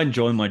 Yeah, I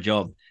enjoy my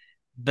job,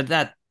 but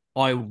that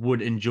I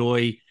would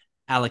enjoy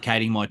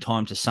allocating my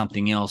time to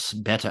something else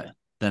better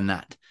than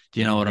that. Do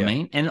you know what I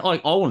mean? And,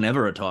 like, I will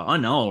never retire. I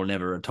know I will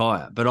never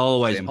retire, but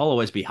I'll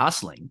always be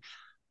hustling.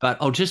 But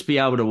I'll just be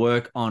able to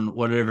work on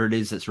whatever it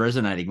is that's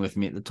resonating with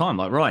me at the time.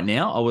 Like, right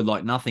now, I would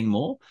like nothing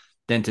more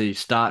than to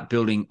start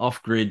building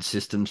off-grid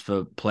systems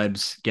for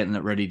plebs, getting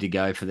it ready to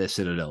go for their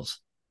citadels.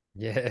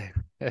 Yeah.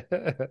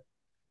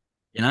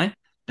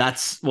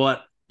 That's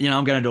what,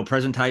 I'm going to do a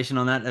presentation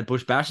on that at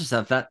Bush Bashes.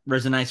 So if that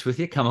resonates with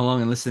you, come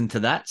along and listen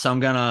to that. So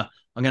I'm going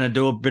to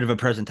do a bit of a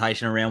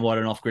presentation around what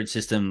an off-grid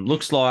system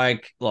looks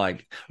like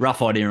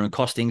rough idea on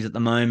costings at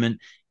the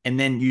moment, and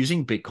then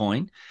using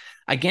Bitcoin.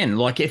 Again,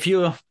 like, if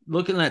you're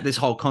looking at this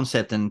whole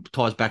concept, and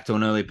ties back to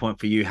an earlier point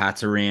for you,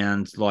 Hats,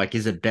 around, like,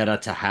 is it better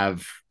to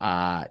have,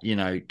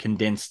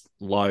 condensed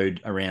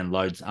load around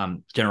loads,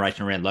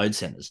 generation around load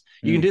centers?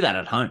 You can do that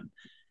at home.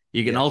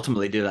 You can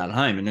ultimately do that at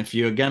home. And if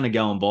you're going to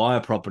go and buy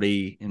a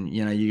property and,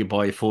 you can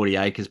buy your 40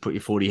 acres, put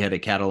your 40 head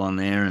of cattle on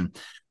there and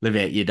live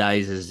out your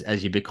days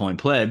as your Bitcoin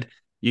pleb,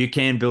 you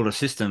can build a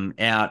system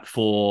out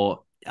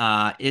for,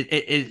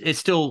 it's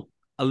still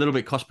a little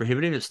bit cost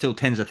prohibitive. It's still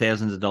tens of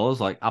thousands of dollars,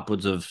 like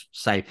upwards of,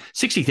 say,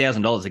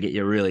 $60,000 to get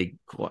you really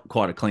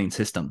quite a clean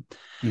system.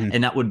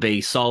 And that would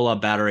be solar,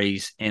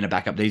 batteries, and a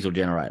backup diesel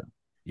generator.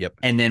 Yep.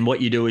 And then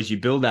what you do is you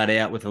build that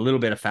out with a little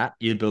bit of fat.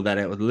 You build that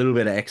out with a little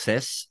bit of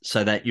excess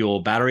so that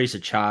your batteries are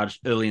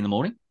charged early in the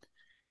morning.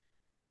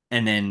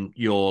 And then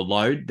your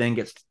load then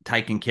gets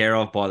taken care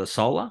of by the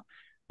solar.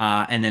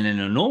 And then in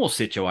a normal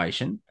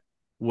situation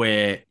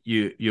where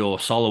your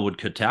solar would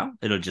curtail,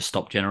 it'll just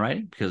stop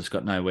generating because it's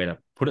got nowhere to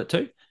put it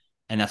to.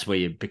 And that's where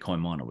your Bitcoin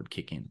miner would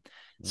kick in.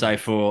 So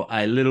for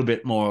a little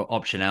bit more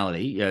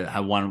optionality, you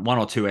have one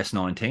or two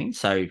S19.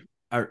 So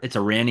it's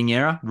a rounding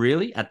error,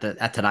 really, at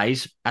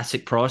today's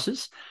ASIC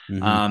prices.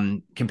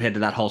 Compared to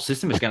that whole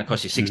system, it's going to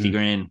cost you 60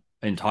 grand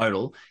in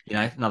total.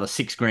 Another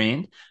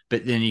 $6,000,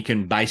 but then you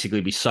can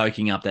basically be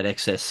soaking up that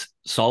excess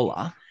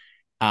solar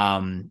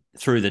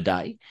through the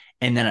day,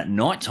 and then at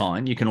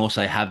nighttime you can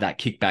also have that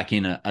kickback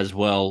in as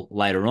well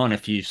later on.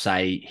 If you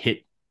say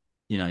hit,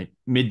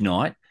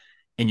 midnight,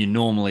 and you're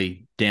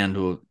normally down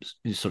to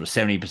a sort of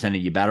 70% of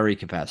your battery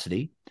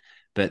capacity,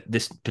 but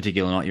this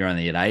particular night you're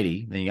only at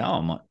 80, then you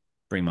go,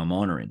 bring my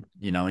miner in,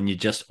 and you're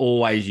just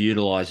always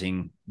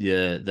utilizing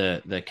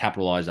the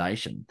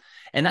capitalization.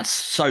 And that's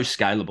so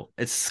scalable.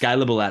 It's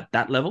scalable at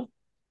that level.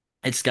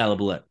 It's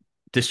scalable at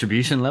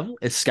distribution level.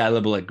 It's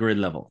scalable at grid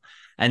level.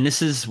 And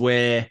this is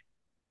where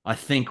I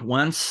think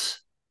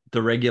once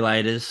the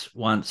regulators,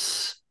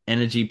 once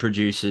energy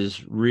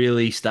producers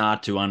really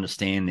start to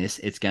understand this,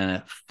 it's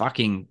going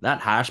to that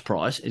hash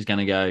price is going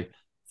to go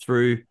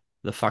through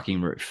the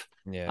fucking roof.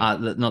 Yeah.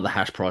 Not the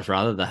hash price,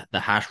 rather the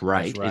hash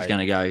rate is going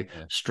to go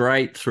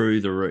straight through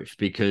the roof,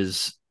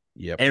 because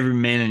every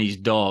man and his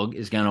dog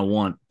is going to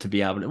want to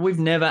be able to. We've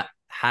never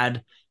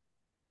had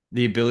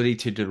the ability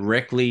to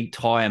directly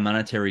tie a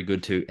monetary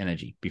good to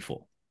energy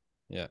before.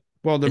 Yeah.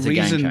 Well, the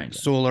reason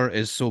solar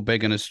is so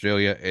big in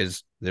Australia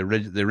is the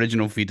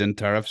original feed-in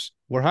tariffs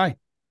were high.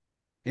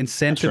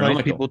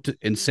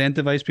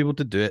 Incentivize people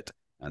to do it,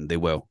 and they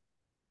will.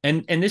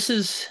 And this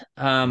is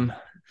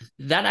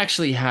that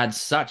actually had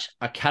such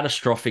a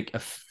catastrophic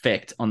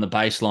effect on the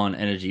baseline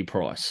energy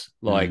price.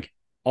 Like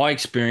I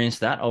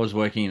experienced that. I was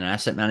working in an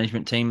asset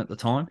management team at the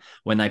time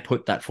when they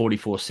put that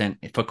 44 cent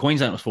for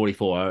Queensland. It was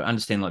 44. I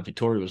understand like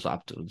Victoria was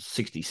up to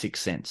 66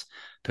 cents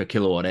per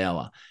kilowatt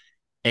hour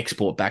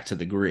export back to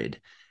the grid.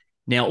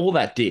 Now all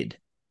that did,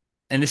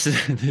 and this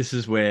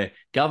is where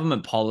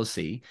government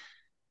policy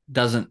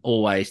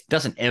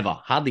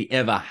hardly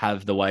ever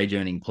have the wage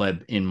earning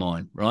pleb in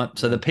mind, right?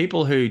 So the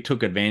people who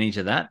took advantage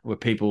of that were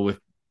people with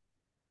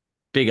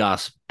big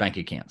ass bank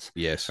accounts.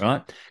 Yes.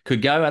 Right.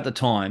 Could go at the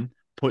time,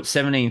 put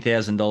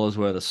 $17,000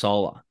 worth of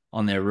solar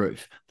on their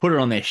roof, put it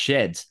on their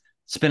sheds,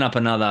 spin up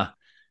another.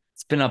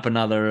 Was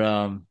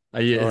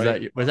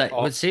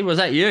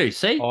that you?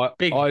 See,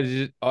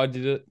 I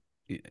did it.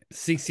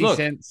 60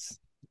 cents.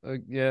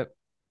 Yeah,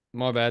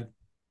 my bad.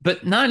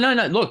 But no.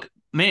 Look,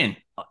 man,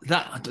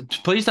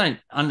 please don't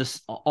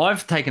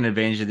I've taken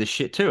advantage of this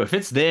shit too. If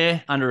it's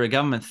there under a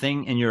government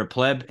thing and you're a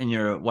pleb and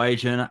you're a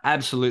wage earner,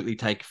 absolutely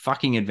take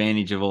fucking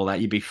advantage of all that.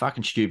 You'd be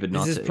fucking stupid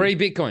not to. This is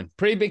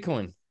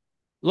pre-Bitcoin.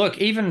 Look,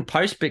 even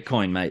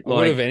post-Bitcoin, mate. I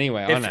would have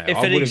anyway. I know.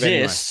 If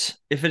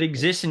it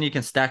exists and you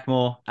can stack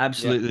more,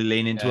 absolutely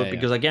lean into it,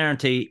 because I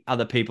guarantee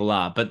other people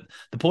are. But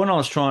the point I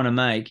was trying to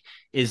make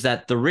is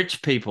that the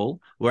rich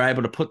people were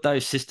able to put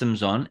those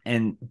systems on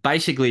and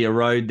basically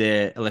erode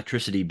their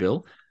electricity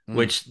bill,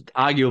 which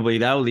arguably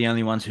they were the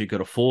only ones who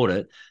could afford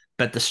it.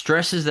 But the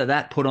stresses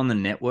that put on the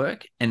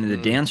network and the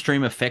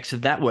downstream effects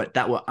of that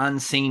were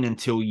unseen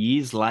until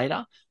years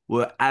later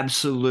were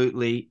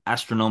absolutely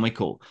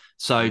astronomical.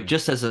 So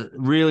just as a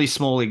really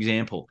small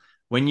example,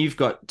 when you've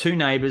got two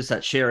neighbors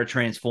that share a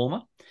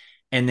transformer,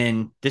 and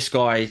then this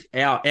guy,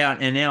 our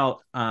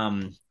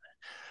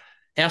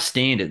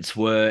standards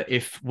were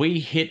if we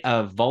hit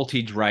a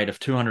voltage rate of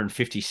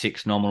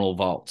 256 nominal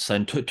volts,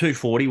 so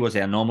 240 was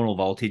our nominal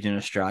voltage in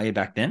Australia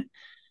back then.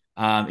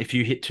 If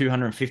you hit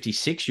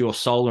 256, your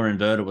solar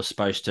inverter was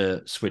supposed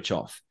to switch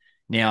off.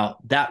 Now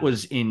that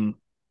was in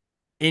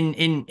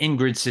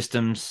grid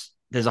systems.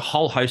 There's a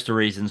whole host of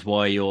reasons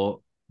why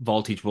your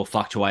voltage will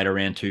fluctuate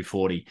around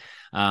 240,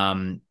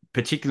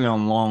 particularly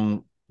on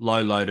long,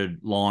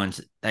 low-loaded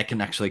lines that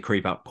can actually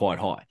creep up quite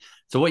high.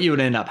 So what you would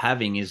end up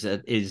having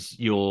is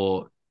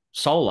your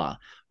solar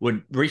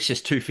would reach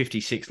this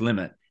 256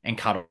 limit and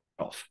cut it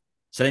off.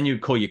 So then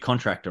you'd call your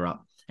contractor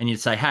up and you'd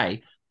say,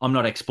 hey, I'm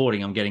not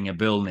exporting. I'm getting a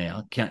bill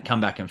now. Can't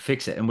come back and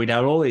fix it. And we'd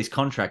have all these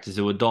contractors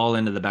who would dial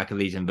into the back of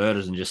these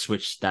inverters and just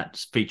switch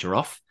that feature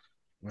off.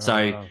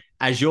 So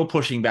as you're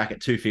pushing back at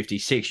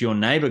 256, your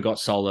neighbor got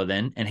solar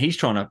then, and he's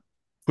trying to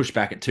push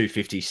back at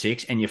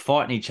 256, and you're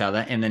fighting each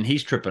other, and then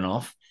he's tripping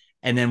off.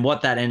 And then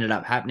what that ended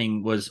up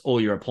happening was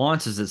all your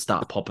appliances that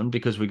start popping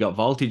because we got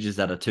voltages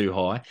that are too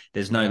high.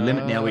 There's no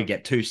limit now. We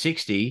get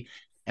 260,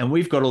 and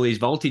we've got all these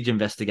voltage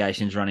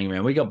investigations running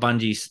around. We got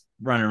bungees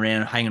running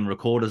around, hanging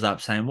recorders up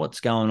saying, what's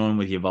going on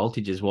with your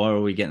voltages? Why are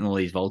we getting all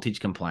these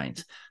voltage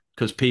complaints?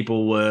 Because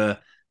people were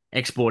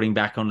exporting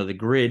back onto the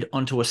grid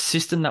onto a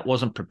system that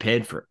wasn't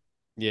prepared for it.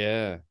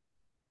 Yeah.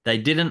 They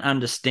didn't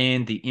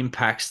understand the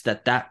impacts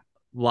that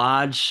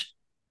large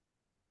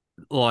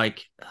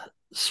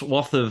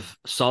swath of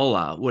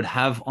solar would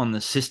have on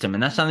the system.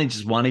 And that's only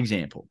just one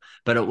example,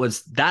 but it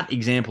was that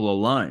example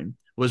alone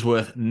was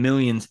worth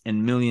millions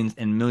and millions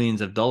and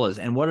millions of dollars.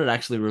 And what it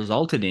actually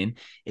resulted in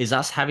is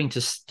us having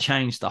to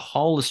change the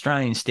whole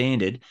Australian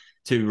standard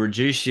to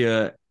reduce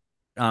your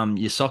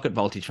socket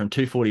voltage from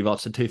 240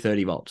 volts to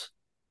 230 volts.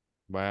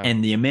 Wow.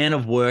 And the amount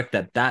of work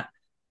that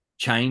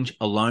change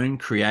alone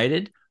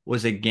created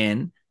was,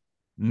 again,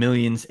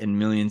 millions and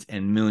millions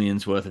and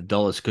millions worth of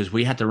dollars, because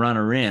we had to run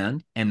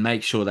around and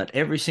make sure that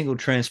every single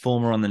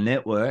transformer on the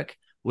network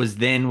was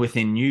then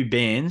within new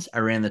bands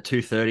around the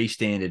 230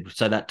 standard.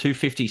 So that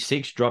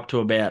 256 dropped to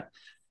about,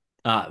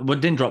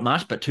 didn't drop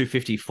much, but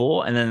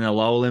 254, and then the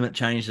lower limit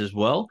changed as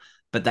well.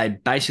 But they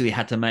basically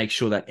had to make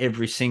sure that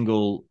every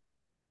single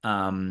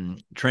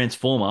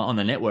transformer on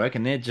the network,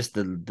 and they're just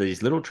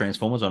these little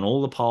transformers on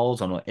all the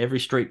poles on every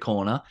street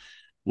corner,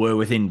 were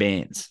within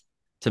bands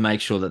to make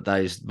sure that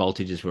those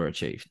voltages were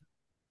achieved.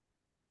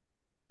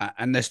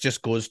 And this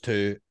just goes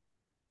to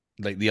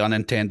like the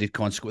unintended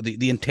consequence,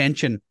 the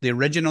intention, the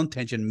original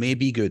intention may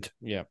be good.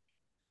 Yeah.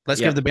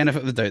 Let's give the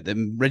benefit of the doubt.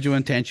 The original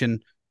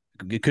intention,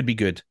 it could be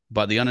good,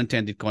 but the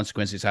unintended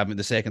consequences having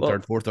the second,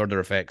 third, fourth order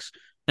effects.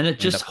 And it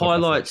just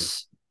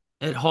highlights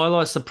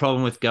the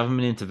problem with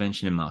government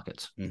intervention in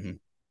markets. Mm-hmm.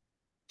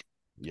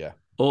 Yeah.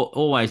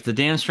 Always the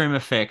downstream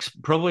effects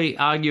probably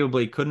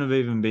arguably couldn't have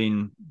even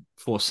been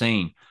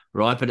foreseen,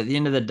 right? But at the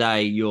end of the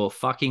day, you're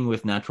fucking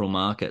with natural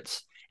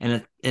markets,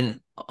 and it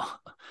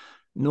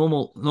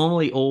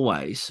normally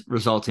always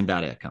results in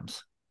bad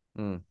outcomes.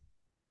 Mm.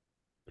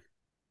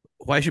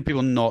 Why should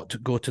people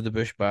not go to the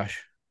Bush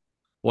Bash?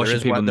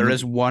 There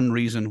is one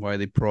reason why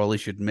they probably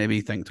should maybe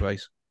think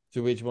twice.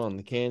 To which one?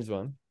 The Cairns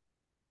one?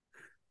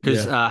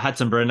 Because Hats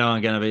and Brendo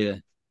aren't going to be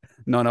there.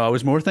 No, I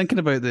was more thinking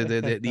about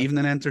the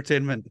evening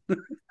entertainment.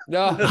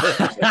 No.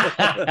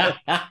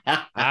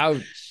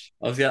 Ouch.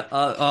 I was going,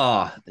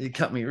 it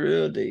cut me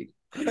real deep.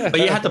 But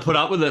you had to put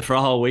up with it for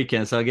a whole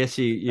weekend, so I guess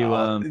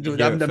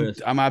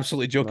I'm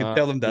absolutely joking.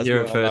 Tell them that's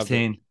you're at first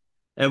hand.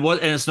 And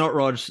it's not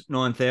Rog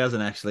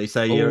 9,000 actually,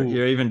 so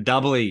you're even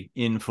doubly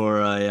in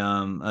for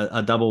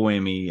a double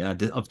whammy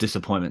of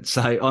disappointment.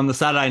 So on the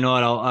Saturday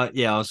night,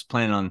 I was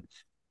planning on.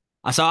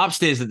 So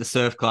upstairs at the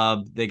surf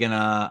club, they're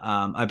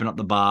gonna open up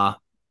the bar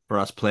for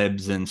us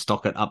plebs and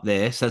stock it up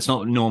there. So it's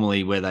not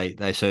normally where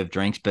they serve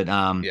drinks, but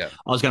I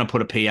was going to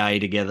put a PA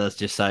together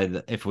just so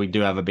that if we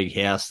do have a big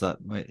house that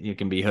you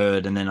can be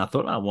heard. And then I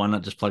thought, why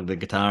not just plug the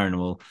guitar and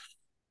we'll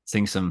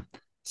sing some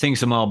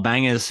old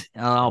bangers,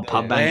 old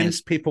pub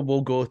bangers. People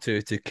will go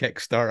to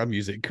kickstart a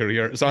music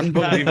career. It's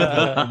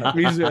unbelievable.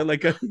 Music,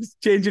 like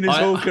changing his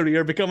whole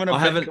career, becoming a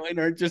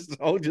Bitcoiner,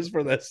 just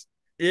for this.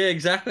 Yeah,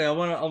 exactly. I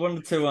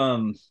wanted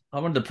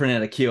to print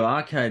out a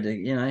QR code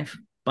to,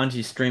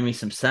 Bungie stream me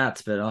some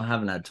sats, but I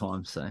haven't had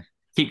time, so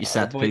keep your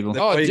sats, people.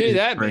 Do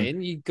that, free.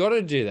 Man. You got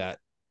to do that.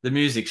 The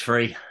music's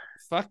free.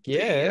 Fuck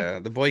yeah.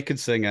 The boy can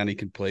sing and he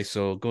can play,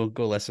 so go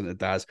listen to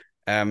Daz.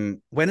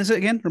 When is it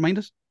again? Remind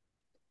us.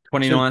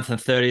 29th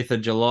and 30th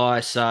of July.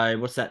 So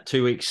what's that?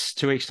 2 weeks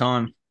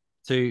time.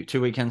 Two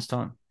weekends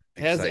time.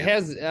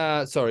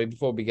 Sorry,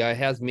 before we go,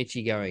 how's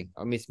Mitchie going?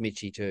 I miss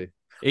Mitchie too.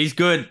 He's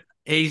good.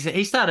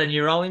 He started a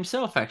new role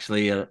himself,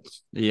 actually, at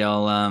the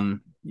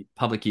old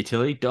public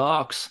utility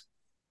docks.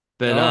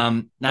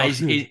 But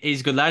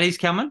he's a good lad. He's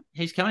coming.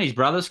 His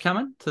brother's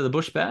coming to the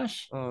Bush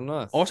Bash. Oh,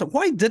 nice. Awesome.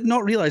 What I did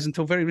not realize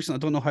until very recently,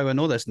 I don't know how I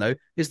know this now,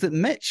 is that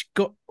Mitch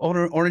got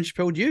orange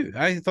pilled you.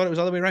 I thought it was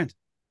the other way around.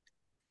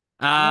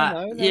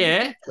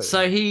 Yeah.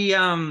 So he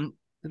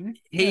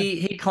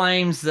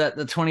claims that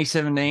the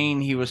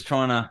 2017 he was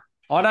trying to.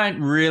 I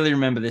don't really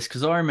remember this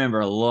because I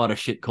remember a lot of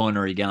shit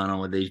coinery going on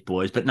with these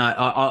boys. But no,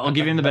 I'll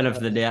give him the benefit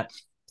of the doubt.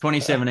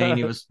 2017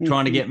 he was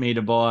trying to get me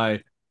to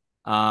buy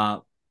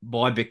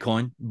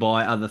Bitcoin,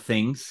 buy other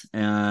things,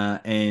 I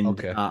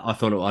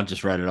thought I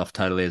just wrote it off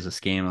totally as a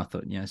scam. I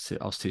thought,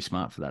 I was too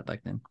smart for that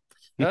back then.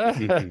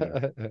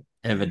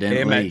 Evidently.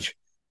 Hey, Mitch.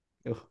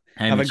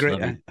 Have a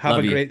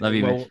great. Love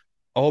you, Mitch.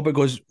 I hope it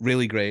goes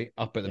really great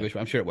up at the Bush.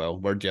 I'm sure it will.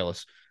 We're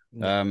jealous.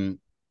 Mate,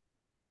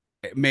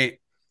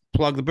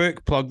 plug the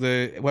book, plug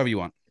the whatever you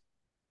want.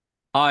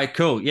 All right,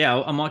 cool.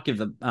 Yeah, I might give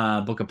the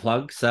book a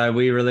plug. So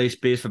we released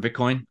Beers for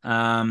Bitcoin.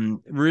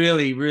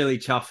 Really, really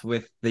chuffed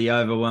with the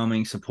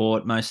overwhelming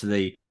support,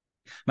 mostly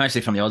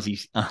from the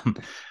Aussies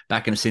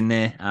backing us in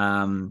there,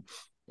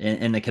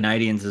 and the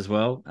Canadians as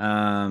well.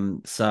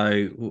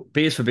 So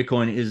Beers for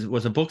Bitcoin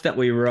was a book that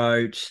we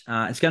wrote.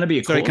 It's going to be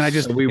a course. Can I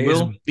just? We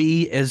will.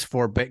 B is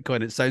for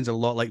Bitcoin. It sounds a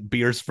lot like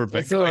Beers for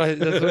Bitcoin.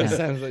 That's what it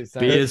sounds like.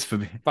 Beers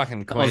for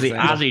fucking Queenslander.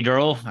 Aussie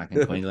draw,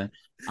 fucking Queensland.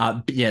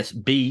 Yes,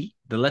 B.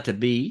 The letter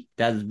B,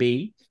 Daz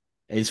Bea,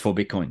 is for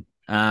Bitcoin.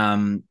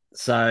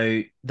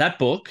 So that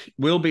book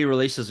will be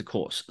released as a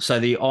course. So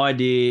the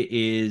idea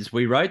is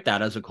we wrote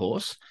that as a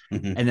course,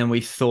 and then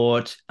we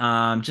thought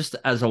just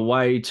as a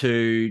way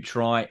to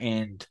try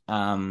and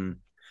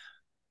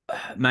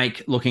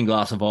make Looking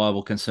Glass a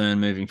viable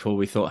concern moving forward,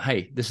 we thought,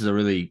 hey, this is a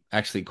really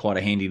actually quite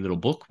a handy little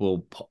book.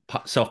 We'll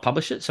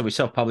self-publish it. So we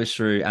self-published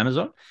through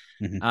Amazon.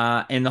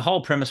 And the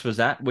whole premise was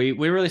that we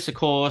released a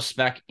course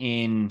back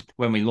in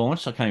when we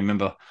launched. I can't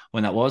remember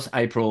when that was.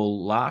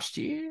 April last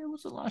year.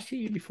 Was it last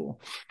year before?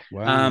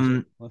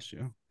 Wow. Last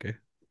year. Okay.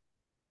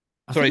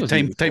 Sorry,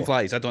 time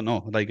flies. I don't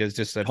know. Like it's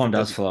just time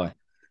does fly.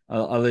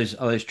 I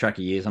lose track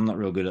of years. I'm not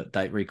real good at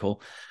date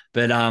recall.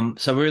 But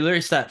so we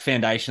released that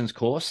foundations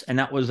course, and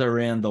that was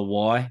around the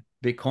why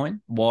Bitcoin,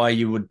 why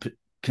you would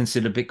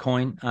consider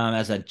Bitcoin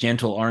as a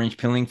gentle orange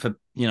pilling for,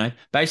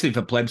 basically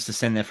for plebs to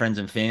send their friends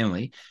and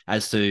family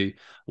as to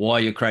why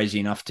you're crazy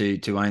enough to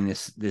own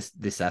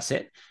this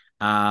asset.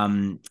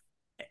 And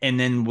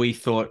then we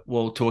thought,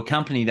 well, to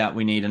accompany that,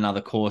 we need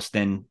another course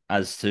then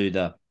as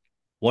to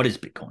what is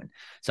Bitcoin?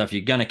 So if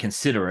you're going to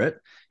consider it,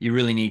 you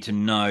really need to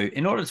know,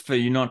 in order for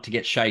you not to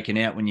get shaken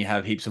out when you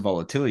have heaps of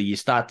volatility,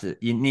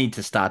 you need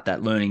to start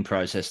that learning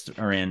process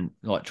around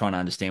like trying to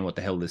understand what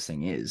the hell this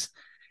thing is.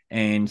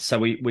 And so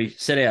we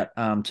set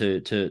out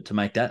to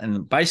make that.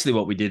 And basically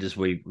what we did is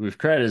we've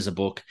created as a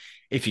book,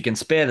 if you can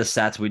spare the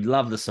sats, we'd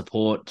love the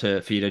support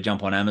for you to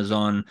jump on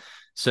Amazon,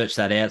 search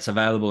that out. It's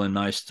available in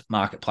most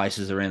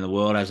marketplaces around the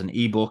world as an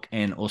ebook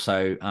and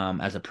also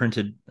as a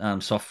printed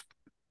soft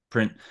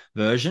print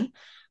version.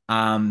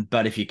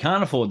 But if you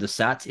can't afford the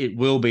sats, it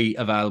will be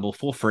available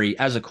for free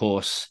as a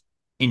course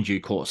in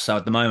due course. So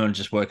at the moment, I'm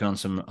just working on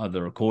some of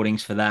the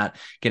recordings for that,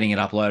 getting it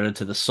uploaded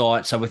to the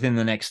site. So within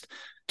the next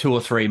 2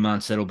 or 3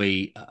 months, it'll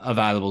be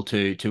available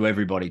to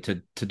everybody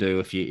to do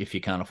if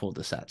you can't afford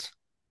the sats.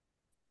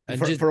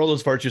 And for all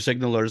those virtue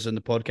signalers and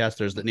the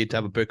podcasters that need to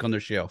have a book on their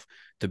shelf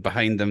to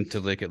behind them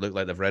to make it look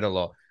like they've read a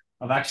lot,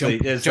 I've actually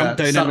jump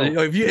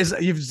down.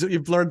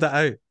 You've blurred that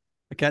out.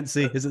 I can't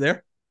see. Is it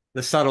there?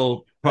 The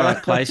subtle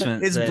product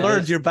placement. It's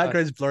blurred. Your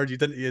background's blurred. You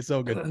didn't. It's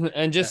all good.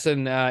 And just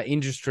an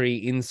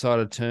industry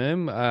insider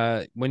term.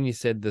 When you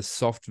said the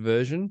soft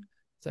version,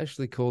 it's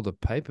actually called a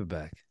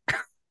paperback.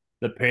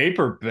 The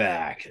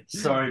paperback.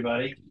 Sorry,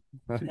 buddy.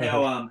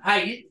 Now,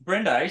 hey,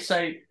 Brenda.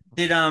 So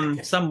did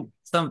some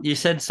you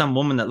said some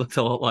woman that looks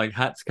a lot like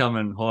Hats come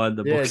and hide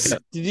the books.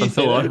 Did you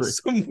say that?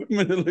 Some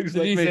woman that looks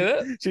like you me. Say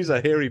that? She's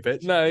a hairy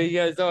bitch. No, he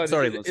goes, oh,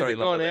 sorry, is sorry, it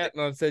gone out,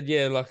 and I said,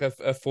 yeah, like a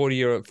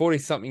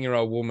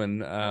 40-something-year-old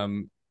woman.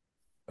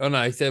 Oh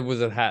no, he said,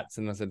 was it Hats?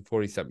 And I said,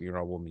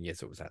 40-something-year-old woman.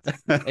 Yes, it was Hats.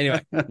 Anyway,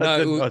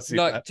 no,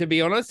 to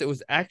be honest, it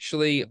was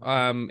actually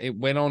it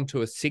went on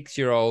to a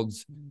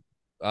 6-year-old's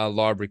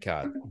library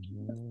card.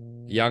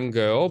 Young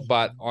girl,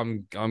 but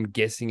I'm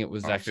guessing it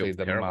was actually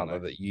the mother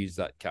that used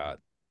that card.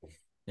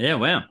 Yeah,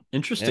 wow,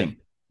 interesting.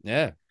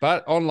 Yeah,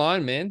 but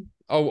online, man.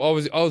 I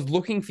was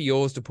looking for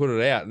yours to put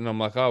it out, and I'm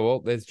like, oh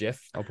well, there's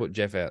Jeff. I'll put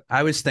Jeff out.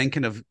 I was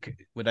thinking of,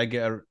 would I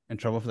get her in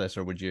trouble for this,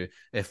 or would you,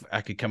 if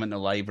I could come into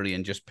the library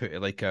and just put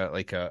it like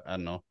a I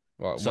don't know,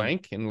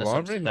 wank in the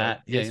library?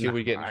 That yes, you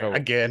would get in trouble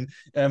again.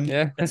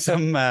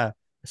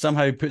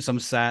 Somehow put some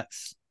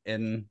sats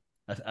in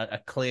a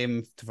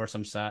claim for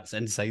some sats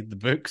inside the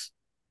books.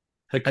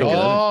 like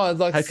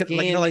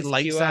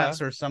light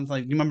sats or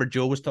something. You remember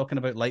Joe was talking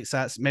about light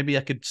sats? Maybe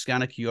I could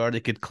scan a QR. They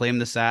could claim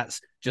the sats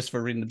just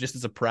for reading them, just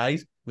as a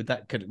prize. Would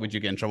you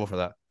get in trouble for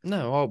that?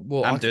 No,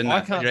 I'm doing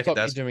that. I can't stop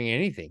you doing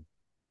anything.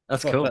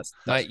 That's cool.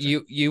 Mate,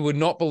 you would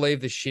not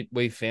believe the shit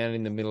we found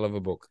in the middle of a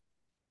book.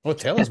 Well,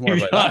 tell us more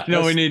about that.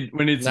 No, we need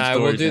some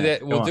stories. We'll do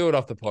that. We'll do it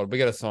off the pod. We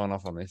got to sign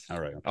off on this.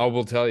 All right. I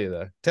will tell you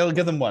though.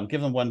 Give them one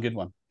good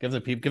one. Give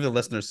the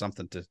listeners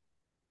something to.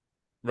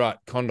 Right,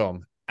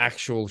 condom,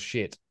 actual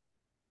shit.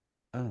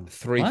 Oh,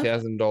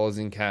 $3,000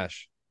 in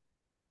cash.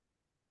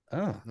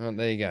 Oh,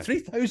 there you go.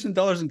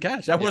 $3,000 in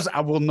cash.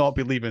 I will not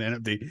be leaving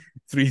empty.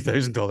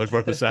 $3,000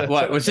 worth of sats.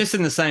 What was this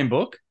in the same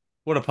book?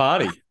 What a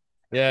party!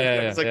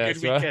 Yeah. It's a good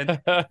weekend.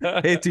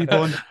 Hey,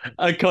 T-Bone.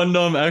 A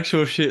condom,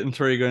 actual shit, and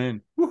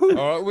 $3,000.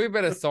 All right, we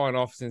better sign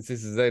off since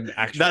this is an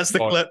actual. That's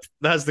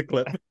the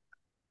clip.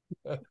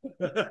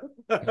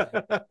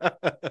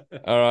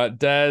 All right,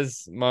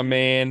 Daz, my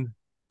man.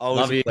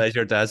 Always a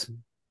pleasure, Daz.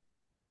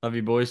 Love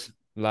you, boys.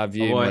 Love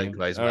you.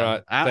 Likewise, all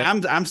right.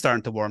 I'm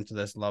starting to warm to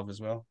this love as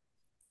well.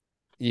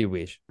 You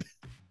wish.